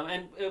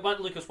 And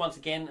Lucas once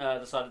again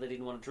decided they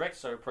didn't want to direct,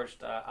 so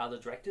approached other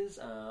directors.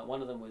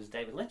 One of them was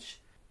David Lynch,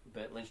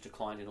 but Lynch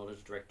declined in order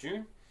to direct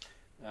Dune.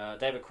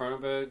 David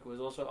Cronenberg was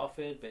also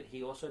offered, but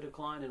he also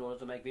declined in order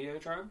to make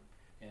Videodrome.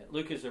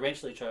 Lucas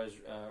eventually chose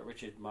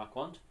Richard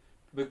Marquand,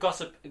 but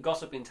gossip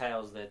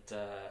entails that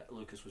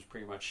Lucas was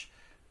pretty much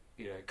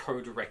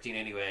co-directing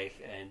anyway,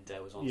 and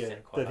was on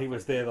set quite often. He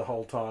was there the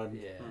whole time,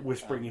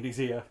 whispering in his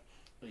ear.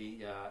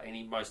 And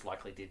he most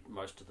likely did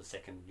most of the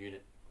second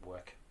unit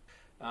work.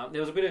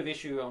 There was a bit of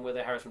issue on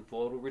whether Harrison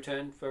Ford would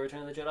return for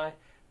Return of the Jedi.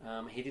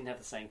 He didn't have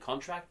the same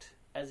contract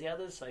as the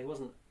others, so he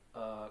wasn't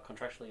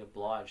contractually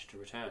obliged to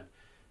return.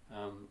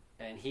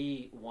 And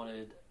he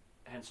wanted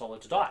Han Solo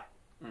to die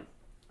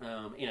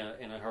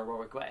in a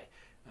heroic way.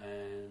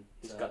 And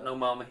he's got no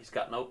mama, he's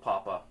got no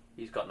papa,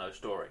 he's got no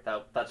story.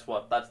 That's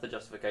the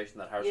justification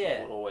that Harrison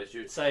Ford always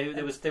used. So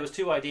there was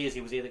two ideas.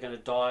 He was either going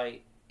to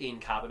die in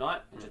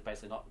carbonite, which is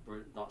basically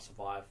not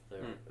survive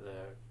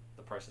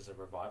the process of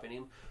reviving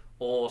him,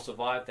 or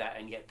survive that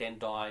and yet then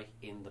die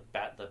in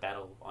the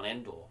battle on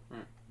Endor.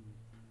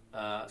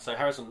 So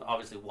Harrison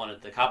obviously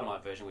wanted the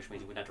carbonite version, which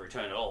means he wouldn't have to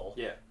return at all.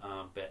 Yeah.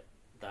 But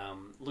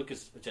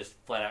Lucas just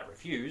flat out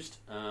refused,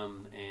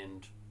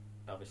 and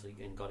obviously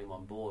got him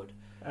on board.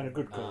 And a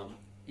good call.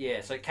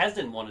 So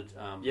Kasdan wanted.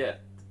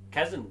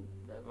 Kasdan.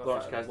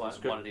 Lawrence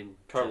Kasdan's wanted him.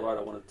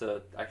 Co-writer wanted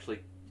to actually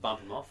bump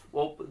him off.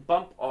 Well,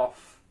 bump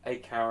off a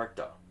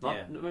character.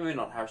 Maybe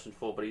not Harrison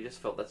Ford, but he just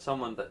felt that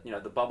someone that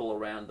the bubble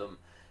around them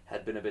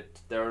had been a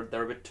bit. They're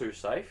a bit too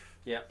safe.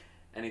 Yeah.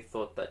 And he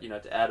thought that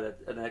to add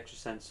an extra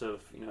sense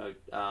of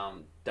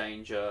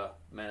danger,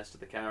 menace to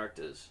the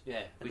characters.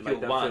 Yeah. We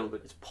killed one.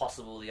 It's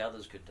possible the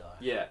others could die.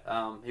 Yeah.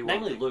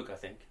 Namely Luke, I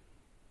think.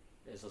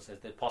 As I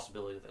said, the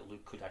possibility that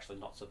Luke could actually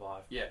not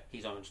survive. Yeah.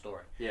 His own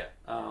story. Yeah.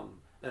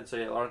 And so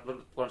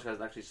Lawrence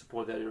Kasdan actually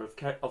supported the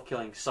idea of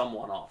killing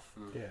someone off.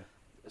 Yeah.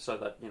 So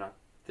that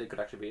there could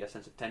actually be a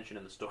sense of tension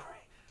in the story.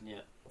 Yeah.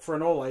 For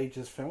an all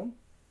ages film,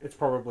 it's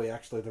probably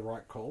actually the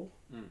right call.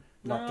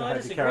 Not to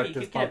have the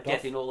characters you could have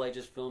death in all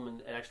ages film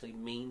and it actually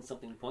means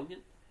something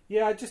poignant.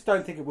 Yeah, I just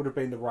don't think it would have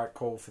been the right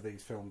call for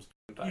these films.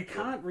 You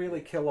can't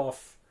really kill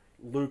off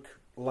Luke,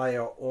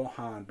 Leia, or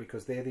Han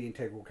because they're the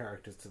integral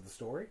characters to the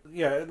story.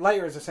 Yeah,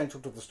 Leia is essential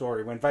to the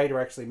story. When Vader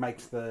actually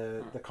makes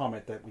the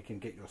comment that we can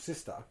get your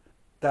sister,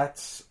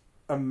 that's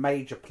a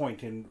major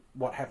point in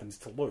what happens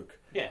to Luke.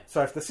 Yeah.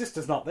 So if the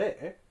sister's not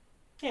there,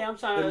 I'm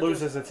saying it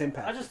loses its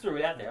impact. I just threw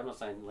it out there. I'm not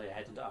saying Leia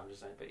had to die. I'm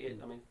just saying, but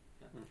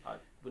I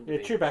wouldn't. Yeah,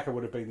 Chewbacca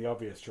would have been the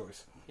obvious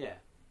choice. Yeah.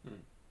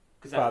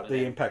 But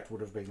the impact would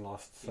have been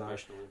lost. So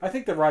I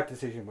think the right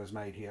decision was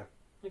made here.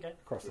 Okay.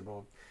 Across the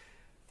board.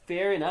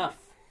 Fair enough.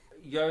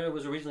 Yoda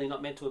was originally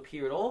not meant to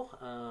appear at all,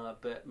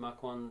 but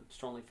Marquand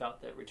strongly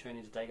felt that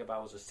returning to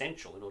Dagobah was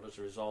essential in order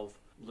to resolve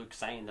Luke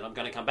saying that I'm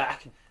going to come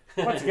back.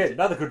 Once again,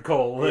 another good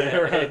call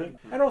there.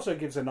 And also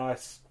gives a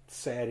nice,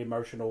 sad,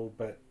 emotional,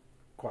 but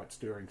quite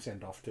stirring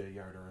send-off to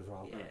Yoda as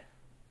well. Yeah.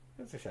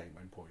 It's a shame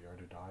when poor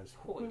Yoda dies.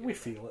 Poor We Yoda.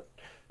 feel it.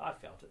 I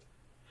felt it.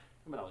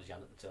 I I was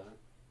young at the time.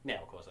 Now,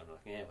 of course, I'm like,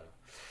 yeah, whatever.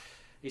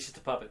 He's just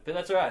a puppet, but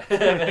that's all right.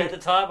 But at the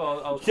time,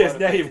 I was Yes,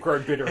 quite now a- you've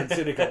grown bitter and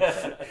cynical.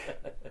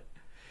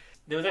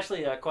 There was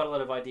actually quite a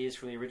lot of ideas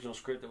from the original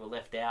script that were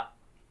left out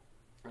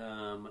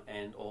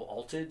and or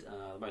altered.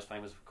 The most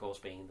famous, of course,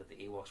 being that the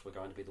Ewoks were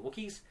going to be the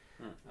Wookiees,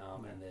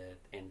 and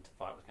the end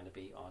fight was going to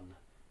be on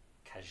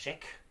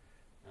Kashyyyk,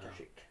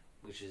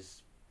 which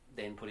is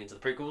then put into the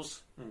prequels,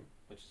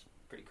 which is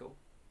pretty cool.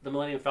 The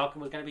Millennium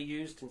Falcon was going to be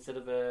used instead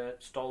of a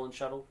stolen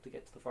shuttle to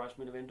get to the Forest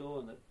Moon of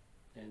Endor,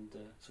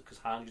 so because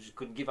Han just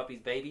couldn't give up his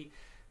baby,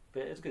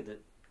 but it's good that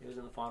he was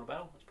in the final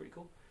battle. It's pretty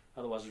cool.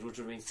 Otherwise, it would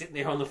have been sitting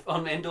there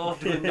on Endor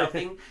doing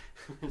nothing.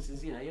 This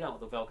is, you don't want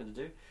the Falcon to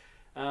do.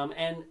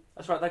 And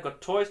That's right, they've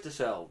got toys to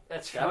sell.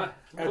 that's Damn right.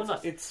 it. Well,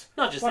 It's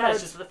not just well, that. no,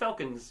 It's just the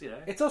Falcons.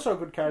 It's also a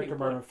good character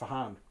important. moment for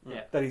Han.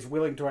 Yeah. That he's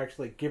willing to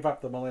actually give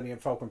up the Millennium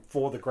Falcon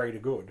for the greater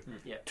good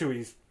Yeah. to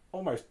his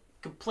almost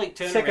Complete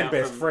turnaround. second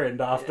best from,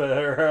 friend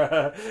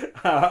after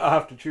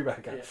after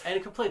Chewbacca. Yeah. And a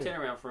complete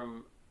turnaround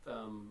from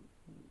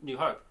New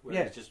Hope, where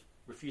Yeah. he just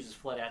refuses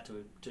flat out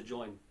to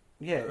join.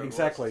 Yeah, Whoever it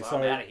exactly. was, So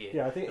I'm outta here.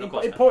 yeah, I think And of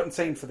course important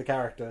scene for the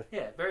character.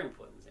 Yeah, very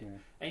important thing.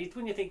 Yeah. And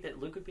wouldn't you think that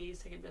Luke would be his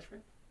second best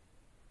friend?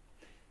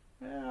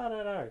 I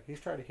don't know. He's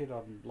trying to hit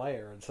on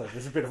Leia, and so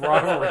there's a bit of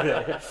rivalry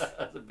there. That's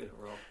a bit of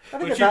a roll. I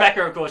Well, think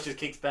Chewbacca, of course, just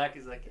kicks back.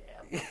 He's like,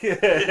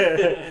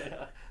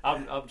 Yeah.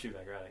 I'm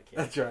Chewbacca, I don't care.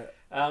 That's right.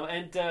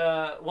 And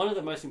one of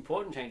the most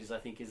important changes, I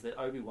think, is that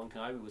Obi-Wan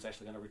Kenobi was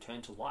actually going to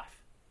return to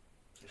life.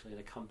 He's actually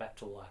going to come back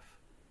to life.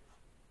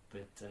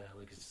 But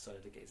Lucas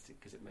decided against it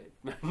because it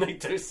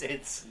made no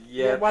sense.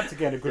 Yeah, once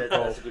again, a good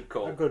call. That's a good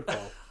call. A good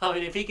call. I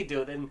mean, if he could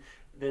do it,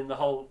 then the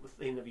whole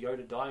thing of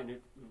Yoda dying,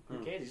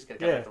 who cares? He's just going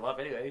to come back to life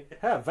anyway.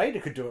 How Vader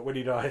could do it when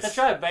he dies. That's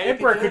right, Vader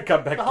Emperor do could it.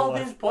 come back The to whole life.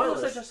 thing's What's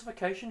pointless. the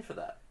justification for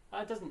that?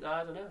 I don't know. I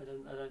have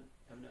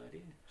no idea.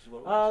 This is what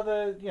it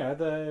was.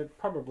 the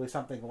probably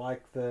something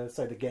like the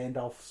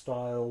Gandalf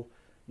style,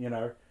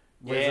 Yeah.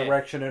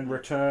 resurrection and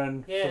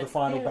return Yeah, for the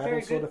final yeah, battle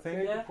very sort good. of thing.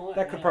 Very good point,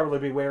 That could yeah. probably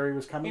be where he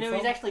was coming from.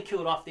 He's actually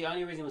killed off. The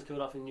only reason he was killed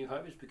off in New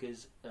Hope is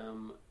because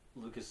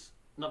Lucas,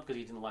 not because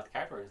he didn't like the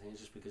character or anything, it's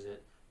just because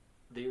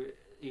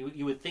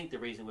you would think the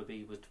reason would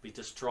be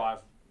to drive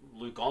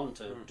Luke on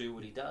to do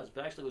what he does,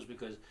 but actually it was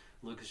because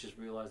Lucas just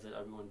realised that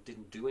everyone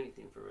didn't do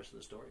anything for the rest of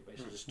the story.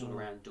 Basically, just stood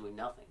around doing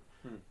nothing,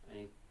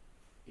 and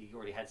he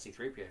already had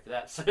C-3PO for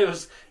that, so it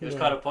was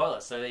kind of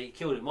pointless. So they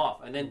killed him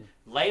off, and then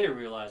later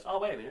realised, oh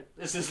wait a minute,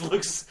 this is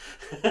Luke's,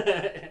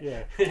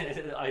 Yeah. this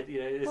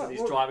is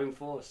his driving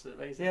force.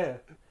 Basically. Yeah.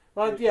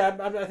 Well, yeah,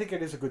 I think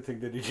it is a good thing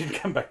that he did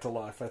come back to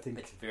life. I think,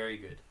 It's very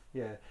good.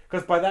 yeah,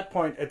 because by that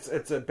point,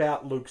 it's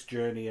about Luke's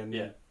journey and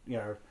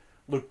Yeah.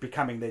 Luke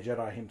becoming their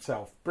Jedi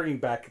himself. Bringing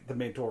back the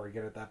mentor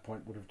again at that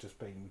point would have just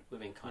been Would have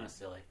been kind of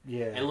silly.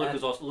 yeah. And Luke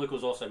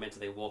was also meant to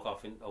then walk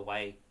off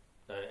away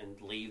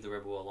and leave the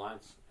Rebel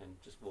Alliance and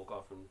just walk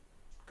off and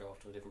go off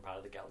to a different part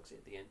of the galaxy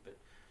at the end. But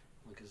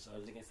Lucas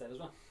decided against that as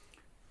well.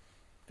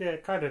 Yeah,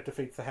 it kind of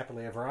defeats the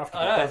happily ever after,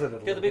 I know.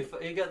 doesn't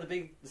it? You got the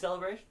big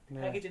celebration.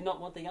 Yeah. How could you not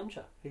want the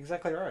Yamcha?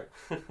 Exactly right.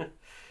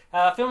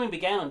 Filming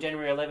began on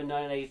January 11,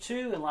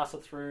 1982 and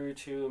lasted through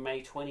to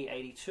May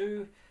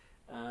 2082,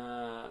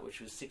 which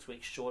was 6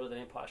 weeks shorter than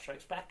Empire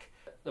Strikes Back.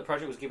 The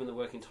project was given the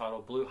working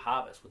title Blue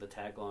Harvest with the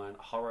tagline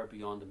Horror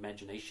Beyond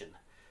Imagination,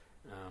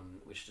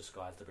 which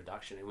disguised the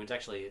production. And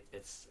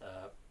it's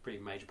a pretty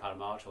major part of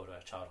my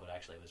childhood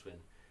actually, was when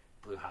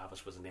Blue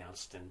Harvest was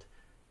announced, and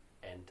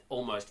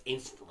almost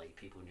instantly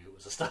people knew it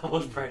was a Star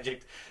Wars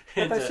project.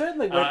 And they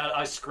certainly went...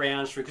 I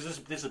scrounged through, because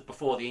this is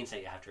before the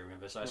internet, you have to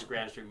remember, so I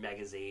scrounged through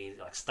magazines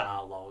like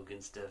Starlog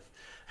and stuff.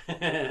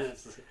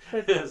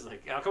 It's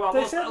like, oh, come on, They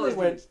more Star certainly Wars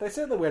went. They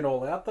certainly went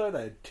all out though.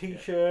 They had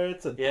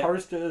T-shirts and Yeah.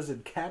 posters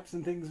and caps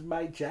and things,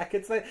 made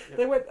jackets.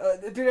 They went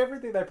did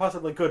everything they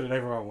possibly could, and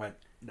everyone went,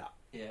 no,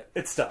 Yeah.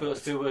 it's Star Wars.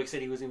 Spielberg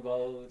said he was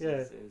involved. Yeah.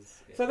 It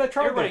was, So they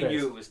tried Everybody their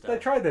best. knew it was Star They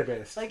Wars. tried their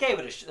best. They gave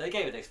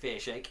it a fair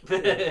shake,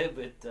 but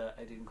it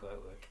didn't quite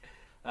work.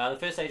 The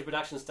first stage of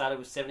production started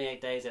with 78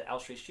 days at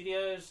Owl Street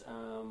Studios.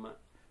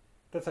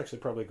 That's actually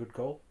probably a good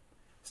call.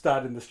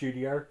 Start in the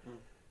studio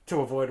to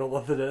avoid all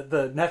of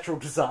the natural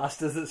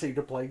disasters that seem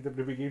to plague them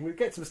to begin with.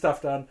 Get some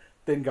stuff done,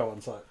 then go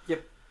on site.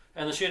 Yep.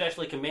 And the shoot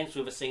actually commenced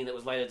with a scene that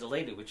was later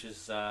deleted, which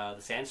is the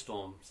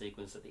sandstorm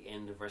sequence at the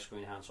end of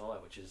Rescuing Han Solo,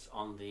 which is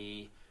on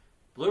the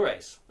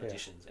Blu-rays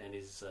editions, and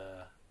is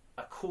a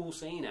cool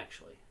scene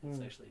actually.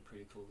 It's actually a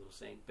pretty cool little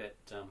scene. But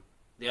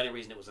the only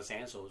reason it was a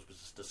sandstorm was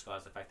to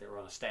disguise the fact that we're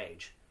on a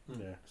stage.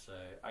 Yeah. So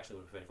I actually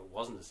would have preferred if it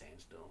wasn't a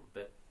sandstorm,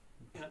 but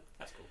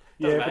that's cool.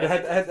 Yeah, but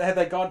had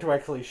they gone to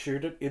actually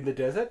shoot it in the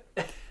desert,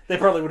 there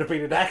probably would have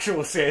been an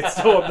actual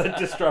sandstorm that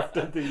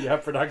disrupted the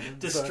production.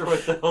 Destroyed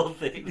the whole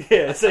thing.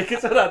 Yeah, so you can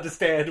sort of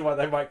understand why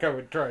they might go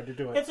and try to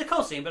do it. It's a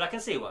cool scene, but I can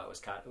see why it was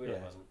cut. It really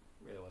Yeah.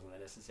 wasn't that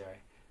necessary.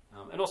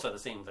 And also the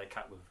scene they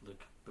cut with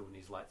Luke building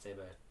his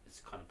lightsaber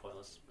is kind of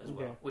pointless as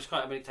well. Yeah. Which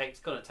kind of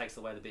takes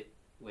away the bit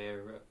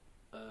where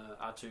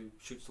R2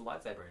 shoots the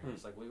lightsaber. And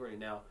it's like we already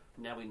now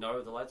we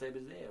know the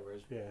lightsaber's there.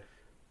 Whereas,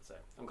 so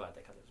I'm glad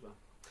they cut it as well.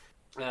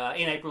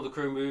 In April, the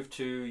crew moved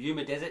to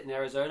Yuma Desert in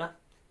Arizona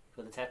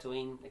for the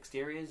Tatooine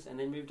exteriors, and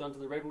then moved on to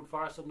the Redwood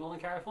Forest of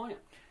Northern California.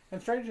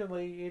 And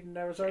strangely, in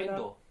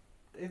Arizona,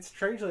 it's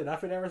strangely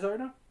enough in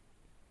Arizona,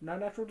 no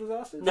natural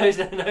disasters. No.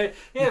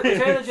 Yeah,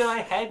 Return of the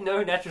Jedi had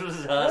no natural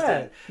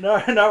disasters.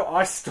 Yeah. No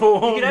ice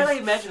storms. You can only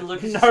imagine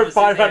Lucas no just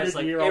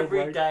 500-year-old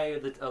every day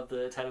of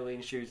the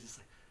Tatooine shoots. It's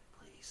like,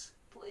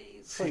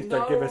 please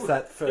don't give us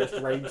that first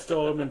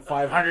rainstorm in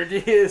 500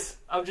 years.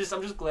 I'm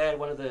just glad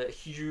one of the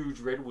huge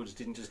redwoods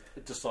didn't just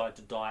decide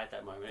to die at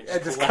that moment.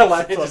 It just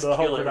collapsed on the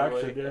whole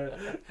production.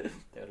 That would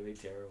have been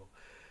terrible.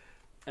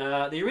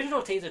 The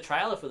original teaser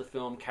trailer for the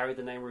film carried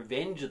the name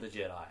Revenge of the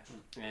Jedi,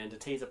 and a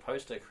teaser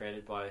poster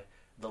created by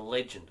the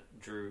legend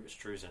Drew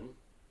Struzan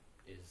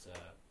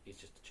he's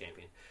just a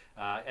champion.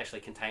 Actually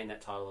contained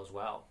that title as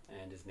well,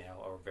 and is now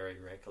a very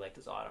rare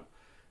collector's item.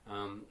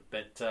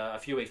 But a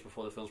few weeks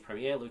before the film's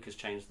premiere, Lucas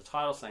changed the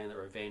title, saying that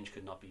Revenge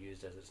could not be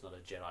used as it's not a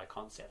Jedi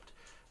concept,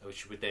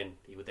 which he would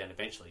then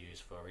eventually use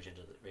for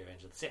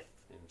Revenge of the Sith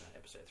in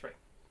Episode 3,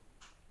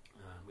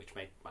 which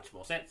made much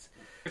more sense.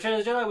 Return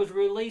of the Jedi was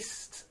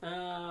released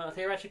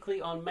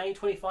theoretically on May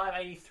 25,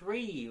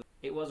 1983.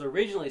 It was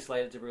originally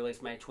slated to be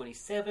released May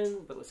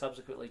 27, but was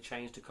subsequently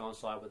changed to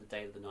coincide with the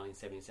date of the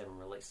 1977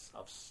 release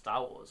of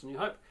Star Wars: A New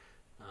Hope.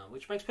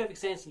 Which makes perfect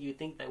sense, and you'd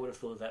think they would have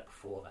thought of that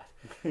before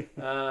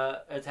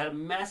that. It's had a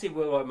massive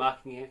worldwide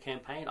marketing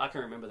campaign. I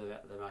can remember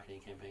the marketing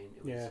campaign.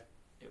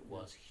 It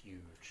was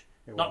huge.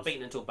 Not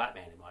beaten until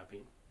Batman, in my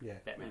opinion. Yeah.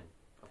 Batman,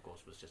 of course,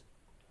 was just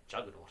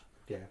juggernaut.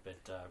 Yeah.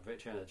 But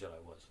Return of the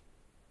Jedi was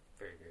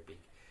very, very big.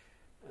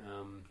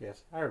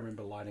 Yes, I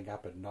remember lining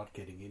up and not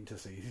getting in to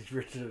see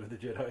Return of the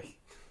Jedi.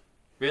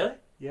 Really?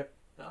 Yep.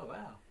 Oh,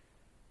 wow.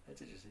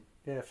 That's interesting.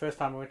 Yeah, first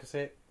time I went to see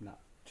it, no,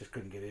 just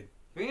couldn't get in.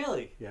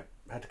 Really? Yep.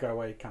 Had to go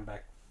away, come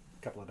back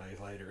a couple of days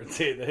later and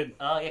see it then.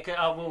 Oh,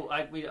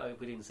 yeah. We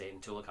didn't see it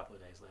until a couple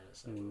of days later,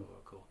 so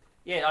cool.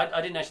 Yeah,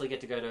 I didn't actually get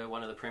to go to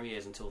one of the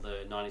premieres until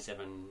the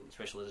 97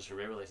 special edition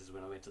re-releases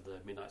when I went to the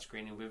midnight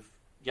screening with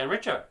Jan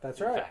Richo. That's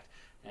right. In fact.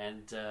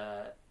 And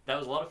that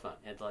was a lot of fun.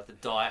 It had like the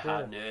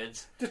die-hard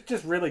nerds.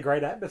 Just really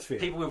great atmosphere.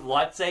 People with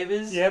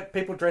lightsabers. Yep,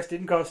 people dressed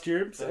in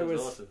costumes. It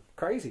was awesome.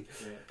 Crazy.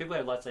 Yeah. People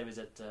had lightsabers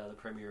at the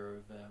premiere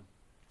of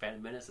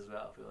Phantom Menace as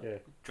well. People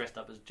dressed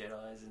up as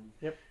Jedis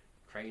and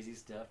crazy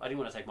stuff. I didn't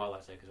want to take my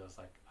lightsaber because I was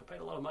like, I paid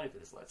a lot of money for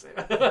this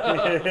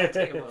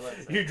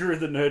lightsaber. You drew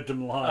the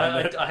nerddom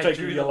line. I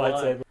drew your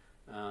lightsaber.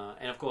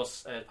 And of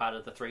course, as part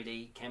of the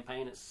 3D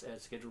campaign, it's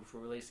scheduled for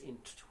release in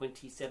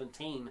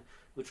 2017,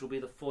 which will be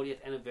the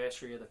 40th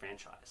anniversary of the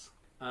franchise.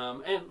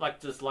 And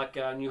like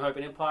New Hope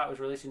and Empire, it was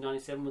released in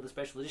 97 with the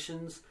special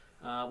editions,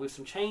 with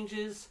some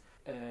changes.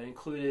 It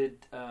included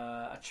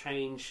a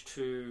change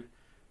to...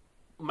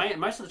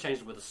 Most of the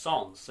changes were the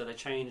songs, so they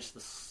changed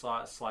the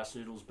Slice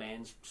Noodles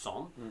Band's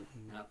song,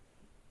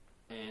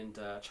 and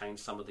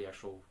changed some of the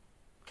actual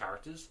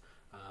characters.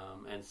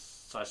 And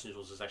Slice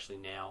Noodles is actually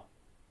now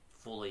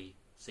fully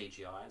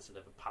CGI instead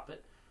of a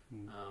puppet.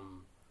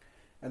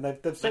 And they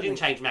didn't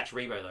change Max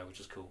Rebo though, which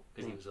is cool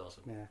because he was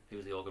awesome. Yeah. He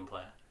was the organ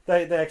player.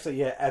 They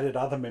actually added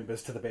other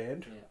members to the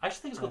band. Yeah. I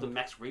actually think it's called the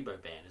Max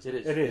Rebo Band. Isn't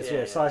it? It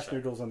is. Slice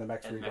Noodles and the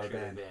Max Rebo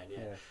Band.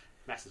 Yeah.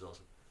 Max is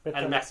awesome. But,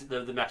 and the Max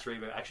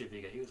Rebo action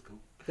figure, he was cool.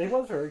 He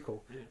was very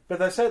cool. Yeah. But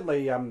they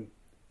certainly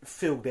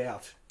filled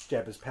out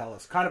Jabba's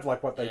palace, kind of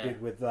like what they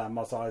did with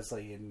Mos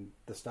Eisley in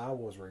the Star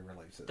Wars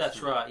re-releases.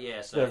 That's right,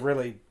 yeah. So they've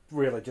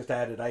really just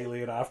added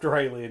alien after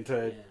alien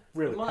to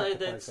really. Well,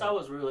 the Star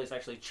Wars re-release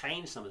actually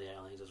changed some of the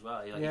aliens as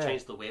well. He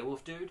changed the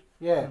werewolf dude.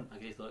 Yeah,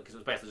 he thought because it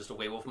was basically just a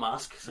werewolf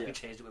mask, so he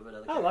changed it with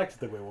another. I liked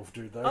the werewolf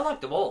dude though. I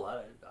liked them all.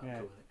 I'm cool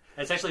with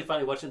it. It's actually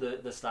funny watching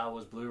the Star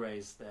Wars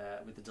Blu-rays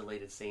with the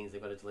deleted scenes.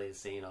 They've got a deleted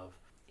scene of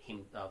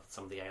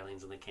some of the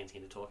aliens in the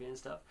cantina talking and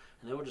stuff,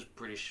 and they're all just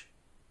British.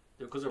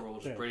 Because they're all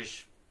just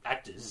British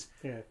actors.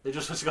 Yeah, they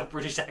just got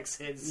British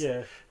accents.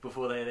 Yeah.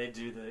 Before they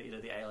do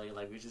the alien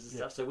languages and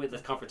stuff. So with the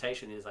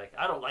confrontation is like,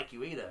 I don't like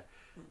you either.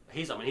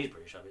 He's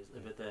British obviously,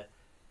 but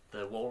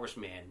the Walrus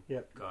Man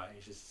guy,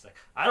 he's just like,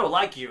 I don't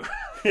like you.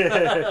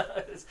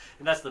 And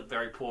that's the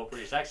very poor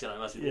British accent I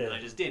must admit that I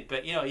just did.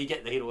 But you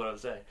get the hint of what I'm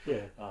saying.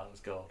 Yeah. Oh, it was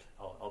gold.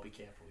 I'll be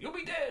careful. You'll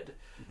be dead.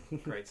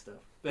 Great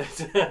stuff. But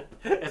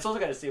it's also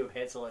going to see with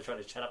Han Solo trying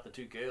to chat up the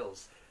two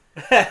girls.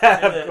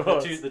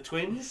 The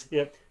twins.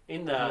 Yep.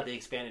 In the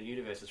expanded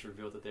universe, it's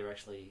revealed that they're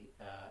actually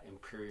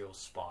Imperial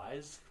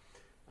spies,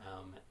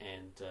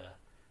 and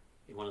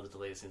in one of the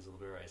deleted scenes of the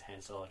Blu-rays,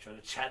 Han Solo trying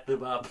to chat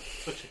them up,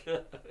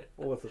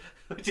 awesome.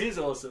 Which is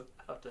awesome.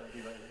 After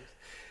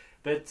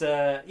but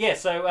so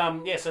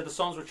the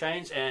songs were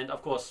changed, and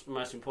of course,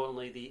 most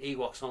importantly, the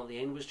Ewok song at the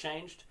end was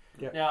changed.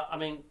 Yep. Now, I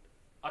mean,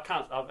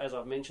 as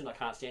I've mentioned, I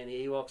can't stand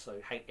the Ewoks.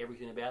 I hate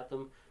everything about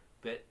them,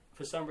 but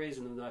for some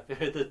reason, when I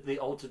heard the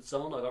altered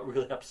song, I got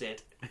really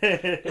upset.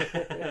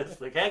 It's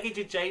like, how could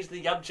you change the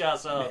Yum Cha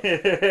song?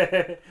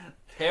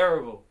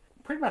 Terrible.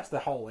 pretty much the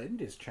whole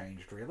end is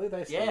changed. Really,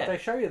 they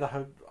show you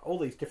all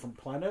these different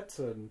planets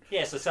and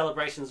so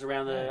celebrations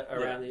around the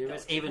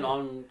universe, even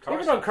on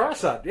Coruscant. Even on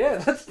Coruscant,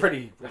 that's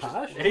pretty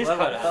harsh. It is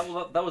quite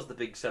harsh. That was the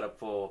big setup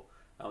for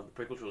the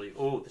prequel trilogy.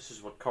 Oh, this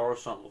is what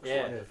Coruscant looks like.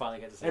 Yeah,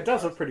 finally get to see it.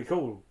 Does look pretty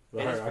cool.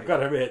 I've got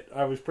to admit,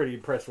 I was pretty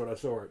impressed when I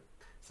saw it.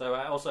 So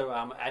also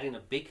adding a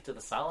beak to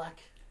the Sarlacc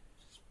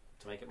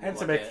to make it more and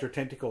some extra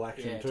tentacle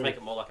action too. To make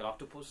it more like an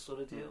octopus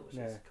sort of deal, which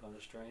is kind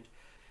of strange.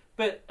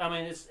 But I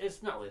mean,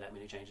 it's not really that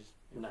many changes.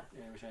 No.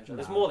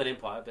 There's more than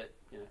Empire, but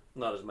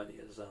not as many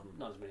as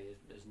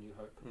New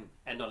Hope,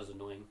 and not as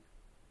annoying.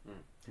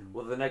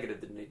 Well, the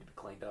negative didn't need to be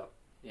cleaned up.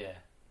 Yeah.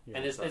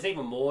 And there's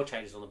even more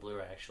changes on the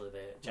Blu-ray. Actually,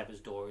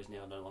 Jabba's door is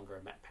now no longer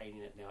a matte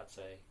painting; now it's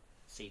a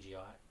CGI.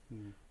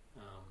 And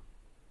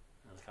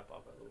there's a couple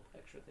of other little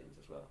extra things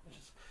as well, which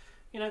is,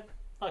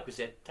 like we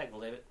said, take it or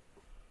leave it.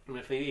 And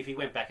if he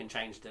went back and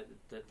changed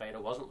that Vader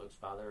wasn't Luke's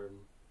father and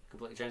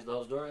completely changed the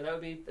whole story, that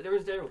would be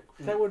terrible.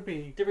 That would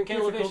be different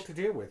difficult to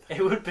deal with.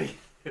 It would be.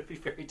 It'd be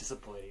very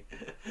disappointing.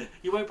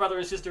 You weren't brother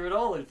and sister at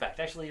all, in fact.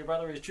 Actually, your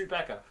brother is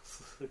Chewbacca.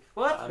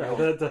 What?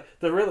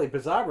 The really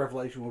bizarre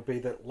revelation would be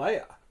that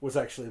Leia was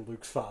actually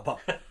Luke's father.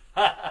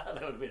 That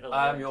would have been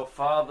hilarious. I'm your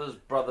father's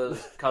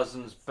brother's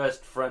cousin's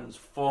best friend's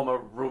former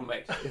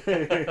roommate.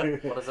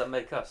 What does that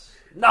make us?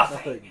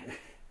 Nothing.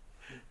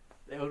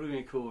 It would have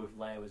been cool if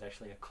Leia was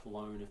actually a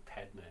clone of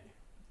Padme.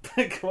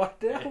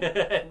 What now?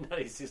 Not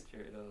his sister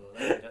at all.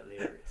 That would be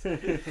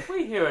hilarious.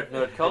 We here at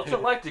Nerd Culture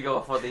like to go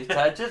off on these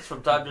tangents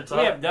from time to time.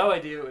 We have no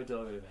idea what we're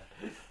talking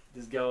about.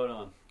 Just going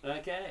on.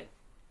 Okay.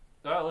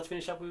 Alright, let's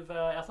finish up with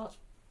our thoughts.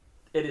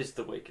 It is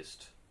the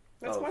weakest.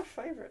 That's my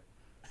favourite.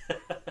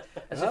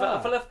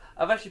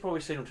 I've actually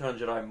probably seen Return of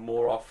the Jedi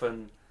more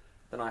often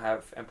than I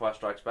have Empire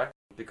Strikes Back,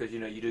 because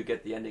you do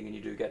get the ending and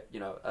you do get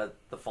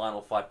the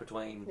final fight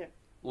between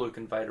Luke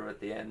and Vader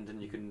at the end,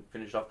 and you can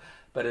finish it off.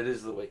 But it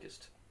is the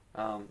weakest.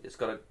 It's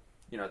got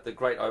the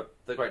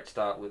great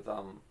start with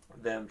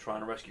them trying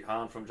to rescue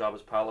Han from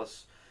Jabba's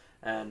palace,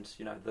 and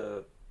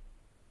the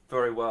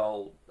very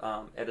well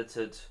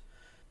edited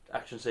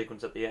action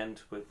sequence at the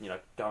end with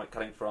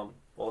cutting from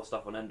all the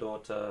stuff on Endor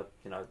to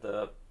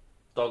the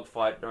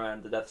dogfight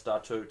around the Death Star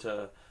 2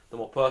 to the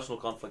more personal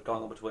conflict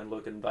going on between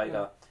Luke and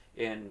Vader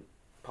in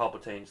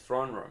Palpatine's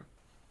throne room.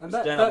 And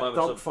that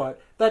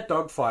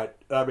dogfight,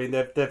 I mean,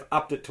 they've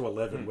upped it to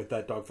 11 with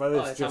that dogfight.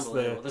 It's just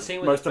the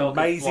most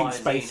amazing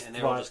space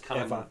fight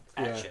ever.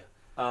 At you.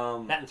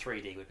 That in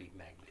 3D would be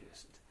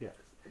magnificent. Yeah.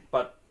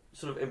 But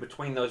sort of in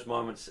between those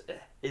moments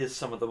is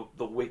some of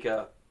the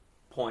weaker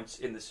points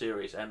in the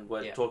series, and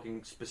we're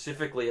talking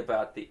specifically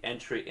about the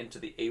entry into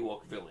the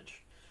Ewok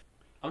village.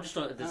 I'm just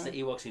talking about the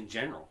Ewoks in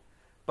general.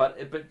 But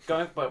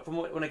from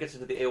when it gets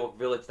into the Ewok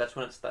village, that's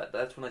when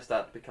they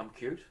start to become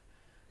cute.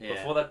 Yeah.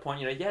 Before that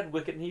point, you had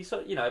Wicket, and he's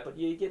sort of, but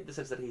you get the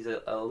sense that he's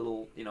a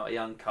little, a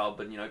young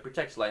cub, and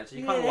protects Leia, so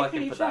you kind of like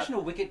him for that. The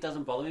Wicket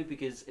doesn't bother me,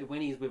 because when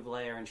he's with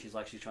Leia and she's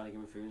trying to give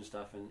him food and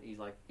stuff, and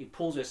he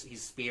pulls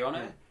his spear on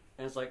her,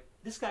 and it's like,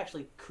 this guy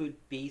actually could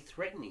be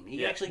threatening. He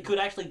could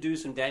actually do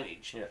some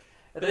damage. Yeah.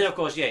 But then, of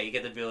course, you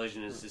get the village,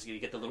 and it's just, you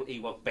get the little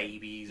Ewok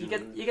babies. You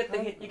get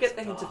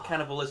the hint of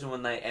cannibalism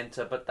when they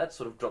enter, but that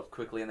sort of drops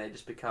quickly, and they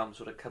just become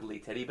sort of cuddly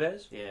teddy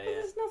bears. Yeah, But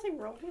there's nothing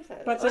wrong with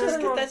that. But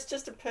that's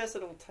just a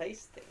personal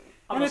taste thing.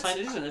 I'm not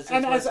saying it isn't.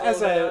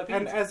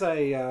 And as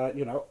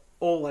a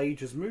all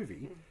ages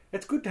movie,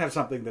 it's good to have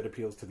something that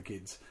appeals to the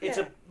kids. It's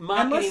a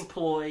marketing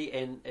ploy,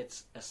 and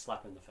it's a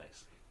slap in the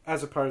face.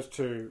 As opposed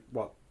to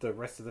the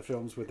rest of the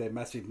films with their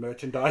massive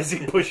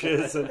merchandising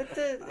pushes. I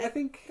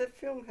think the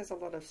film has a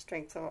lot of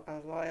strengths. I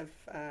love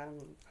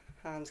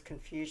Han's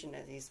confusion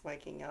as he's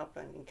waking up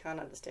and he can't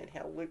understand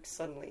how Luke's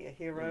suddenly a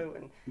hero,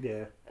 and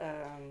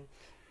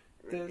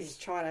he's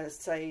trying to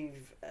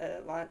save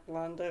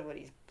Lando, but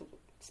he's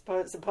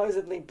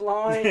supposedly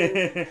blind.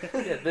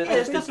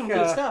 There's got some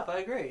good stuff. I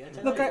agree.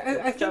 Look,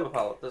 I think Jabba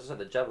pilot.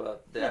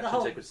 The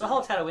action sequence. The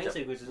whole Tatooine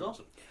sequence is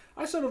awesome.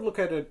 I sort of look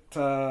at it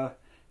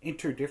in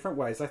two different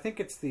ways. I think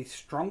it's the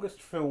strongest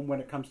film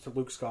when it comes to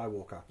Luke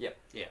Skywalker. Yep.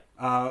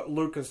 Yeah.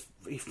 Luke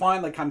he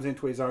finally comes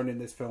into his own in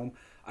this film.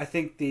 I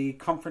think the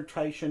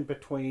confrontation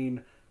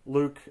between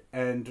Luke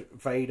and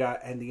Vader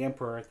and the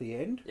Emperor at the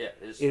end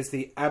is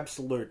the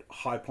absolute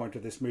high point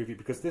of this movie,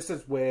 because this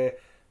is where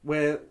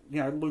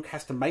Luke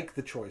has to make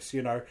the choice.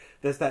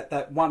 There's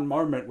that one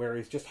moment where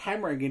he's just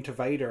hammering into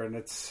Vader, and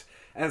it's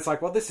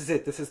like, well, this is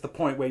it. This is the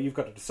point where you've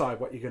got to decide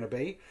what you're going to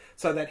be.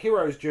 So that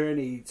hero's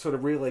journey sort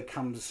of really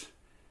comes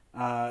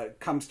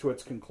to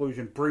its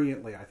conclusion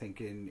brilliantly, I think,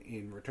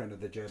 in Return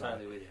of the Jedi.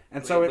 Totally with you.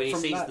 And when he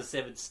sees the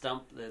severed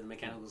stump, the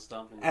mechanical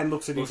stump, and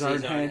looks at his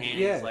own hand,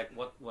 it's like,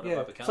 what have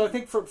I become? So I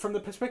think from the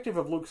perspective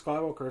of Luke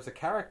Skywalker as a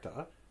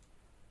character,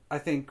 I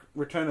think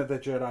Return of the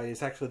Jedi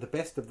is actually the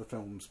best of the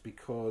films,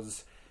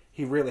 because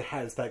he really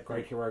has that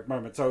great heroic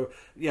moment. So,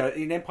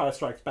 in Empire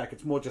Strikes Back,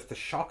 it's more just the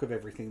shock of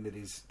everything that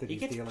he's dealing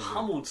with. He gets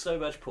pummeled so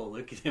much, poor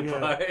Luke, in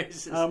Empire.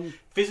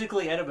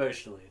 Physically and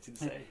emotionally, it's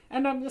insane.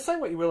 And say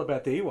what you will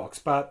about the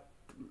Ewoks, but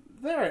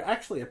they're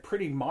actually a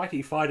pretty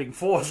mighty fighting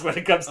force when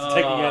it comes to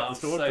taking out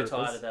the stormtroopers. I'm so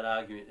tired of that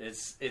argument.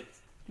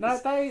 No,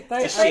 they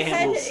If they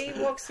had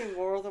Ewoks in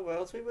War of the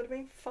Worlds, we would have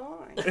been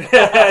fine.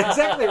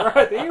 exactly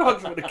right. The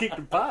Ewoks would have kicked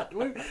apart.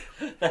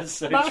 That's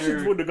so Martians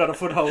true. wouldn't have got a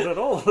foothold at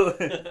all.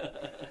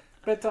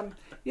 But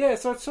yeah,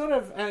 so it's sort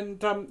of,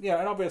 and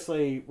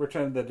obviously,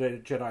 Return of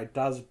the Jedi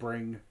does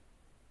bring,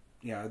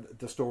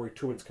 the story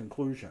to its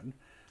conclusion.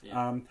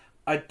 Yeah.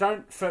 I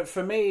don't,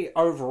 for me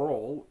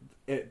overall,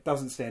 it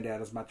doesn't stand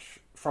out as much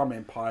from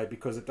Empire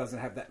because it doesn't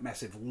have that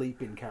massive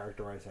leap in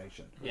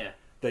characterization. Yeah.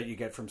 That you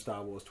get from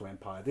Star Wars to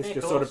Empire. This Yeah,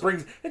 just of sort of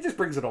course.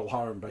 brings it all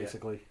home,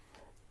 basically.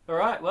 All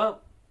right. Well,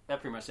 that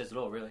pretty much says it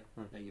all, really.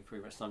 You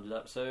pretty much summed it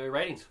up. So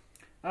ratings.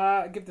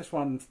 I give this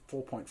one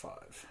 4.5.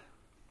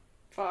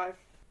 5.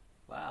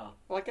 Wow.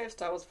 Well, I gave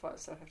Star Wars 5,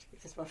 so I have to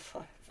give this one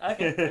 5.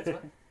 Okay. That's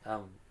fine.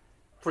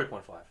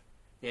 3.5.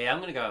 Yeah, I'm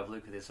going to go with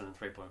Luke with this one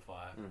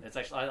 3.5. It's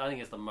actually, I think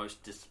it's the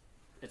most.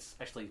 It's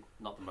actually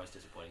not the most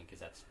disappointing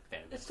because that's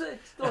Phantom Menace.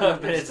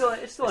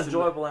 It's still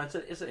enjoyable and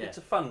it's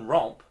a fun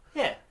romp.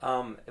 Yeah.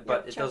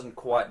 But it doesn't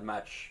quite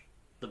match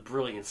the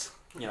brilliance.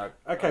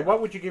 Okay,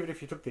 what would you give it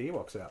if you took the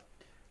Ewoks out?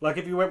 Like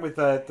if you went with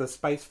the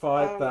space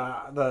fight,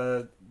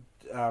 the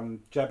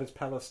Jabba's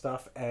palace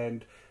stuff,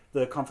 and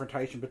the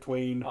confrontation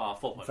between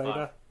 4.5.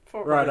 Vader.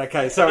 Right.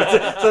 Okay. So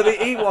the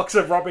Ewoks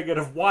are robbing it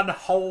of one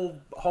whole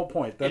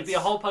point. It'd be a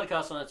whole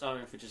podcast on its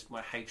own for just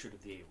my hatred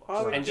of the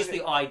Ewoks and just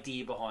the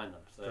idea behind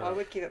them. So. I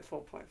would give it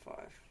 4.5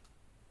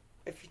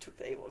 if you took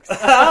the Ewoks.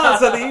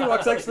 So the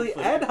Ewoks actually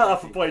add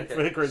half a point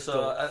for Crystal.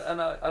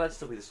 So I'd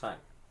still be the same.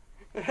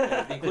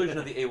 The inclusion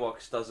of the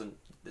Ewoks doesn't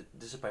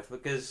dissipate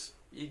because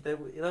they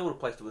would have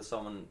placed it with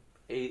someone.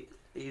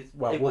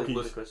 Wookiees.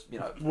 Ludicrous,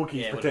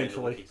 Wookiees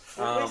potentially.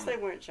 At least they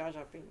weren't Jar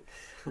Jar Binks.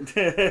 Well,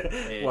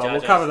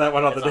 we'll cover that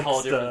one on the next. A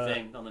whole different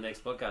thing on the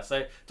next podcast.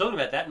 So, talking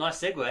about that, nice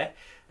segue.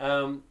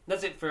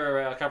 That's it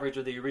for our coverage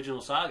of the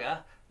original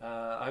saga.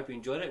 I hope you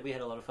enjoyed it. We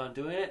had a lot of fun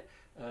doing it.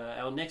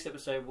 Our next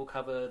episode, we'll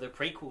cover the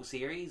prequel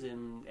series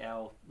and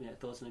our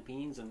thoughts and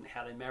opinions and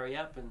how they marry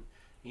up and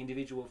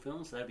individual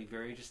films. So that'd be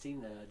very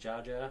interesting.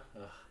 Jar Jar.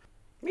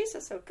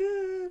 Misa's so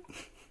good.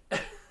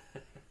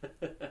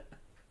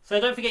 So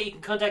don't forget you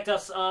can contact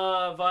us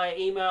via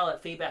email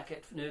at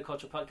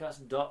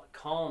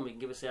feedback@nerdculturepodcast.com. You can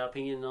give us our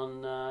opinion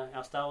on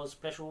our Star Wars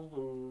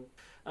special,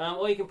 and,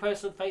 or you can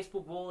post on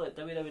Facebook wall at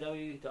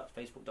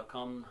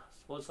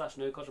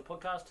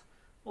www.facebook.com/nerdculturepodcast,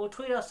 or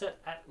tweet us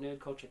at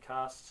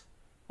nerdculturecast,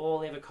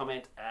 or leave a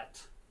comment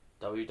at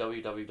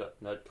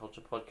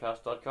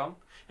www.nerdculturepodcast.com.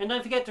 And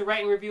don't forget to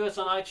rate and review us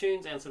on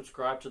iTunes and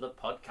subscribe to the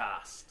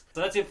podcast.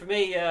 So that's it for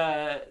me.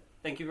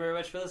 Thank you very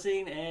much for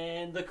listening,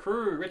 and the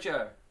crew,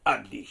 Richo.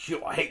 Unleash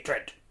your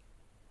hatred.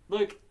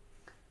 Luke.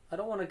 I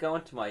don't want to go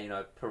into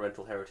my,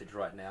 parental heritage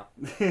right now.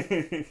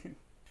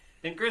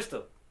 And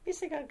Crystal.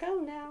 Misa gotta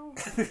go now.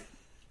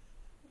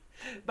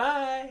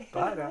 Bye.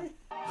 Bye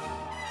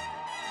now.